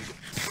and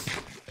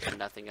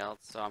nothing else.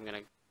 So I'm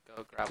gonna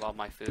go grab all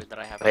my food that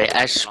I have. Wait,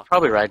 I should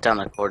probably write down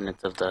the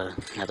coordinates of the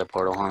nether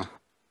portal, huh?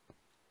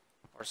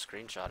 Or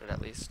screenshot it at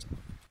least.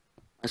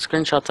 My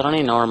screenshots, I don't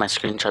even know where my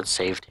screenshots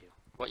saved to.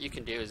 What you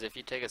can do is if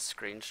you take a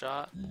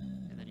screenshot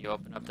and then you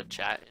open up the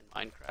chat in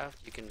Minecraft,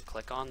 you can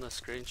click on the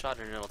screenshot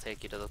and it'll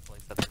take you to the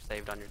place that they're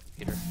saved on your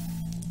computer.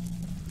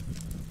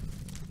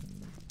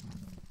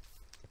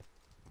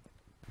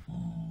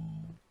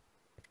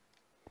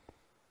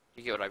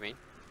 You get what I mean?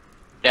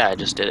 Yeah, I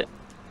just did it.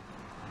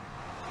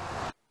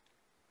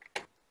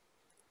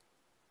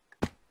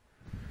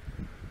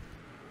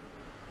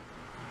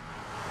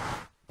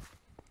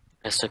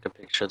 I just took a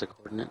picture of the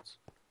coordinates.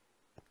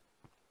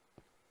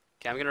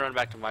 Okay, I'm gonna run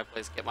back to my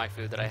place, get my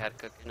food that I had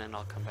cooking, and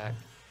I'll come back.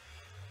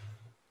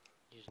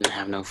 You didn't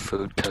have no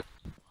food cooked.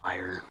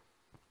 Liar.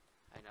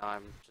 I know,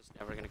 I'm just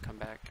never gonna come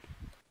back.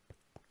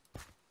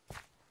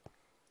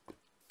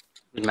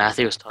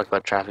 Matthew was talking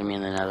about trapping me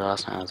in the nether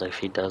last night. I was like, if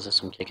he does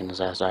this, I'm kicking his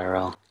ass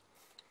IRL.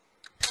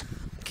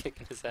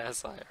 Kicking his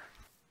ass higher.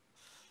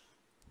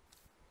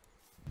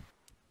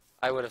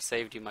 I would have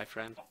saved you, my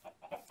friend.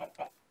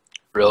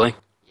 Really?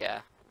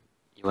 Yeah,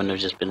 You wouldn't have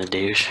just been a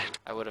douche?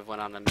 I would have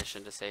went on a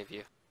mission to save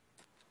you.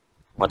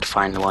 What, to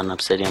find one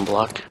obsidian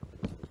block?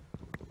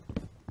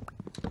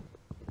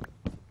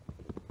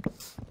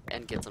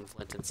 And get some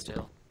flint and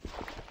steel.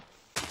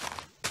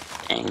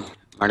 Dang. I'm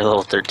already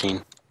level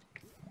 13.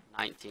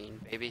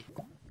 19, baby.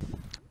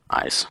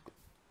 Nice.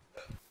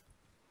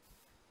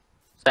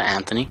 Is that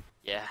Anthony?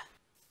 Yeah,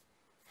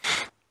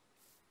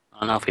 I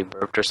don't know if he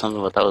burped or something,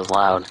 but that was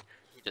loud.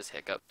 he just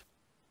hiccuped.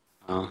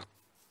 Oh.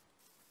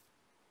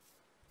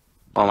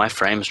 Well, my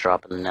frame's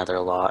dropping the nether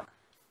a lot.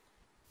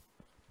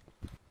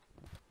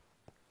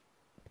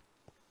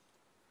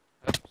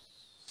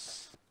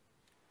 Oops.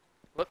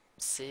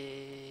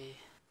 Whoopsie.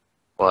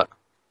 What?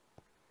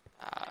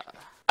 Uh,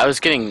 I was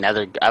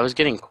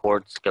getting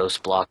quartz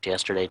ghost blocked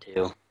yesterday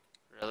too.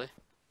 really?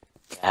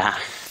 Yeah.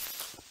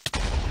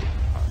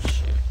 Oh,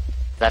 shoot.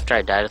 After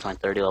I died with my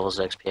 30 levels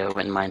of XP, I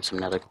went and mined some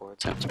nether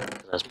quartz. I was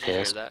Did you hear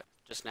pissed. that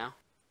just now?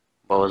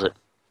 What was it?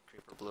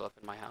 Creeper blew up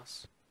in my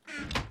house.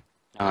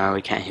 No,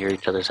 we can't hear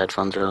each other's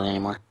headphones really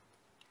anymore.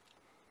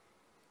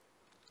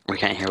 We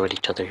can't hear what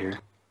each other hear.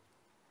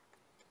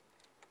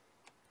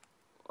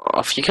 Oh,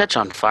 if you catch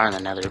on fire in the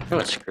nether, you're pretty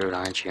much screwed,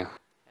 aren't you?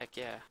 Heck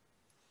yeah.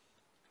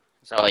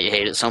 Is that why you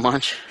hate it so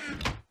much?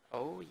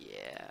 Oh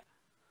yeah.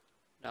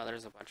 No,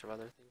 there's a bunch of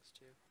other things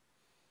too.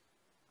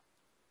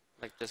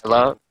 Like just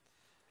Hello?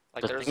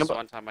 like The there was thing this about-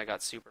 one time I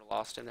got super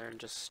lost in there and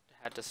just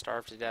had to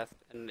starve to death.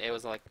 And it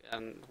was like,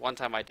 and one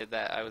time I did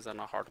that, I was in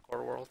a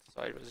hardcore world,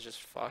 so I was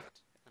just fucked.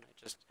 And I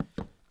just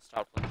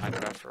stopped playing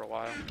Minecraft for a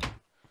while.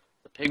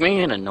 The pigmen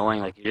get annoying,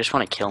 like you just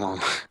want to kill them.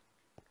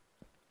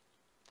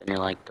 Then you're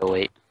like, oh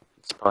wait,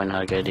 it's probably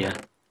not a good idea.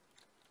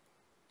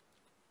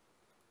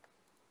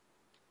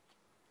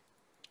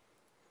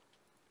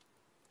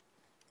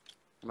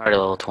 I'm already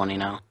level 20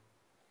 now.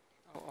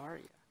 Oh, are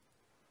you?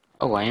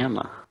 Oh, I am.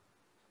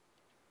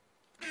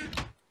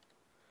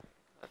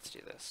 Let's do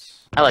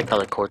this. I like how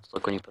the quartz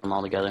look when you put them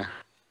all together.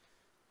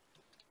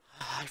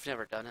 I've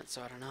never done it,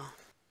 so I don't know.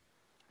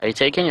 Are you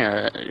taking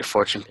your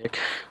fortune pick?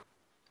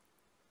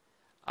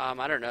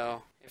 I don't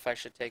know if I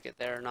should take it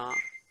there or not.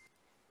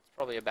 It's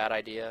probably a bad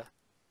idea.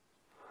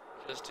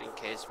 Just in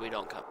case we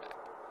don't come back.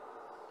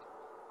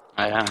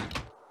 I am.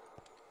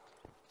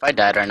 If I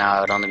died right now,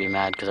 I would only be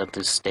mad because I'd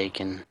lose steak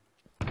and...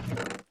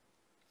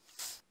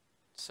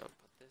 So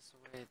put this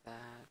away, that.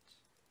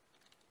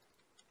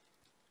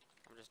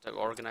 I'm just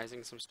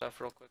organizing some stuff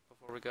real quick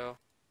before we go.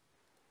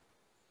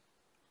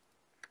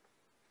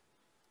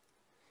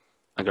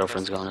 My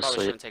girlfriend's going to Probably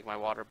sleep. shouldn't take my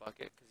water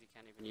bucket because you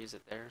can't even use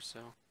it there, so.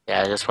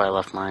 Yeah, that's why I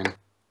left mine.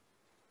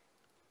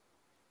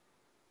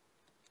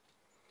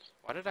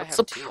 Why did I What's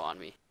have the two on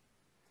me?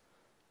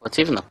 What's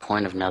even the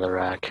point of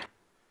netherrack?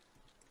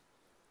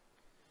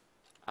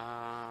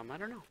 I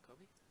don't know,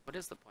 Kobe. What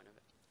is the point of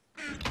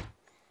it?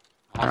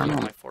 I don't I'll use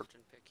know. my fortune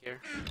pick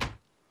here.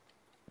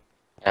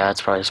 Yeah,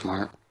 that's probably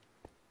smart.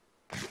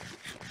 I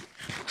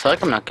feel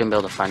like I'm not going to be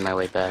able to find my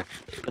way back.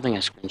 Good thing I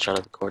screenshot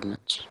of the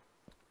coordinates.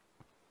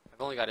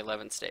 I've only got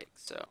 11 steaks,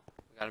 so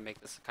we gotta make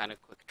this a kind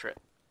of quick trip.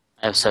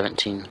 I have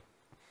 17.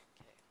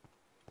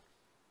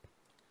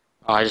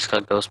 Oh, I just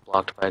got ghost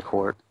blocked by a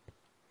quart.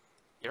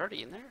 You're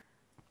already in there?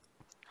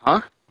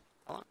 Huh?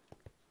 How long?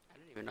 I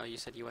didn't even know you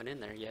said you went in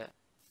there yet.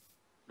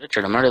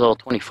 Richard, I'm already level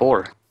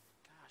 24. Gosh dang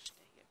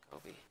it,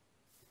 Kobe.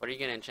 What are you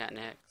gonna enchant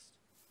next?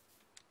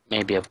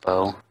 Maybe a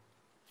bow. I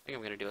think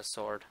I'm gonna do a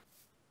sword.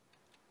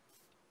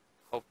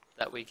 Hope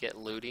that we get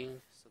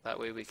looting, so that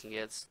way we can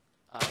get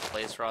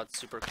Blaze Rod's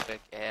super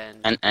quick and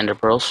And ender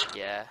pearls.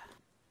 yeah.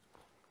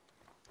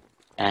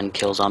 And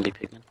kill zombie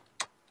pigmen.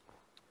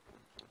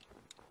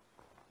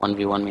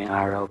 1v1 me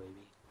IRL, baby.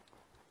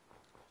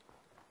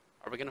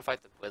 Are we gonna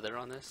fight the Wither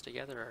on this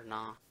together or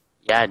nah?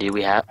 Yeah, dude,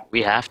 we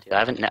have to.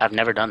 I've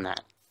never done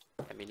that.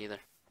 Yeah, me neither.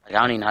 Like, I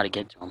don't even know how to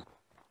get to him.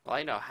 Well,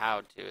 I know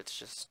how to. It's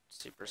just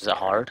super. Is it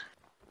hard?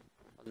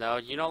 No,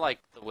 you know like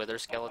the Wither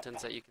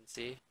skeletons that you can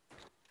see,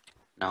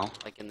 No.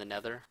 like in the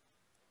Nether.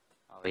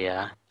 Oh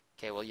yeah.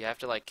 Okay, well you have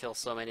to like kill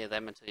so many of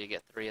them until you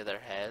get 3 of their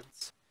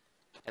heads,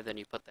 and then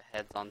you put the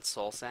heads on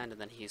soul sand, and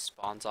then he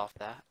spawns off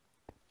that.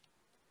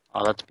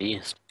 Oh, that's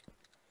beast.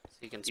 So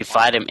you can. You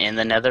fight him in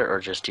the Nether, or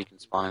just you can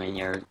spawn him in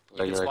your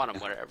regular? You can spawn him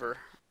wherever.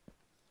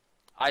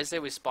 I say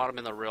we spawn him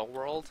in the real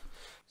world,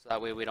 so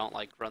that way we don't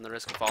like run the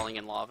risk of falling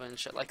in lava and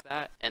shit like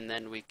that, and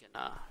then we can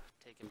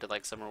take him to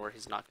like somewhere where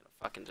he's not gonna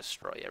fucking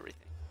destroy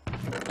everything.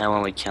 And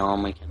when we kill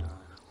him, we can.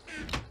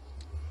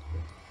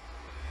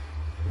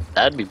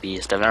 That'd be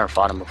beast. I've never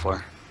fought him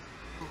before.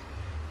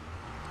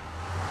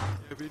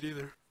 Yeah, me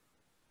neither.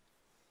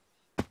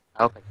 I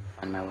hope I can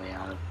find my way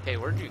out of it. Hey,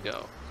 where'd you go? So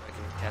I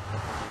can catch up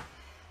with you.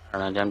 I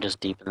don't know. I'm just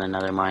deep in the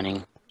Nether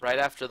mining. Right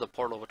after the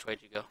portal, which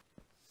way'd you go?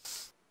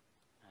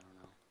 I don't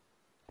know.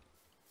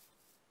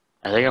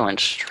 I think I went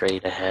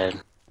straight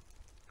ahead.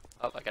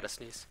 Oh, I gotta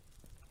sneeze.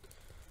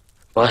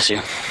 Bless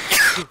you.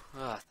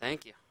 Ah,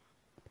 thank you.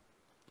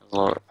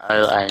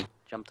 I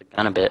jumped the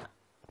gun a bit.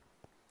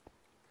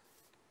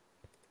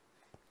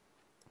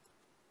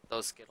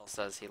 Those Skittles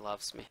says he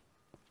loves me.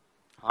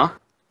 Huh?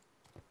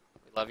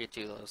 We love you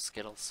too, those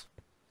Skittles.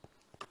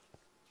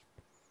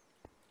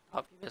 Oh,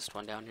 you missed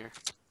one down here.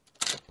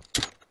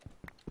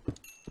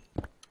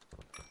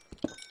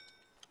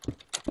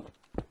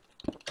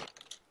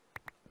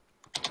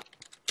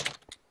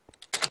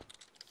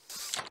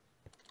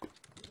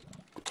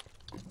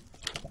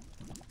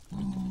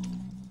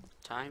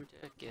 Time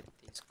to get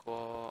these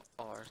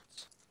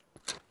quartz.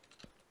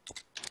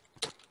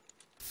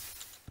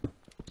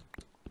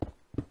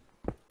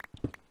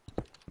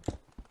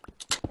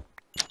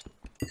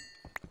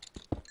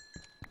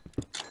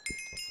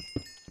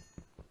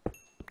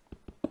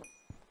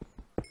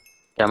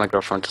 Got my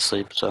girlfriend to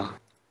sleep, so.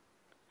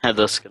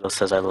 Those Skittles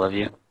says I love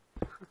you.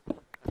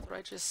 That's what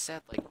I just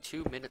said like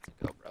 2 minutes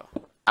ago, bro.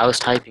 I was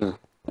typing.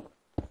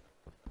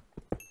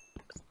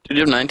 Dude, you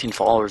have 19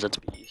 followers, that's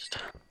beast.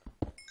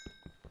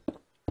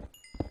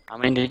 How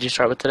many did you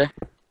start with today?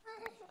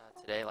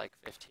 Today, like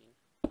 15.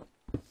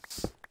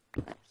 Nice.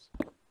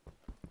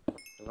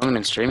 I've only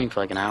been streaming for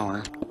like an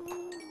hour.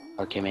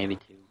 Okay, maybe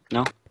 2.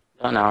 No?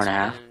 About an hour and a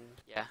half.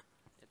 Yeah,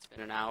 it's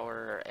been an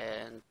hour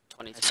and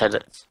 22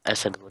 minutes. I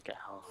said to look at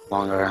how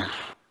long our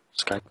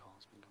Skype call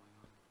has been going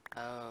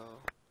on.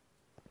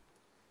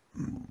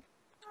 Oh.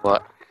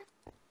 What?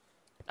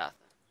 Nothing.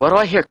 What do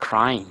I hear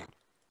crying?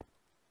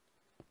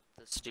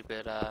 The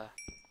stupid,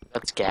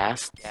 That's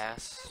gas.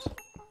 gas.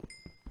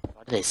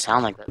 Why do they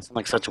sound like that? They sound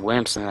like such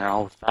wimps and they're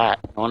all fat.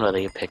 No wonder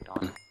they get picked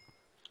on.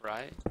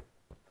 Right?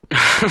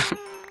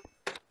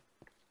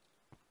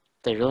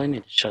 They really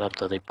need to shut up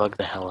though, they bug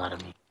the hell out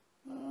of me.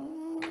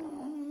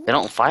 They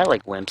don't fight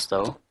like wimps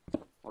though.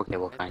 Okay,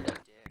 well kinda.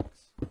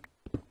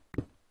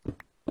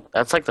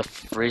 That's like the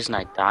reason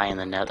I die in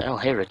the Nether. Oh,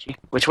 hey Richie.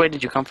 Which way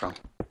did you come from?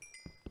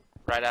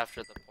 Right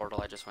after the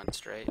portal, I just went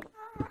straight.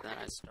 Then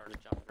I started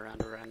jumping around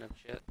to random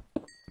shit.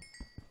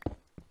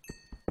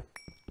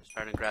 Just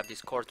trying to grab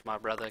these quartz, my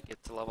brother.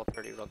 Get to level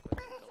 30 real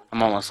quick.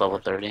 I'm almost level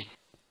 30.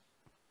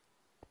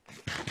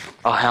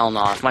 Oh hell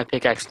no, if my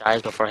pickaxe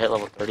dies before I hit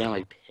level 30, I'm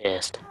gonna be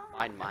pissed.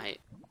 Mine might.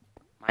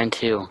 Mine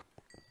too.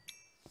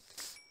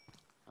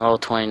 Level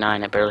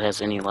 29, it barely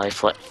has any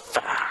life left.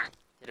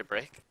 Did it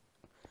break?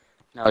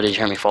 No, did you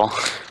hear me fall?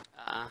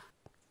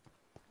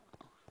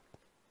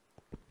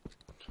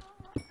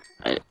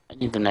 I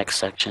need the next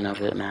section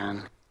of it,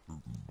 man.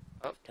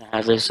 Oh, can I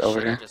have these over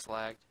shit, here? I just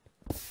lagged.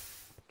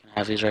 Can I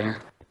have these right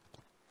here?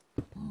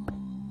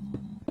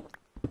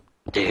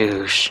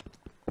 Douche.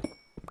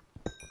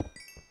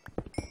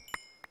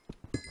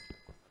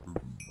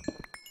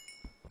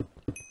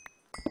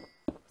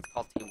 It's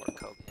called teamwork,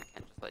 Kobe. I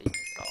can't just let you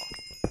take it all.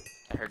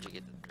 I heard you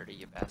get to 30,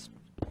 you bastard.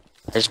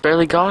 I just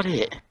barely got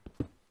it.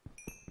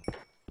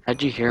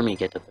 How'd you hear me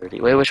get to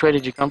 30? Wait, which way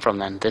did you come from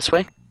then? This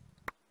way?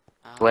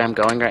 The way I'm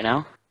going right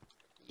now?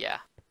 Yeah.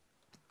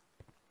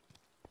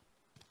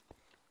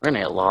 We're gonna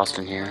get lost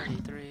in here.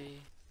 93. You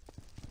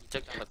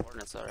took down the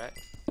coordinates though, right?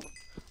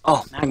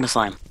 Oh, magma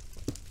slime.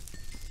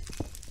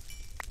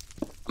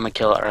 I'm gonna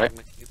kill it, right?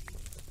 Magma cube.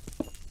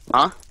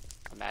 Huh?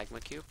 A magma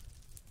cube?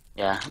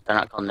 Yeah, they're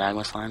not called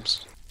magma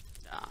slimes.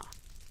 Nah.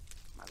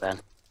 My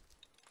bad.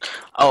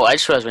 Oh, I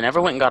just realized we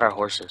never went and got our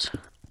horses.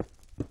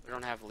 We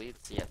don't have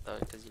leads yet though,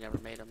 because you never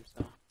made them,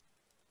 so.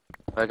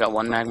 I got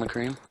one magma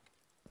cream.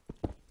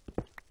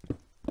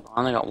 I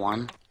only got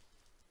one.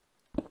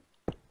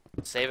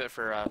 Save it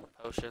for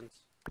potions.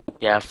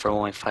 Yeah, for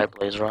when we fight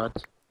blaze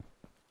rods.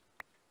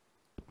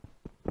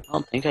 I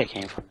don't think I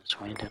came from this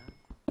way, did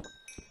I?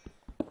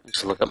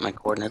 Just look up my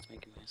coordinates,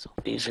 making myself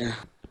easier.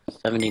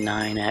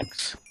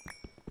 79x,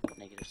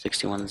 negative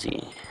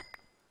 -61Z.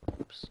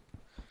 Oops.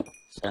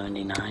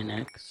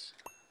 79X.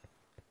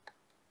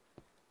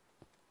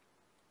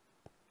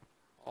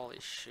 Holy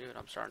shoot,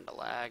 I'm starting to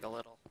lag a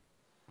little.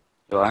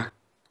 You are?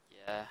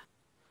 Yeah.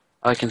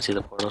 Oh, I can see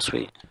the portal,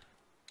 sweet.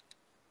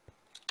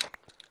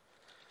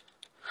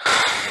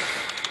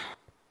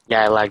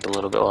 Yeah, I lagged a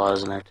little bit while I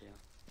was in there too.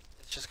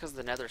 It's just because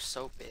the nether's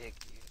so big,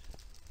 dude.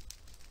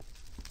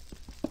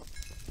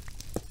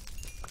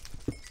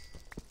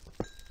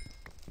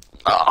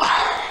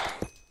 Oh.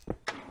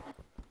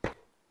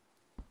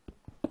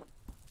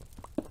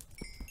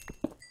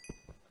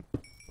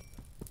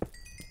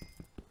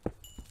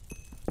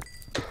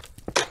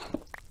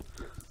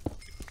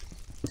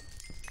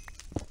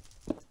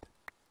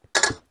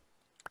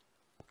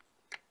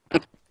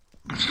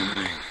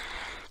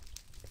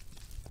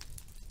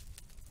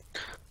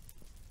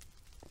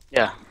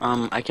 Yeah,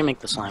 I can make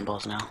the slime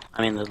balls now.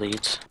 I mean the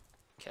leads.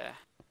 Okay. And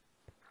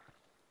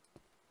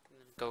then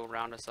go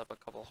round us up a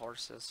couple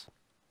horses.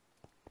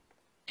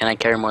 Can I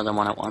carry more than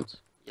one at once?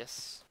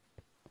 Yes.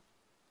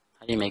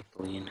 How do you make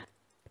the lead?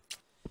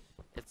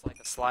 It's like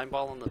a slime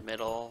ball in the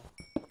middle.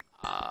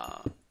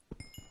 Oh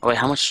wait,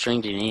 how much string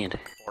do you need?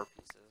 4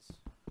 pieces.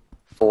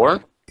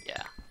 4?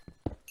 Yeah.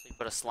 So you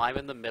put a slime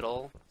in the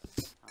middle,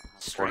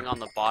 string on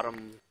the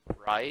bottom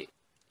right,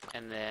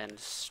 and then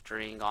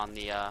string on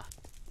the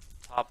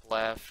top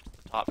left,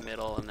 the top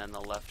middle, and then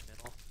the left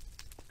middle.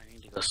 I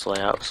need to go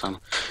slay out some.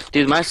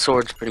 Dude, my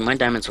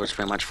diamond sword's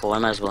pretty much full. I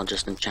might as well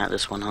just enchant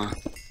this one, huh?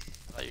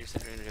 I thought you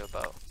said you were gonna do a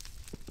bow.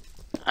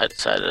 I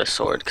decided a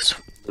sword because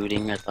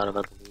looting. I thought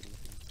about the looting.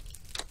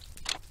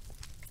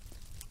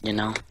 You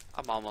know?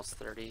 I'm almost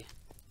 30.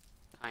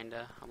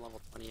 Kinda. I'm level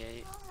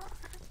 28.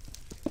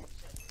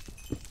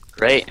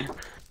 Great. What'd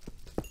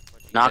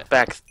you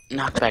get?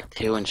 Knockback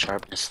 2 and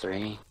sharpness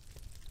 3.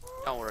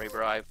 Don't worry,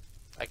 bro.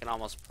 I can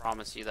almost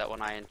promise you that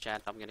when I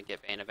enchant, I'm gonna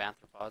get Bane of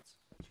Anthropods.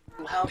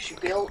 House you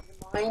built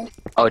in mind?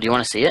 Oh, do you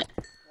want to see it?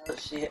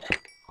 Let's see it.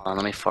 Hold on,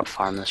 let me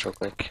farm this real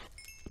quick.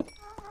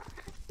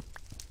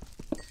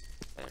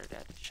 Better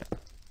dad, shut up.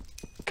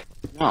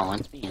 No,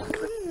 that's me.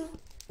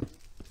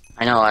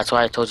 I know, that's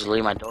why I told you to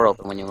leave my door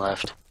open when you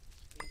left.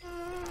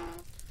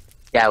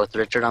 Yeah, with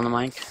Richard on the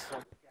mic.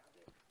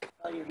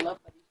 Oh, your love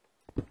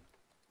buddy.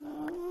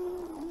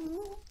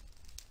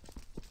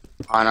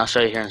 Hold on, I'll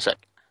show you here in a sec.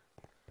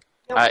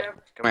 No, Alright,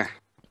 whatever. come here.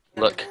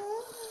 Look,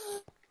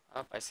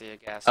 Oh, I see a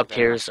gas. up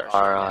here's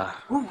our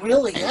Oh,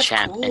 really? That's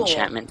cool.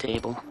 enchantment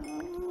table.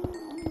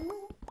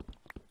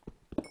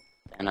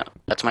 And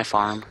that's my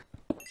farm.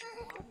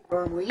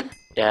 Burn weed?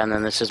 Yeah, and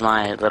then this is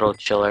my little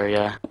chill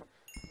area.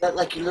 That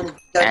like your little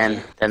dungeon?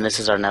 And then this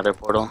is our nether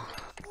portal.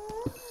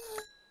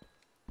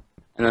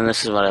 And then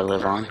this is what I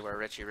live on. Where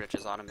Richierich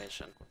is on a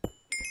mission.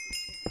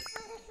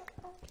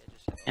 Okay,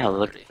 just Yeah,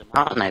 look at the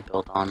mountain I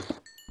built on.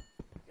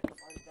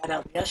 Got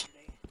out yesterday.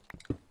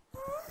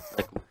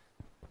 Like,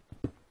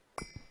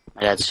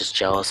 my dad's just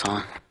jealous,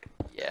 huh?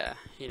 Yeah,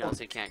 he knows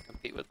he can't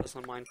compete with us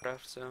on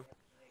Minecraft, so.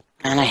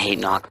 Man, I hate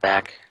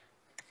knockback.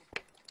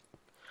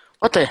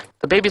 What the?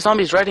 The baby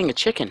zombie's riding a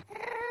chicken.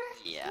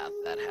 Yeah,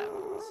 that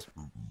happens.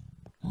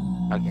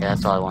 Okay,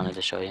 that's all I wanted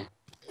to show you.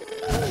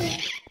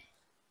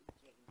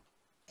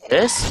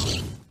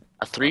 This?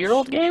 A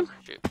 3-year-old game?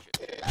 Shoot,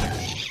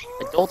 shoot.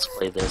 Adults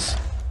play this.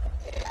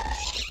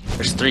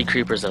 There's 3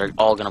 creepers that are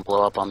all gonna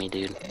blow up on me,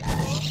 dude.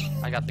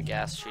 I got the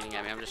gas shooting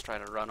at me. I'm just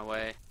trying to run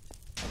away.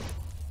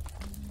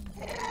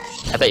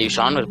 I bet you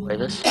Sean would play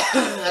this.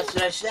 That's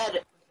what I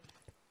said.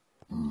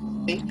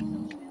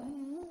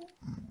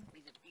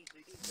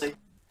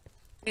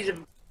 He's a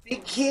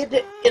big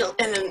kid,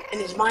 and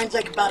his mind's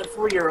like about a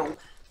 4-year-old.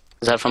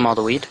 Is that from all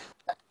the weed?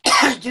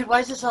 Dude, why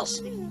is this all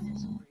sticky over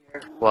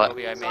here? What?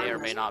 Maybe I may or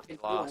may not be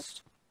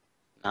lost.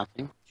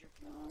 Nothing.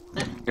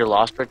 You're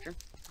lost, Richard?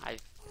 I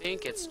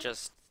think it's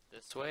just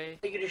this way.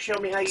 Are you gonna show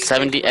me how you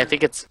 70, I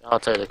think it's, I'll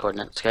tell you the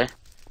coordinates, okay?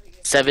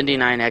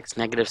 79x,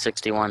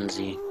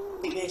 -61z.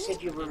 You guys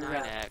said you were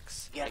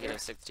 9x, yeah, negative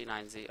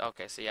 69z.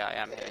 Okay, so yeah, I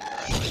am hitting the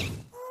right way.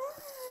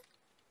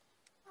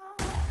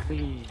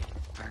 We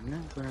are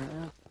never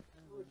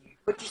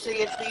What'd you say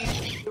yesterday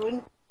you were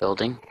doing?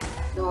 building.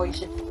 No, you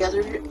said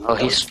together. Oh,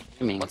 he's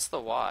streaming. What's the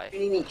Y?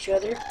 Feeding each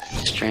other.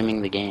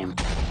 Streaming the game.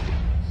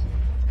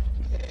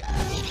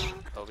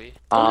 Kobe?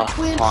 Twins,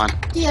 Hold on.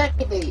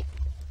 deactivate.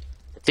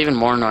 It's even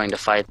more annoying to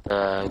fight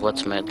the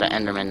the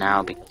Enderman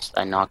now because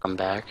I knock him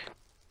back.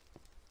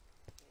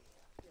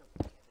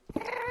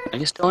 Are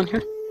you still in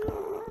here?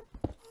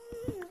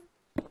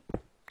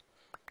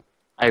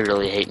 I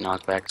really hate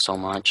knockback so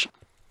much.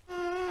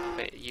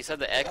 Wait, you said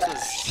the X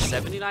was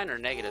 79 or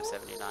negative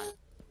 79?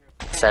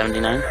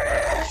 79.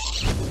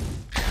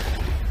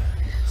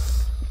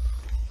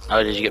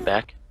 Oh, did you get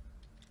back?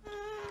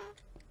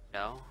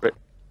 No.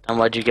 Then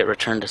why'd you get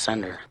returned to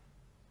sender?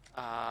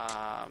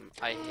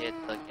 I hit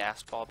the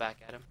gas ball back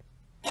at him.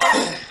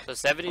 So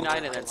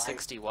 79 and then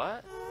 60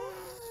 what?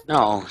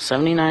 No,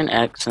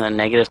 79x and then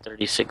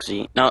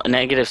 -36z. No,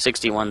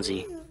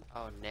 -61z.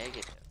 Oh,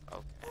 negative.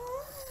 Okay.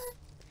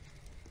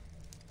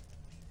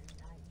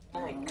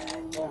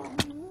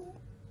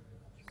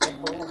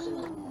 portals in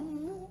it.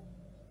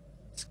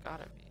 It's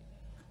gotta be.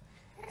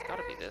 It's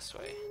gotta be this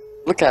way.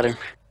 Look at him.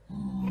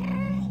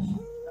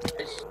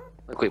 Nice.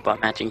 Look, we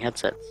bought matching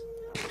headsets.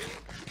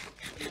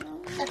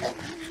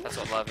 That's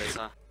what love is,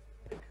 huh?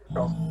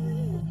 Your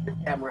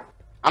camera.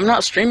 I'm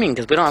not streaming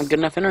because we don't have good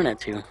enough internet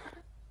to.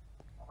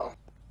 Oh.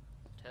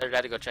 Tell your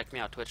dad to go check me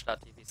out.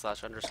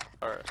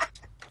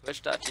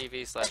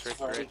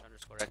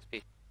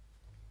 Twitch.tv/Richierich_XP.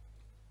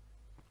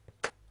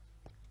 Tell him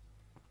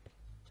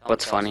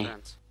What's to tell his funny?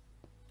 friends.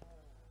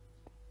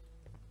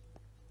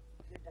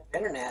 Good enough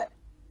internet.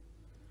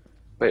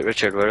 Wait,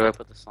 Richard, where do I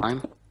put the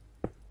slime?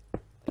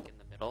 Like in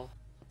the middle.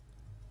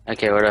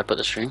 Okay, where do I put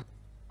the stream?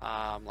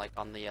 Like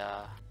on the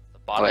Oh,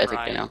 bottom I think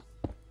right. I know.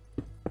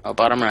 Oh,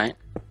 bottom right.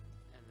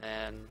 And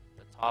then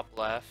the top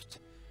left.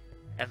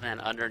 And then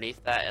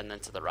underneath that, and then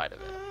to the right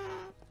of it.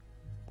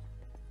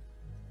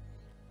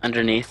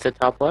 Underneath the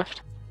top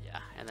left? Yeah,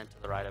 and then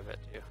to the right of it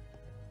too.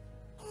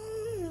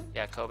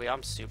 Yeah, Kobe,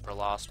 I'm super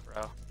lost,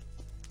 bro.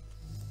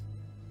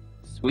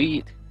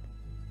 Sweet.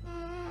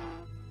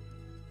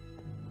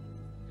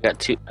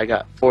 I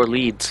got 4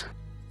 leads.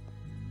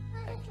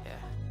 Heck yeah.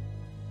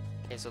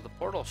 Okay, so the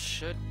portal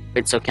should be.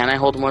 Wait, so can I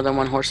hold more than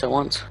one horse at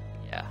once?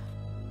 Yeah.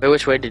 Wait,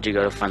 which way did you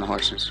go to find the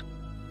horses?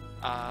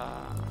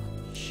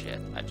 Shit.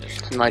 I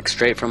just. Like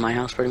straight from my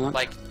house, pretty much?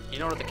 Like, you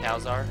know where the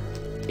cows are?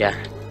 Yeah.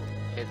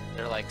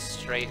 They're like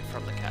straight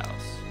from the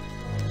cows.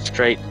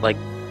 Straight, like,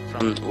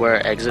 from where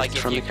it exits Like,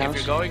 from the if cows?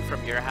 you're going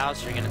from your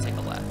house, you're gonna take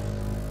a left.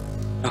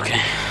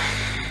 Okay.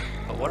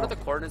 But what are the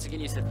coordinates again?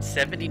 You said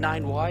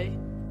 79Y?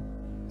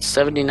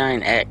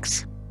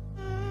 79x.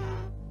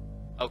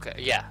 Okay,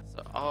 yeah.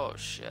 So, oh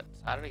shit.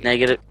 How did I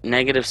get?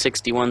 Negative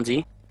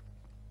 61z.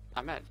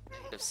 I'm at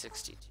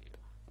 -62.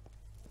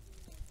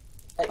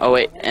 Oh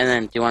wait, and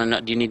then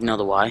do you need to know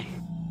the y?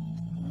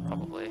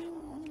 Probably.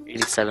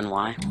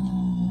 87y.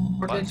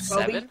 What, Coordinates,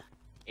 Kobe? 7?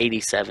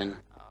 87.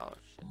 Oh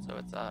shit, so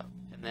it's up.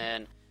 And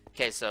then,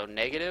 okay, so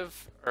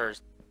negative, or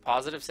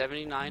positive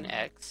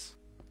 79x,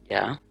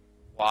 Yeah.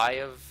 y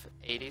of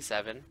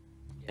 87,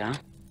 Yeah.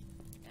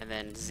 and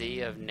then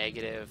z of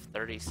negative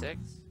 36.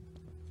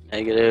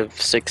 Negative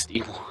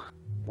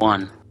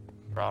 61.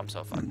 Bro, I'm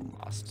so fucking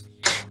lost.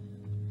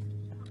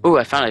 Ooh,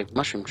 I found a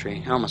mushroom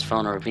tree. I almost fell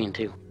in a ravine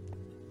too.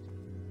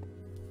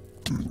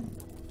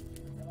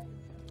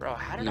 Bro,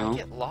 how did No. I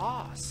get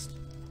lost?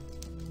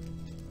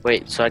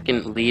 Wait, so I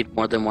can lead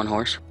more than one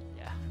horse?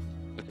 Yeah.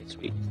 Okay,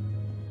 sweet.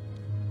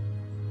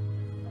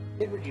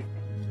 Did what you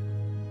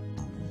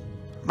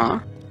Huh?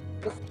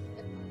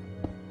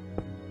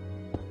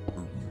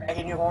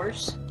 dragging your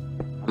horse?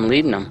 I'm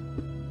leading them.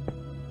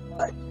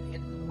 What? To the end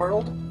of the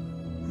world?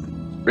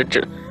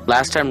 Richard.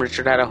 Last time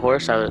Richard had a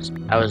horse, I was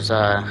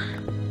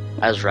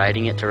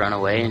riding it to run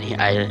away, and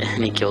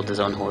he killed his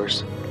own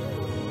horse.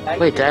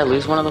 Wait, did I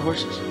lose one of the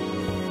horses?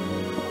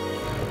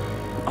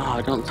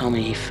 Oh, don't tell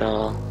me he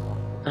fell.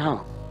 What the hell?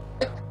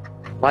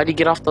 Why'd he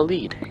get off the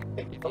lead?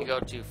 If you go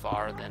too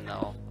far, then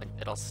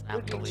it'll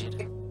snap the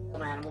lead.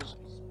 Some animals.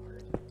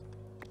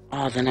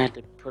 Oh, then I had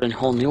to put a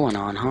whole new one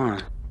on, huh?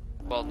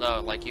 Well, no,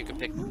 like you can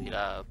pick the lead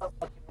up.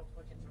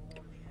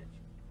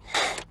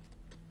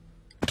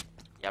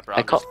 Yeah, bro,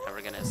 I'm just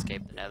never gonna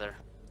escape the nether.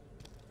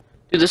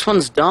 Dude, this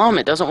one's dumb.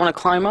 It doesn't want to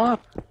climb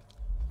up.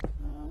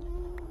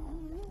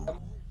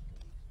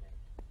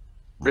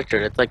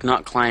 Richard, it's like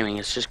not climbing.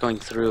 It's just going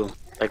through,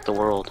 like the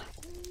world.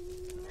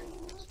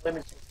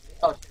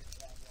 Oh,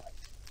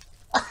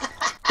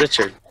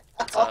 Richard,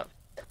 What's up?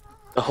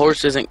 the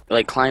horse isn't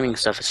like climbing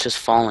stuff. It's just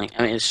falling.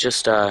 I mean, it's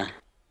just look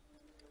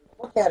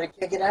at it.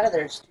 Can't get out of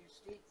there. It's too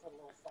steep for a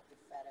little fucking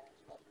fat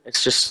ass.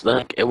 it's just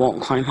like it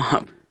won't climb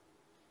up.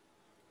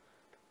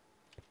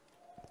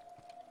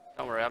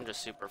 Don't worry, I'm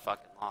just super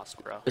fucking lost,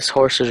 bro. This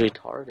horse is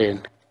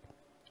retarded.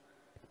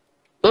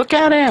 Look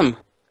at him!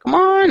 Come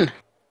on!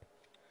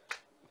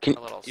 Can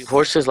A little do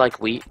horses like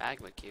wheat?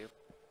 magma cube.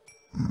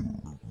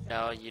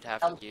 No, you'd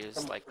have to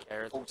use like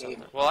carrots or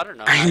something. Well, I don't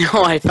know.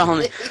 I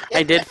know.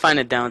 I did find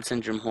a Down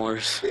syndrome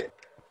horse.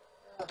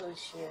 Oh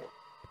shit.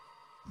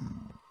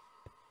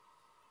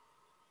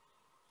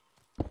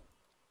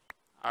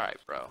 All right,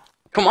 bro.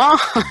 Come on!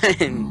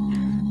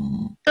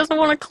 Doesn't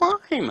want to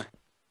climb.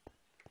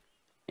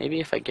 Maybe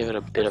if I give it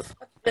a bit of.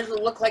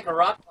 Doesn't look like a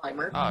rock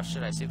climber. Oh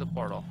shit, I see the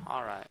portal.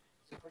 All right,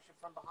 You push it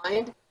from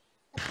behind.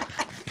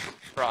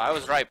 bro. I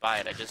was right by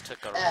it. I just took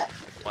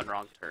one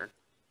wrong turn.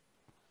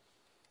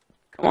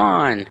 Come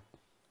on!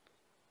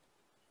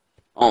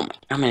 Oh,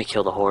 I'm gonna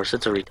kill the horse.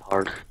 It's a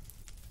retard.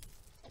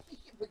 You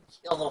would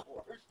kill the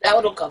horse. Now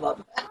it'll come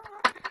up.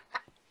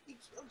 You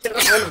killed the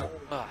horse.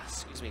 Oh,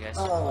 excuse me, guys.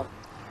 Oh.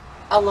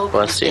 How low can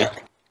Bless you.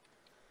 get?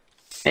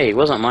 Hey, it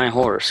wasn't my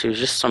horse. It was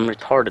just some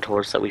retarded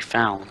horse that we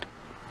found.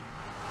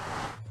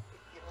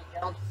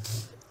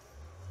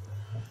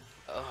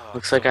 Oh,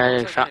 Looks so like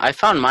what was I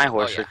found my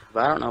horse, Oh, yeah. Richard,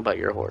 but I don't know about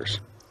your horse.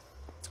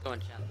 Let's go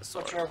enchant the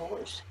sword. What's your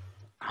horse?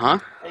 Huh?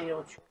 How do you know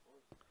what's your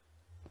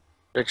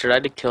Richard,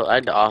 I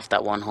had to off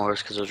that one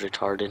horse because it was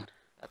retarded.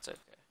 That's okay.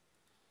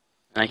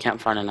 And I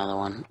can't find another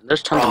one.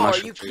 There's tons of Bro, are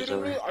mushroom you trees kidding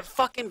over me? here. I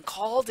fucking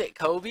called it,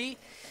 Kobe.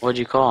 What'd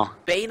you call?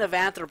 Bane of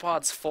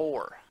Arthropods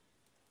 4.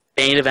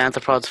 Bane of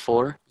Arthropods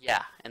 4?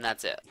 Yeah, and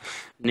that's it.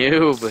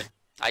 Noob.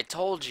 I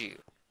told you.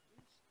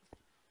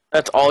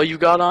 That's all you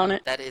got on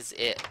it? That is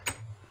it.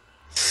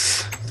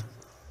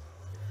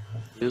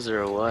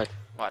 User or what?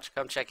 Watch,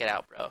 come check it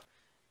out, bro.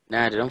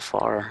 Nah, dude, I'm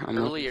far. I'm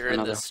looking Earlier for in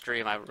another. this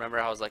stream, I remember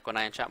I was like, when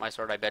I enchant my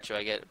sword, I bet you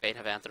I get Bane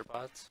of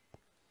Arthropods.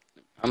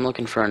 I'm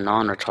looking for a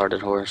non-retarded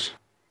horse.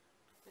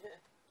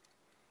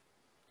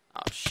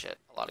 Oh shit,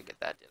 a lot to get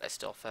that, I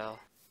still fell.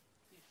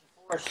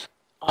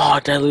 Oh,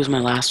 did I lose my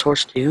last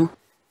horse too?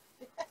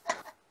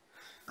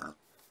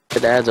 The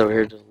dad's over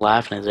here just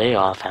laughing his A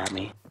off at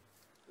me.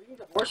 We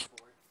need a horse for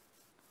it.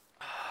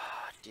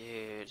 Ah,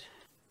 dude.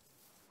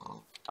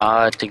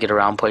 To get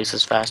around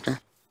places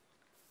faster.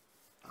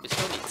 We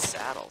still need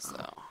saddles,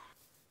 though.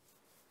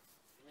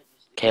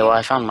 Okay, well,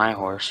 I found my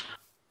horse.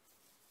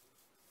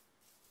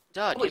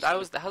 Duh, dude,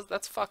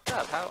 that's fucked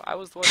up. I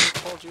was the one who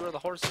told you where the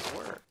horses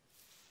were.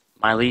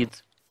 My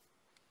leads.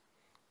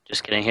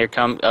 Just kidding. Here,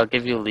 come. I'll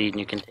give you a lead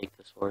and you can take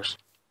this horse.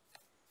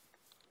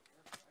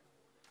 I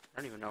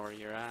don't even know where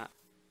you're at.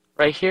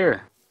 Right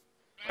here.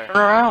 Where? Turn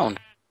around.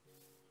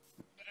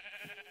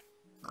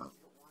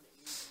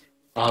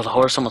 Oh, the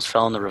horse almost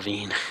fell in the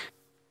ravine.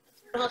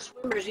 They're not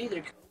swimmers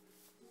either.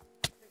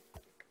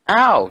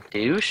 Ow,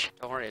 douche.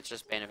 Don't worry, it's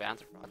just Bane of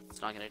Arthropods.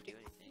 It's not gonna do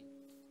anything.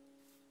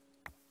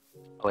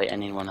 Oh, wait, I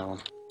need one of them.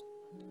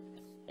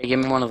 Hey, give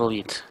me one of the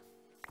leads.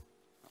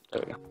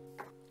 There we go.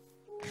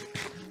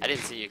 I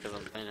didn't see you because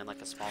I'm playing in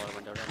like a smaller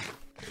window right now.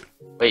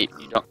 Wait,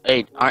 you don't.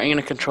 Hey, aren't you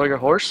gonna control your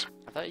horse?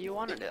 I thought you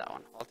wanted that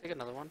one. I'll take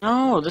another one.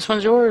 No, this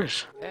one's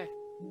yours. Okay.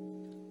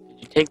 Did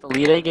you take the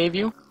lead I gave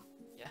you?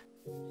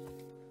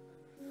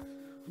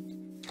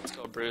 Let's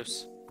go,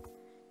 Bruce.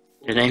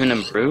 You're naming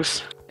him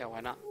Bruce? Yeah,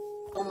 why not?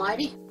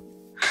 Almighty.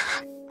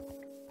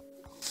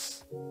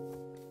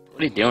 What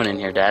are you doing in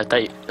here, Dad?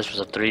 I thought this was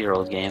a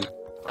 3-year-old game.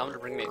 Tell him to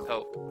bring me a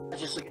Coke. I was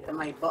just looking at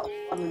my butt,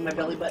 my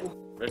belly button.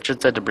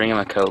 Richard said to bring him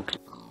a Coke.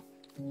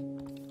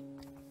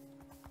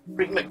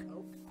 Bring my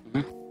Coke.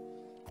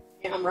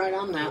 Yeah, I'm right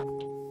on that.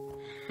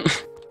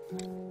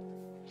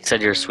 He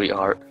said you're a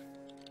sweetheart.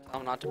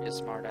 Tell him not to be a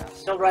smartass.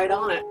 Still right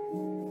on it.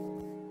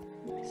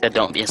 He said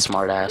don't be a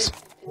smartass.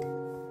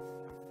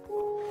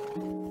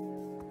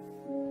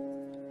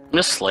 I'm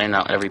just slaying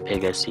out every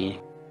pig I see.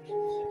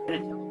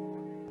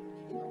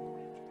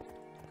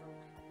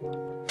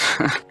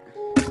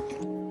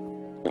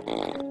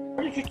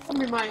 Where did you tell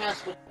me my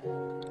ass was?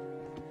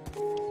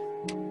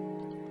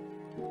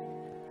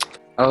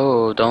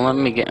 Oh, don't let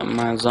me get in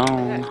my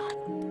zone.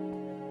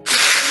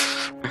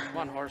 Come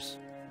on, horse.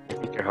 I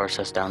think your horse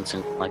has Down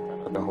syndrome like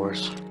that other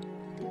horse.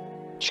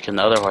 Just kidding,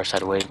 the other horse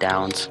had way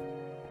downs.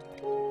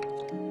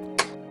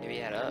 Maybe he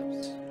had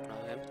ups. Know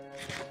him.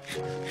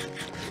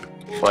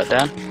 What,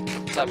 Dad?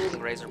 What's up,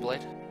 Razor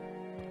Blade?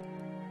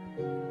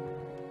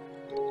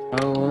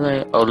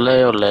 Ole, ole,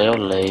 ole,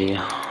 ole.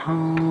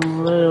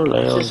 Ole, ole,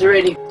 ole. Is there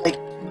any, like...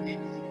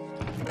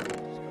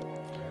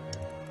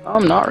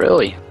 Not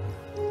really.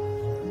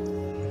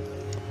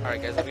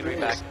 Alright guys, I'll be right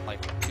back in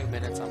like 2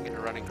 minutes. I'm gonna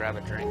run and grab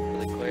a drink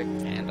really quick,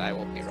 and I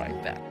will be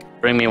right back.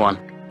 Bring me one.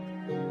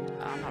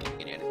 I'm not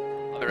bringing you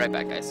anything. I'll be right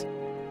back, guys.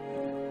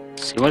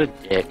 See, what a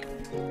dick.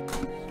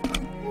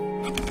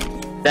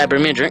 Dad,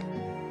 bring me a drink.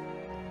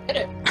 Get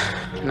it.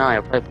 No,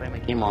 I'll probably play my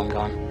game while I'm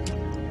gone.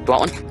 You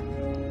want one?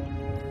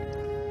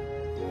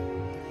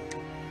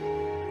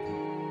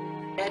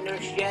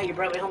 Yeah, you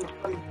brought me home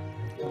from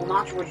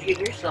launch. Where'd you get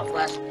yourself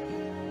last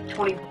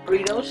 20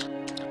 burritos?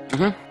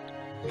 Mm-hmm.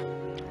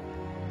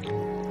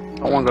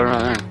 I want to go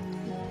down there.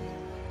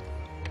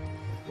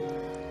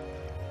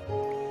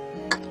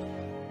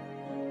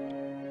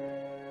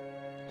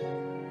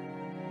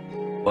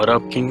 What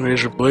up, King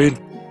Razor Blade?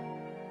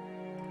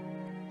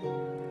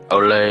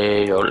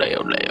 Ole, ole, ole,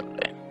 ole.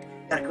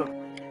 Gotta go.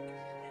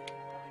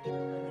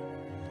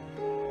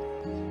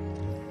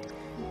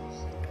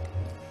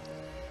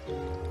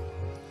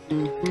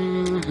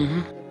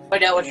 Mm-hmm.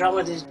 Find out what's wrong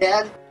with his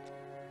dad?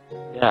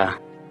 Yeah.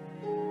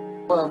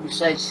 Well,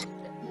 besides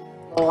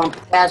low on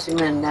potassium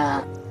and,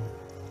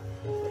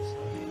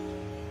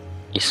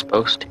 He's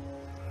supposed to.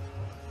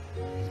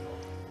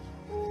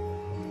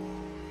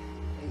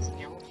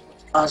 anything else?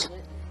 What's causing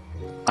it?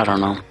 I don't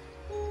know.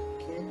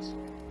 Kids?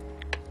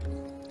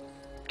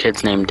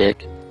 Kid's named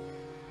Dick.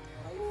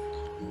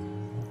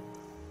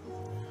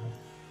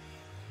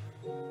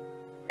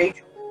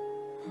 Rachel?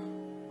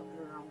 Look at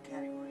her own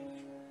category.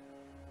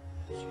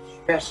 She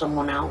stress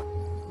someone out.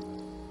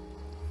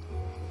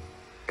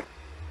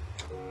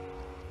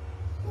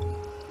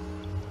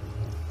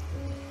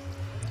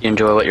 You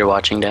enjoy what you're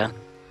watching, Dad?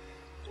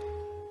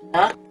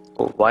 Huh?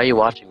 Well, why are you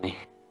watching me?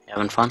 You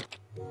having fun?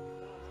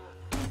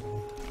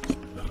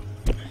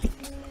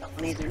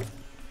 Nothing either.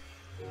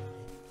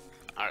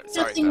 Alright,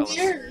 sorry Nothing fellas.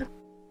 there.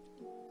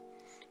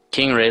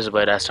 King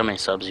Razorblade asked how many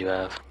subs you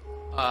have.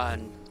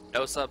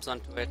 No subs on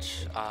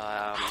Twitch,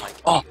 like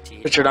Oh,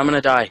 18 Richard, I'm gonna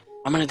die.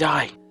 I'm gonna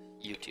die.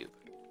 YouTube.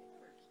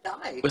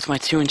 Die. With my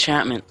 2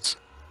 enchantments.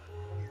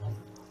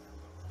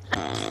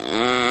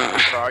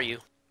 Where are you?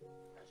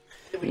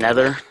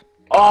 Nether.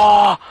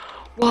 Oh,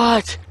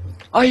 what?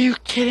 Are you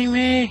kidding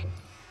me?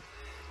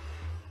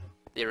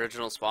 The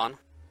original spawn?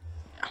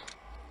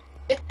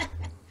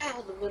 Out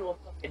of the middle of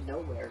fucking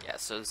nowhere. Yeah,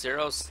 so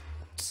 0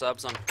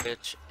 subs on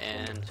Twitch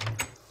and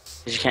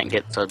You can't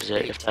get subs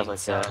yet. You have to have 18 like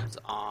that. subs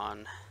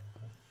on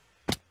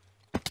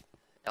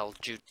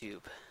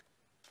YouTube.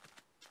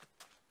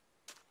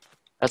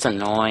 That's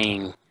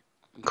annoying.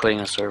 I'm quitting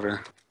the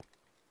server.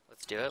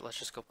 Let's do it. Let's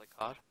just go play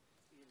COD.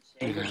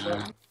 Save or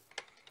something?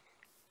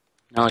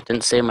 No, it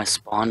didn't say my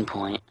spawn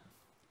point.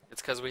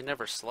 It's because we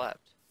never slept.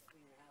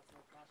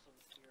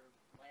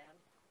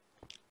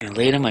 I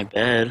laid in my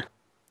bed.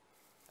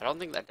 I don't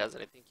think that does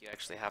it. I think you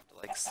actually have to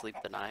like sleep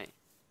the night.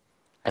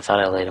 I thought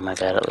I laid in my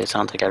bed. At least I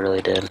don't think I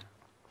really did. It's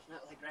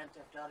not like Grand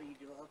Theft Auto, you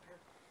do hooker.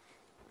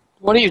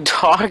 What are you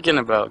talking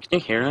about? Can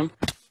you hear him?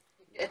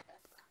 Yeah.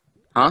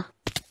 Huh?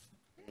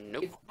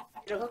 Nope. You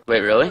do hooker,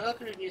 Wait, really? you do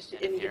hooker and you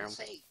sit and you Hear get 'em.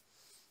 safe.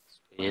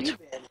 Sweet. You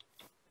bed.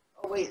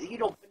 Oh wait, you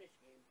don't finish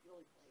games. You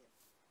only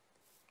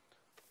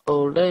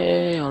play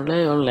Ole, ole,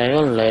 ole, ole.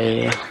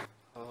 Ole,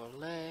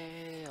 ole,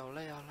 ole, ole.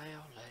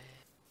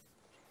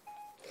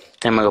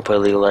 I'm gonna go play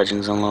League of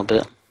Legends in a little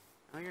bit.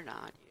 No, you're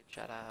not, dude.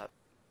 Shut up.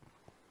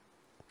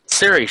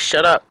 Siri,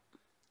 shut up. it.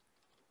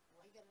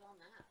 Why you got it on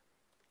that?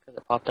 Because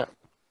it popped up.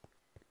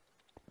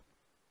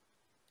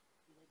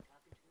 You like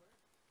talking to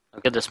her?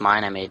 Look at this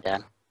mine I made,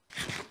 Dad.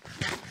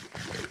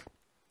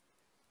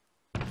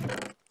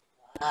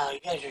 Wow, you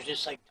guys are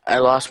just like. I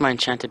lost my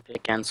enchanted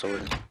pick and sword. Wow,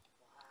 you guys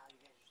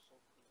are so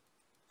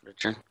cool.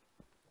 Richard?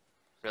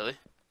 Really?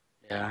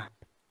 Yeah.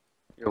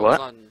 You're What's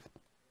what? on?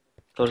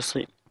 Go to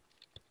sleep.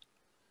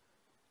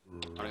 I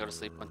want to go to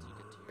sleep once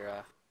you get to your.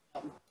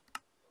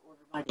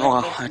 Order my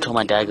Oh, dad I to told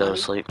my keep dad go to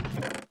money. sleep.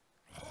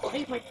 Well,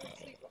 hey, my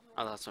sleep.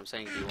 Oh, that's what I'm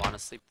saying. Do you want to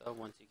sleep though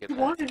once you get You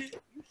back? wanted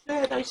it. You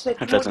said. I said.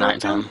 If "You it's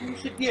want to go nighttime. too?" You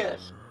said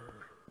yes.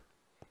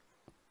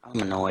 I'm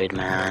annoyed,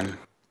 man.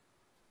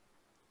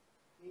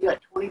 You got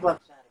 $20 out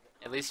of it.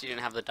 At least you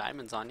didn't have the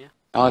diamonds on you.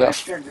 Oh,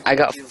 I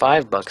got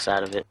 $5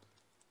 out of it.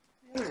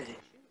 There it is.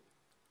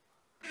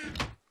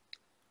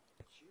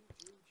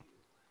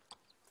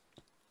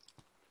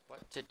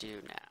 What to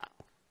do now?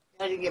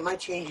 I didn't get my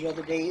change the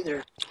other day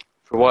either.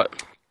 For what?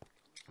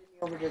 Send me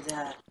over to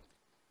that.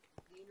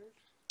 Cleaners?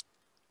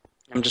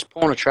 I'm just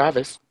pulling a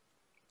Travis.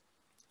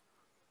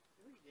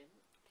 No, you didn't.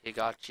 He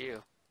got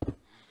you. Because,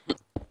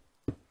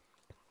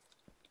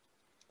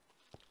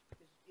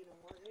 you know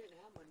what? They didn't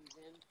have money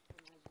then.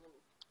 When I was little.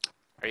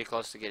 Are you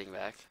close to getting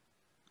back?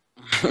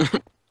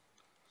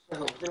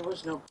 So there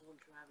was no pulling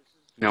Travis's.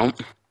 Nope.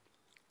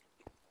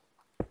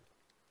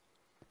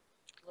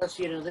 Unless,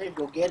 you know, they'd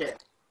go get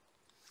it.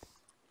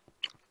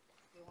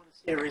 They want to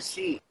see a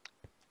receipt.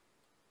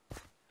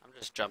 I'm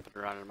just jumping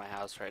around in my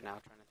house right now,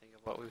 trying to think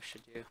of what we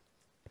should do.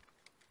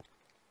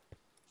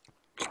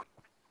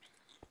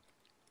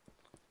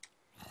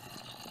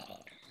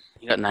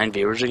 You got 9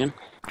 viewers again?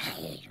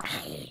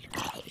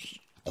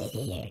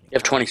 You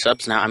have 20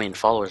 subs now. I mean,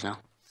 followers now.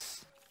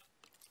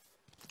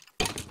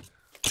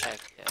 Heck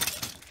yeah.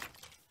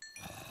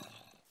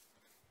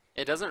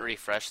 It doesn't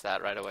refresh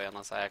that right away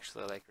unless I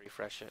actually like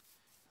refresh it.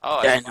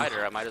 Oh, Yeah, a I know.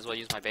 spider. I might as well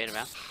use my beta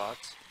master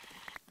bots.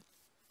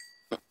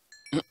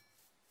 I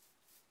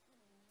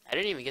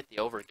didn't even get the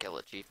overkill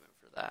achievement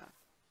for that.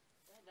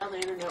 Down the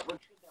internet, what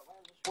should that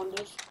wireless one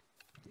does?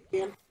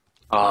 Again?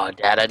 Oh,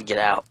 Dad, I'd get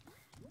out.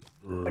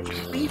 But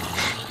you leave.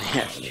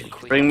 Yeah.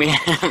 Bring me,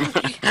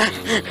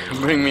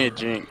 bring me a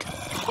drink.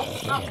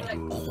 Stop it.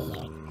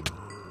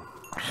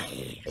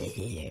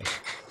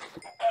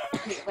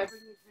 If I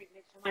bring you a drink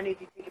next time, I need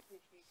you to take a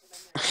picture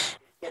because I'm not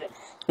going to get it.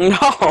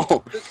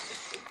 No.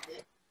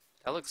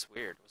 That looks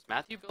weird. Was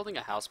Matthew building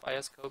a house by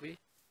us, Kobe?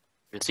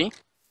 Is he?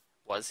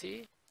 Was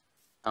he?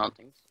 I don't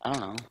think so. I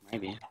don't know.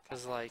 Maybe.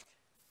 Cause like,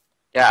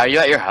 Yeah, are you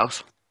at your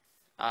house?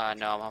 no,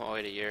 I'm on my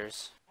way to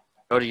yours.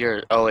 Go to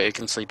your... Oh, wait, you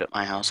can sleep at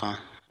my house, huh?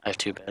 I have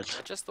 2 beds. Is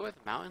that just the way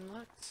the mountain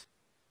looks?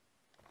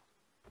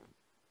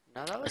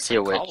 No, that looks see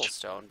a like witch.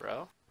 cobblestone,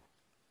 bro.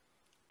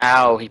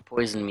 Ow, he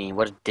poisoned me.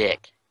 What a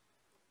dick.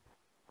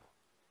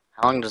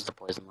 How long does the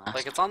poison last?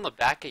 Like it's on the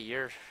back of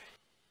your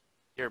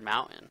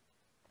mountain.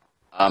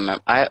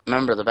 I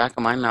remember the back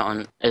of my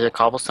mountain. Is it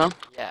cobblestone?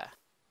 Yeah.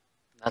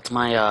 That's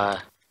my,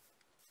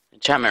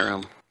 enchantment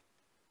room.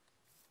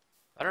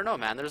 I don't know,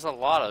 man. There's a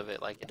lot of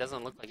it. Like it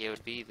doesn't look like it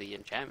would be the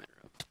enchantment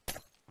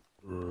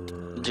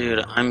room.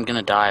 Dude, I'm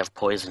gonna die of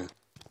poison.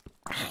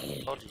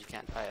 I told you you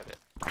can't die of it.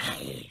 I'm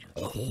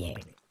Oh,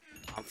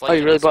 you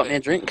flanking really this bought way. me a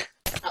drink?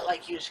 Not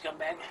like you,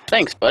 scumbag.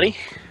 Thanks, buddy.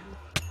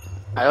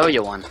 I owe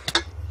you one.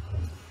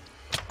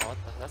 Oh, what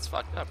the? That's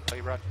fucked up. Oh,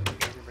 you brought you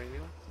didn't bring me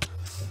one?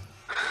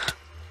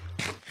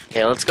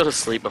 Okay, let's go to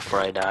sleep before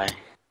I die.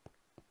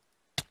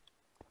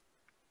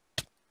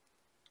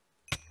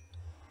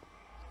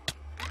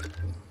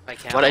 I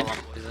can't What while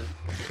I'm poisoned.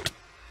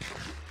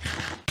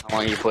 How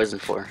long are you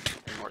poisoned for?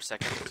 10 more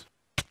seconds.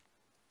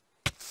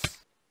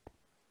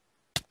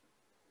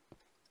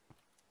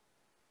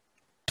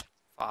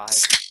 5,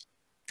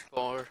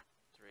 4,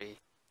 3,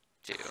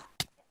 2,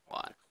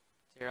 1,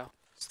 0.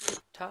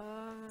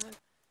 time.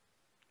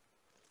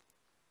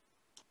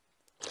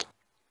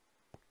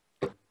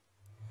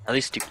 At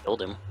least you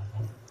killed him.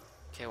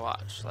 Okay,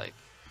 watch. Like,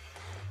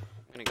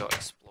 I'm gonna go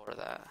explore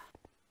that.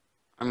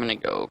 I'm gonna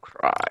go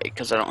cry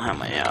because I don't have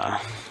my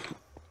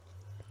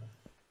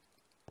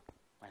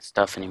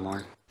stuff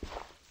anymore.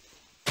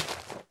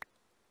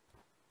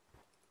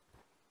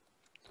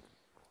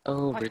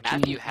 Oh, Like, Richie.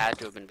 Matthew had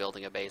to have been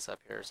building a base up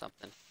here or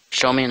something.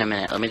 Show me in a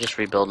minute. Let me just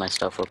rebuild my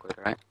stuff real quick,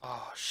 alright?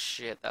 Oh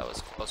shit, that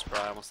was close, bro.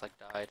 I almost like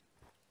died.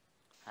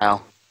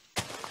 How?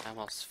 I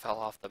almost fell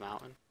off the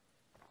mountain.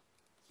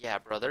 Yeah,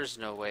 bro, there's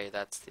no way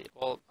that's the...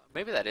 Well,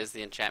 maybe that is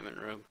the enchantment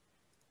room.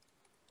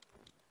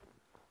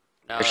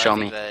 No, Here, I show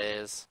think me. that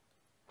is.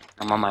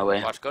 I'm on my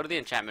way. Watch, go to the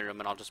enchantment room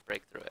and I'll just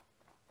break through it.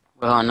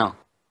 Well, no.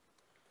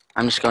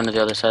 I'm just going to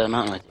the other side of the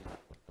mountain with you.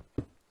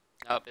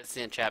 Nope, it's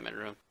the enchantment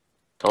room.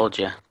 Told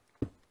you.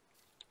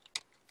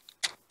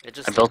 It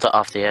just... I built it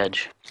off the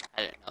edge.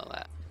 I didn't know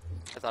that.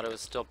 I thought it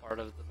was still part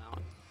of the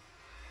mountain.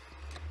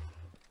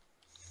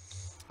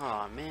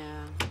 Aw,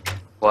 man.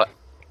 What?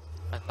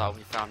 I thought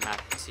we found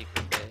Matthew's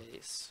secret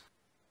base.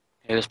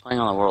 He was playing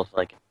on the world for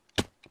like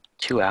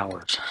 2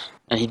 hours.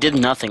 And he did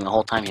nothing the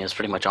whole time he was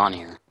pretty much on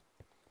here.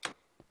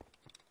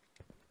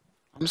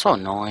 I'm so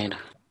annoyed.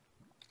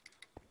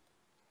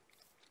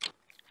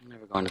 I'm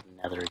never going to the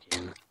nether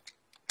again.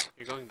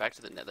 You're going back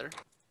to the nether?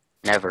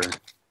 Never.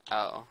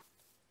 Oh.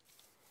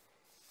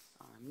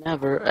 I'm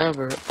never,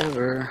 ever,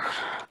 ever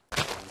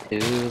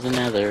going to the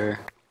nether.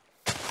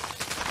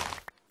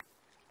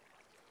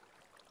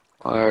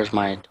 Where's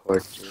my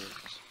torches?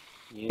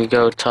 You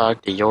go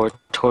talk to your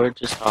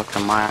torches, talk to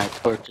my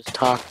torches,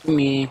 talk to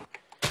me.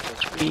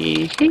 'Cause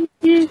we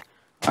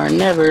are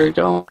never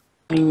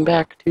going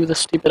back to the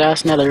stupid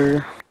ass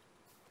nether.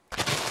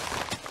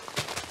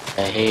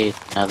 I hate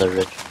nether,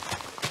 Rich.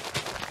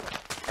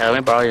 Hey, let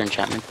me borrow your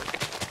enchantment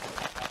pick.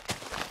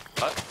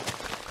 What?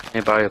 Let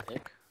me borrow your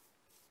pick.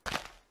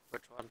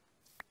 Which one?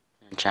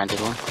 Enchanted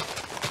one.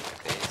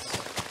 Base.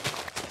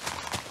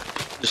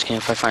 Just kidding,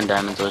 if I find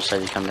diamonds, I'll just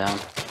have you come down. I'm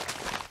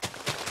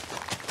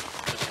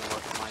just gonna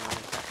work on my own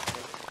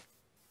enchantment.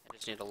 I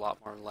just need a lot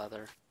more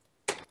leather.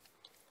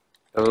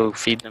 Go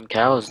feed them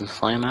cows and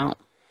slay them out.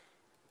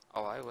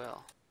 Oh, I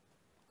will.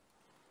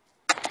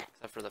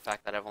 Except for the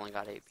fact that I've only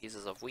got 8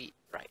 pieces of wheat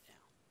right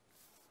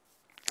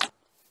now.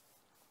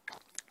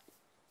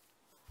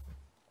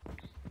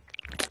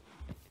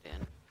 Get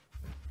in.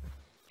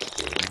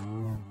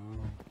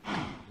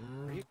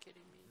 Are you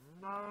kidding me?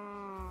 I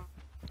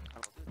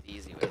will do it the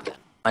easy way then.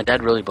 My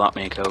dad really bought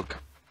me a Coke.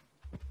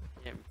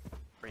 He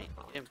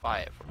didn't buy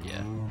it from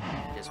you.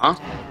 He just Huh? went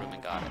to the other room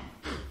and got it.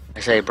 I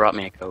say he brought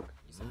me a Coke.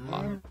 He said,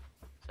 bought.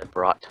 I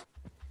brought.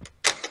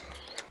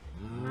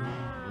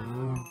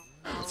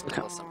 Let's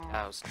kill some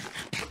cows.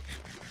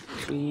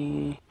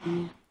 We...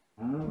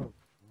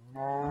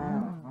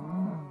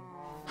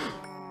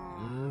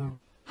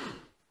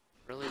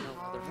 Really no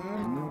leather for me?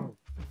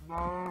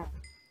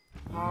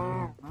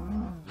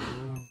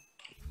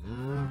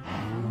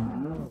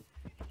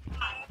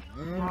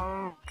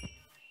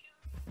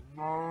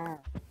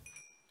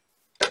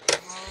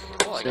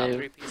 Oh, I got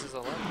 3 pieces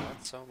of leather.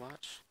 That's so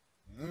much.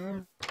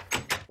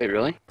 Wait,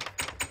 really?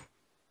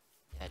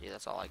 Yeah, dude,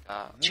 that's all I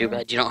got. Too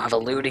bad you don't have a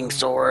looting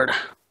sword.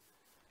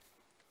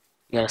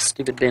 You got a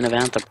stupid bin of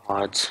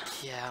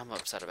anthropods. Yeah, I'm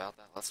upset about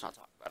that. Let's not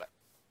talk about it.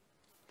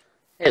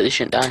 Hey, at least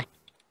you didn't die.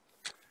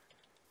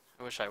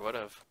 I wish I would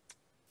have.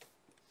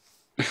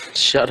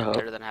 Shut up.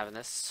 Better than having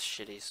this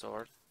shitty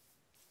sword.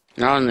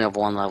 I only have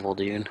 1 level,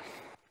 dude.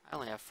 I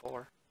only have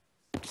 4.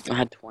 I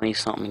had 20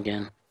 something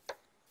again.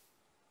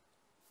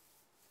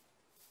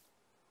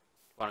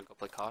 Want to go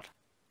play COD?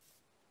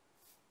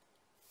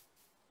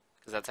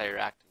 Because that's how you're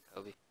acting,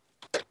 Kobe.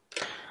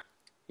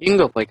 You can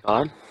go play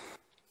COD.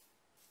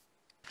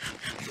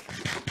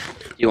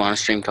 Do you want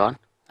to stream COD?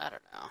 I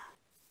don't know.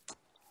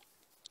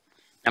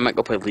 I might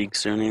go play League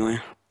soon anyway.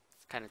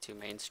 It's kind of too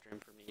mainstream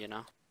for me, you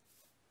know?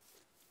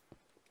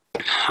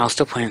 I'll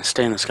still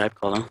stay in the Skype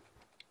call though.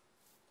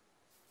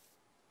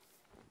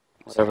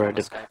 Whatever I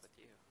do. Skype with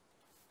you.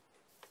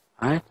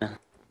 Alright then.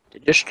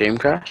 Did your stream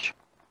crash?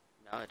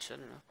 No, it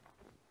shouldn't have.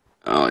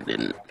 Oh, it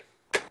didn't.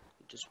 It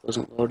just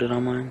wasn't loaded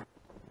on mine.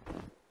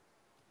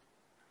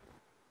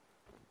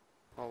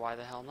 Well, why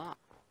the hell not?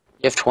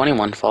 You have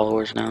 21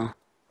 followers now.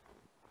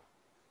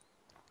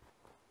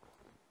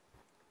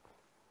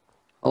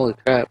 Holy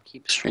crap,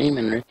 keep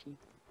streaming, Ricky.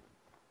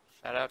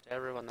 Shout out to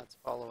everyone that's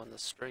following the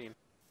stream.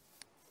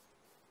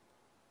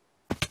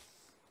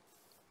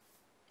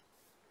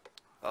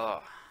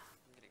 Oh,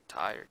 I'm getting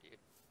tired, dude.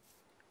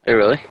 Hey,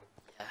 really?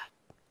 Yeah,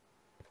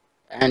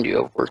 And you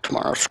have work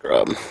tomorrow,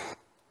 scrub.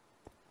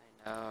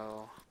 I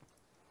know.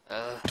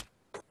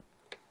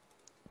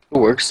 Who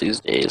works these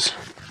days?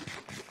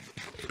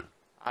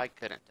 I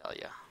couldn't tell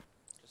you.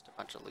 Just a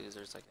bunch of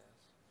losers, I guess.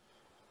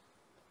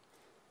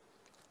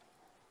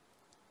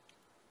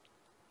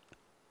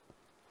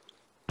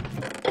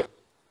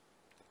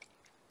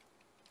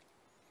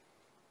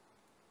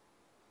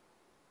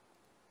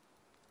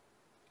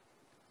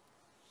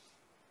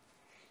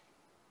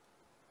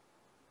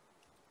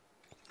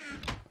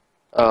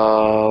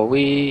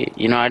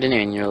 I didn't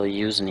even really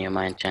use any of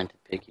my enchanted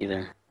pick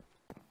either.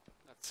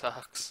 That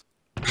sucks.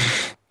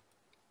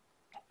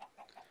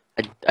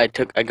 I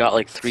got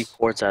like 3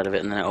 quartz out of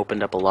it, and then I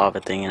opened up a lava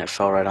thing, and it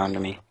fell right onto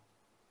me.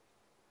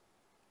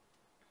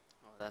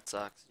 Oh, that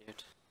sucks,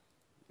 dude.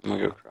 I'm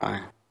gonna go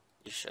cry.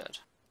 You should.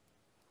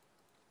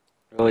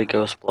 Really,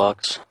 ghost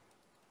blocks.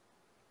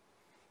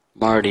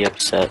 I'm already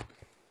upset.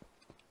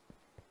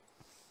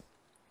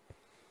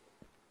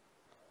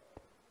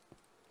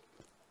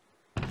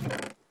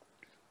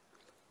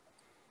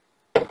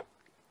 Can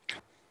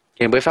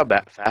you believe how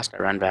fast I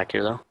ran back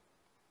here, though?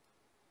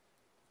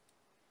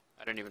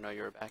 I didn't even know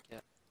you were back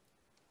yet.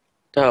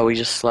 Oh, we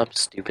just slept,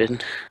 stupid.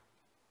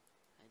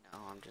 I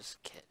know, I'm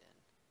just kidding.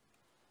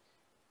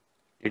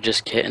 You're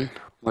just kidding?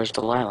 Where's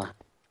Delilah?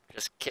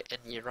 Just kidding,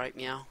 you right,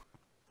 meow?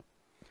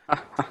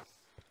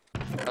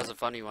 That was a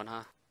funny one,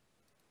 huh?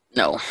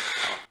 No.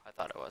 Oh, I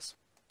thought it was.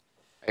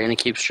 Are you gonna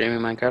keep streaming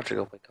Minecraft or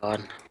go play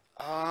COD?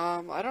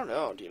 I don't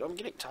know, dude. I'm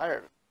getting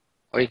tired.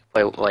 Or you can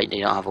play, wait,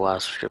 you don't have a WoW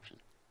subscription.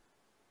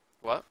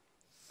 What?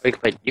 Or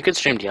you could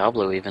stream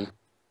Diablo even.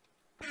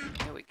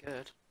 Yeah, we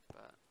could,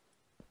 but...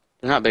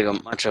 There's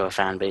not much of a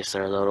fan base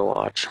there, though, to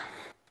watch.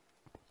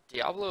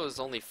 Diablo is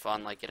only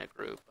fun, like, in a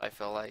group, I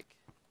feel like.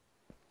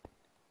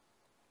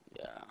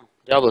 Yeah.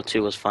 Diablo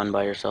 2 was fun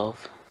by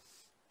yourself.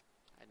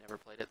 I never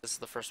played it. This is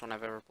the first one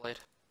I've ever played.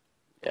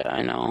 Yeah,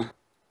 I know.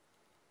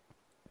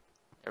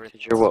 Everything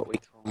Because you're what we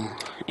call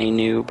a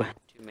noob.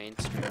 too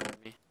mainstream for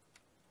me.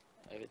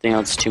 Everything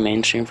else is too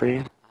mainstream for you?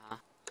 Uh-huh.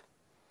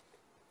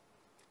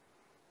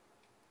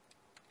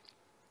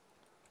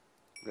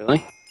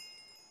 Really?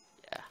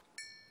 Yeah.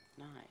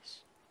 Nice.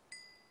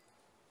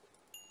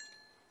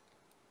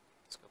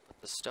 Let's go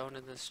put the stone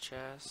in this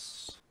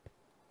chest.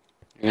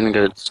 You're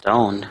gonna get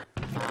stoned.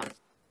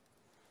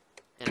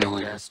 In No,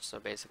 a yeah. chest, so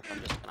basically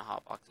I'm just gonna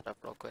hotbox it up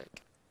real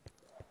quick.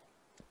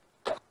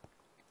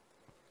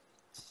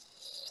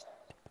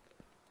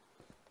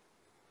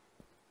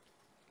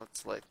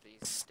 Let's let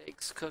these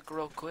steaks cook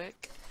real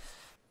quick.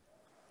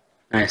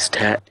 Nice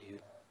tat, dude.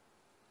 Let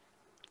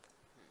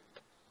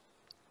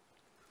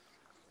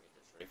me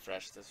just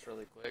refresh this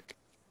really quick.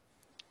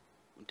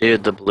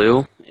 Dude, the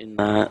blue in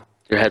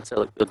your headset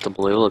with the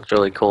blue looked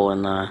really cool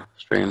in the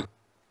stream.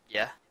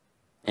 Yeah?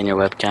 In your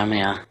webcam,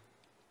 yeah.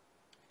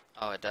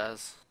 Oh, it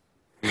does?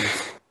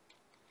 If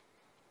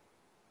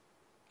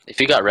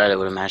you got red, it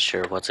would have matched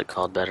your, what's it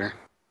called, better.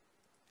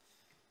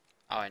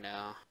 Oh, I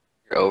know.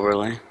 Your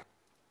overlay.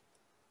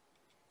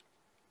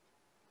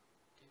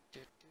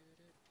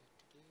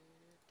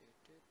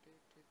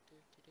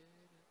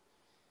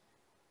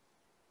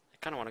 I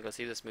kind of want to go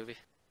see this movie.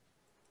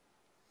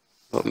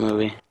 What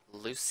movie?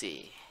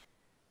 Lucy.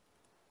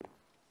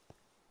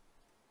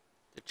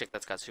 The chick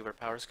that's got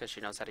superpowers because she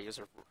knows how to use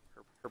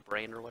her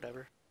brain or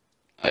whatever.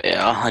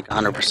 Yeah, like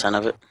 100%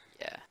 of it.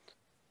 Yeah.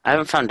 I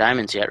haven't found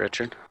diamonds yet,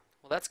 Richard.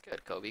 Well, that's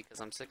good, Kobe, because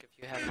I'm sick of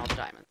you having all the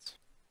diamonds.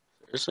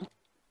 Seriously?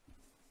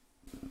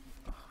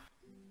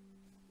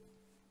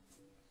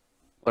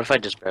 What if I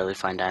just barely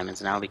find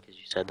diamonds now because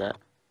you said that?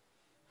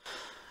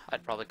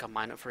 I'd probably come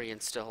mine it free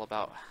and steal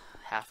about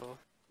half of them.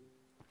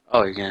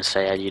 Oh, you're gonna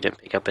say you didn't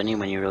pick up any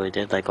when you really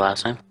did, like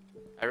last time?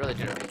 I really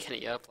didn't pick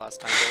any up last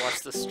time. Go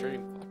watch the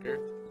stream, fucker.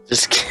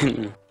 Just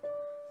kidding.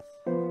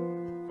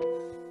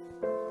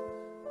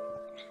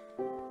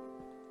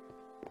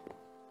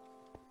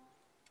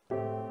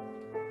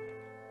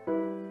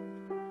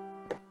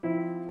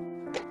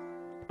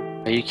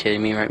 Are you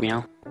kidding me right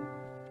meow?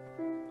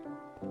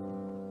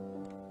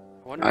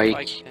 I wonder Are if you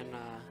I can,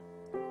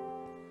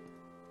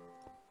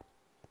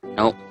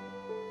 Nope.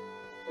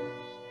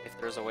 if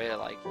there's a way to,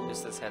 like,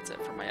 use this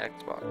headset for my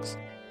Xbox.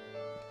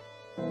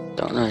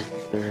 Don't know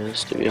if there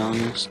is, to be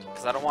honest.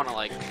 Because I don't want to,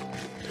 like,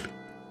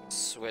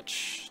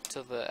 switch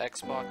to the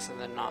Xbox and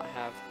then not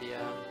have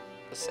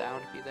the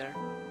sound be there.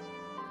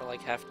 Or,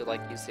 like, have to,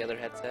 like, use the other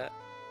headset.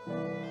 You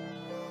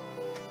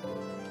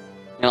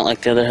don't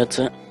like the other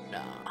headset?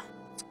 Nah.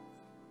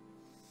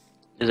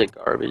 Is it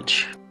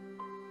garbage?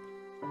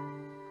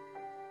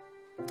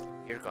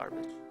 You're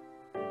garbage.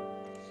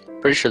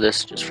 Pretty sure this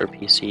is just for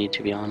PC,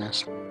 to be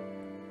honest.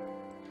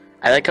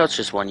 I like how it's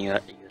just one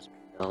USB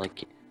though,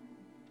 like...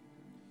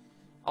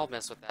 I'll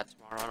mess with that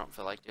tomorrow. I don't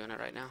feel like doing it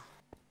right now.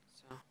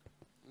 So,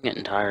 I'm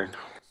getting tired.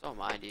 so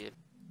am I, dude.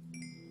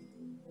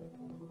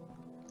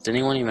 Is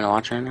anyone even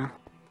watching right now?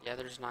 Yeah,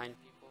 there's 9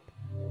 people.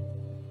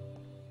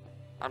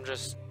 I'm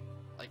just,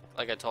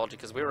 like I told you,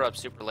 because we were up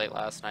super late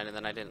last night, and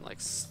then I didn't, like,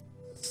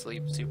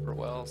 sleep super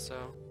well,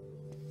 so...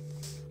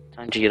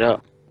 Time to get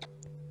up.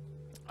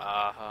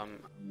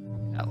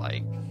 At,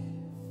 like,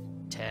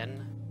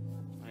 10.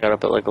 I got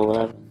up at like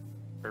 11.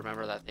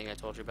 Remember that thing I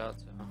told you about,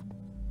 so...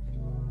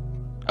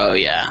 Oh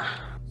yeah.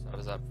 So I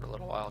was up for a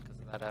little while because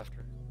of that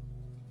after.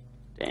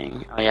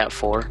 Dang. Oh yeah, at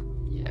 4?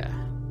 Yeah.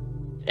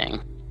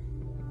 Dang.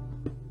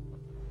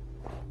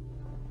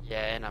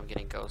 Yeah, and I'm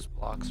getting ghost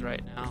blocks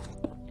right now.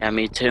 Yeah,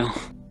 me too.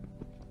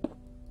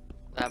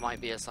 That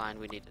might be a sign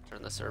we need to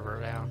turn the server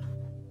down.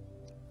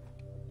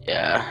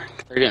 Yeah,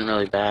 they're getting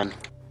really bad.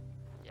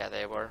 Yeah,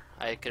 they were.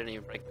 I couldn't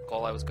even break the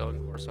goal I was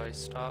going for, so I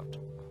stopped.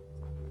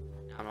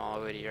 I'm all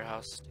the way to your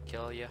house to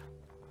kill you.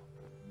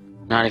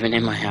 Not even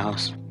in my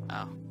house.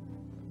 Oh.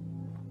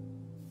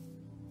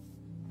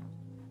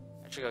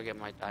 I should go get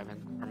my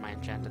diamond, or my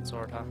enchanted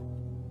sword, huh?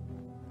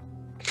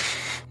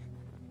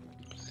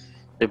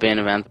 The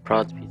band of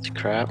Anthropods piece of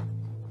crap.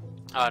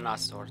 Oh, not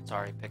sword,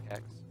 sorry,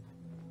 pickaxe.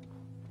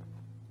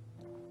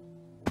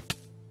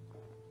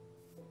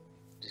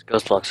 These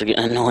ghost blocks are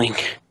getting annoying.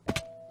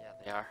 Yeah,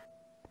 they are.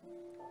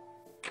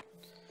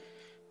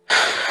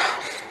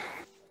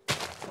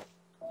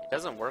 It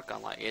doesn't work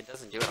on, like, it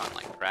doesn't do it on,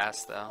 like,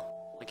 grass, though.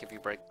 Like, if you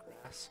break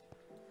grass.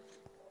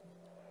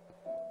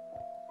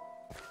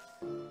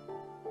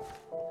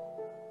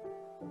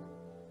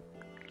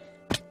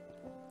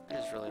 I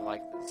just really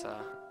like this,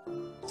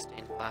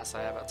 stained glass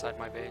I have outside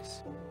my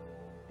base.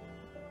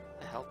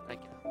 The hell did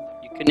I get out there?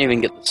 You couldn't even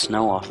get the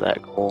snow off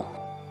that goal.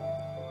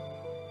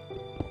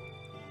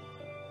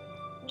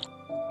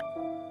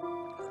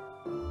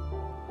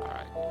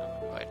 Alright,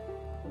 yeah, wait.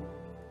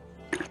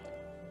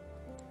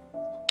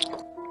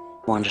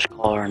 Want to just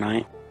call her a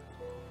night?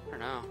 I don't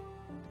know.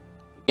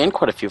 You gained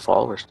quite a few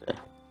followers today.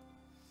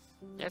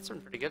 Yeah, it's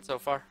been pretty good so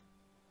far.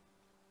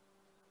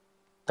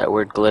 That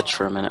weird glitch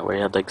for a minute where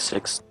you had like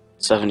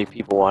 70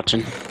 people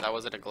watching. That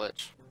wasn't a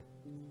glitch.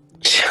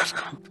 Shut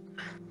up.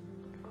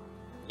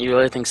 You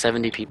really think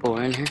 70 people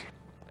were in here?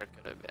 There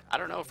could have been. I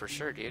don't know for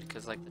sure, dude,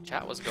 because like the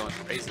chat was going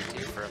crazy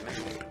too for a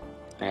minute.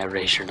 Yeah,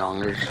 race your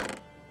dongers.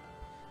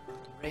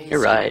 Raise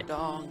You're right. your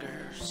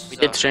dongers. We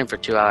So, did stream for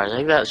 2 hours. I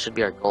think that should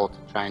be our goal, to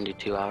try and do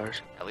 2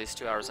 hours. at least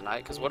 2 hours a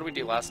night. Because what did we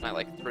do last night?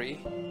 Like 3?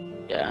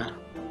 Yeah.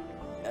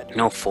 Yeah, dude.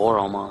 No, 4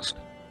 almost.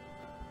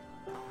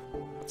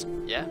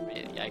 Yeah,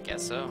 I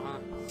guess so, huh?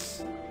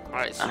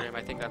 Alright, stream,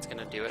 I think that's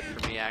gonna do it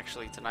for me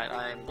actually tonight.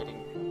 I am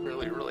getting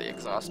really, really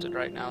exhausted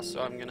right now,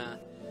 so I'm gonna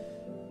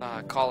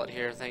call it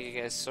here. Thank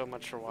you guys so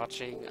much for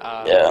watching.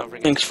 Yeah, Don't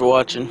forget thanks to for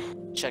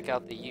watching. check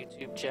out the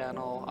YouTube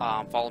channel.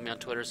 Follow me on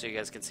Twitter so you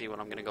guys can see when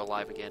I'm gonna go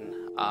live again.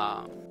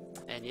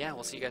 And yeah,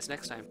 we'll see you guys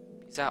next time.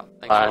 Peace out.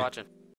 Thanks Bye. for watching.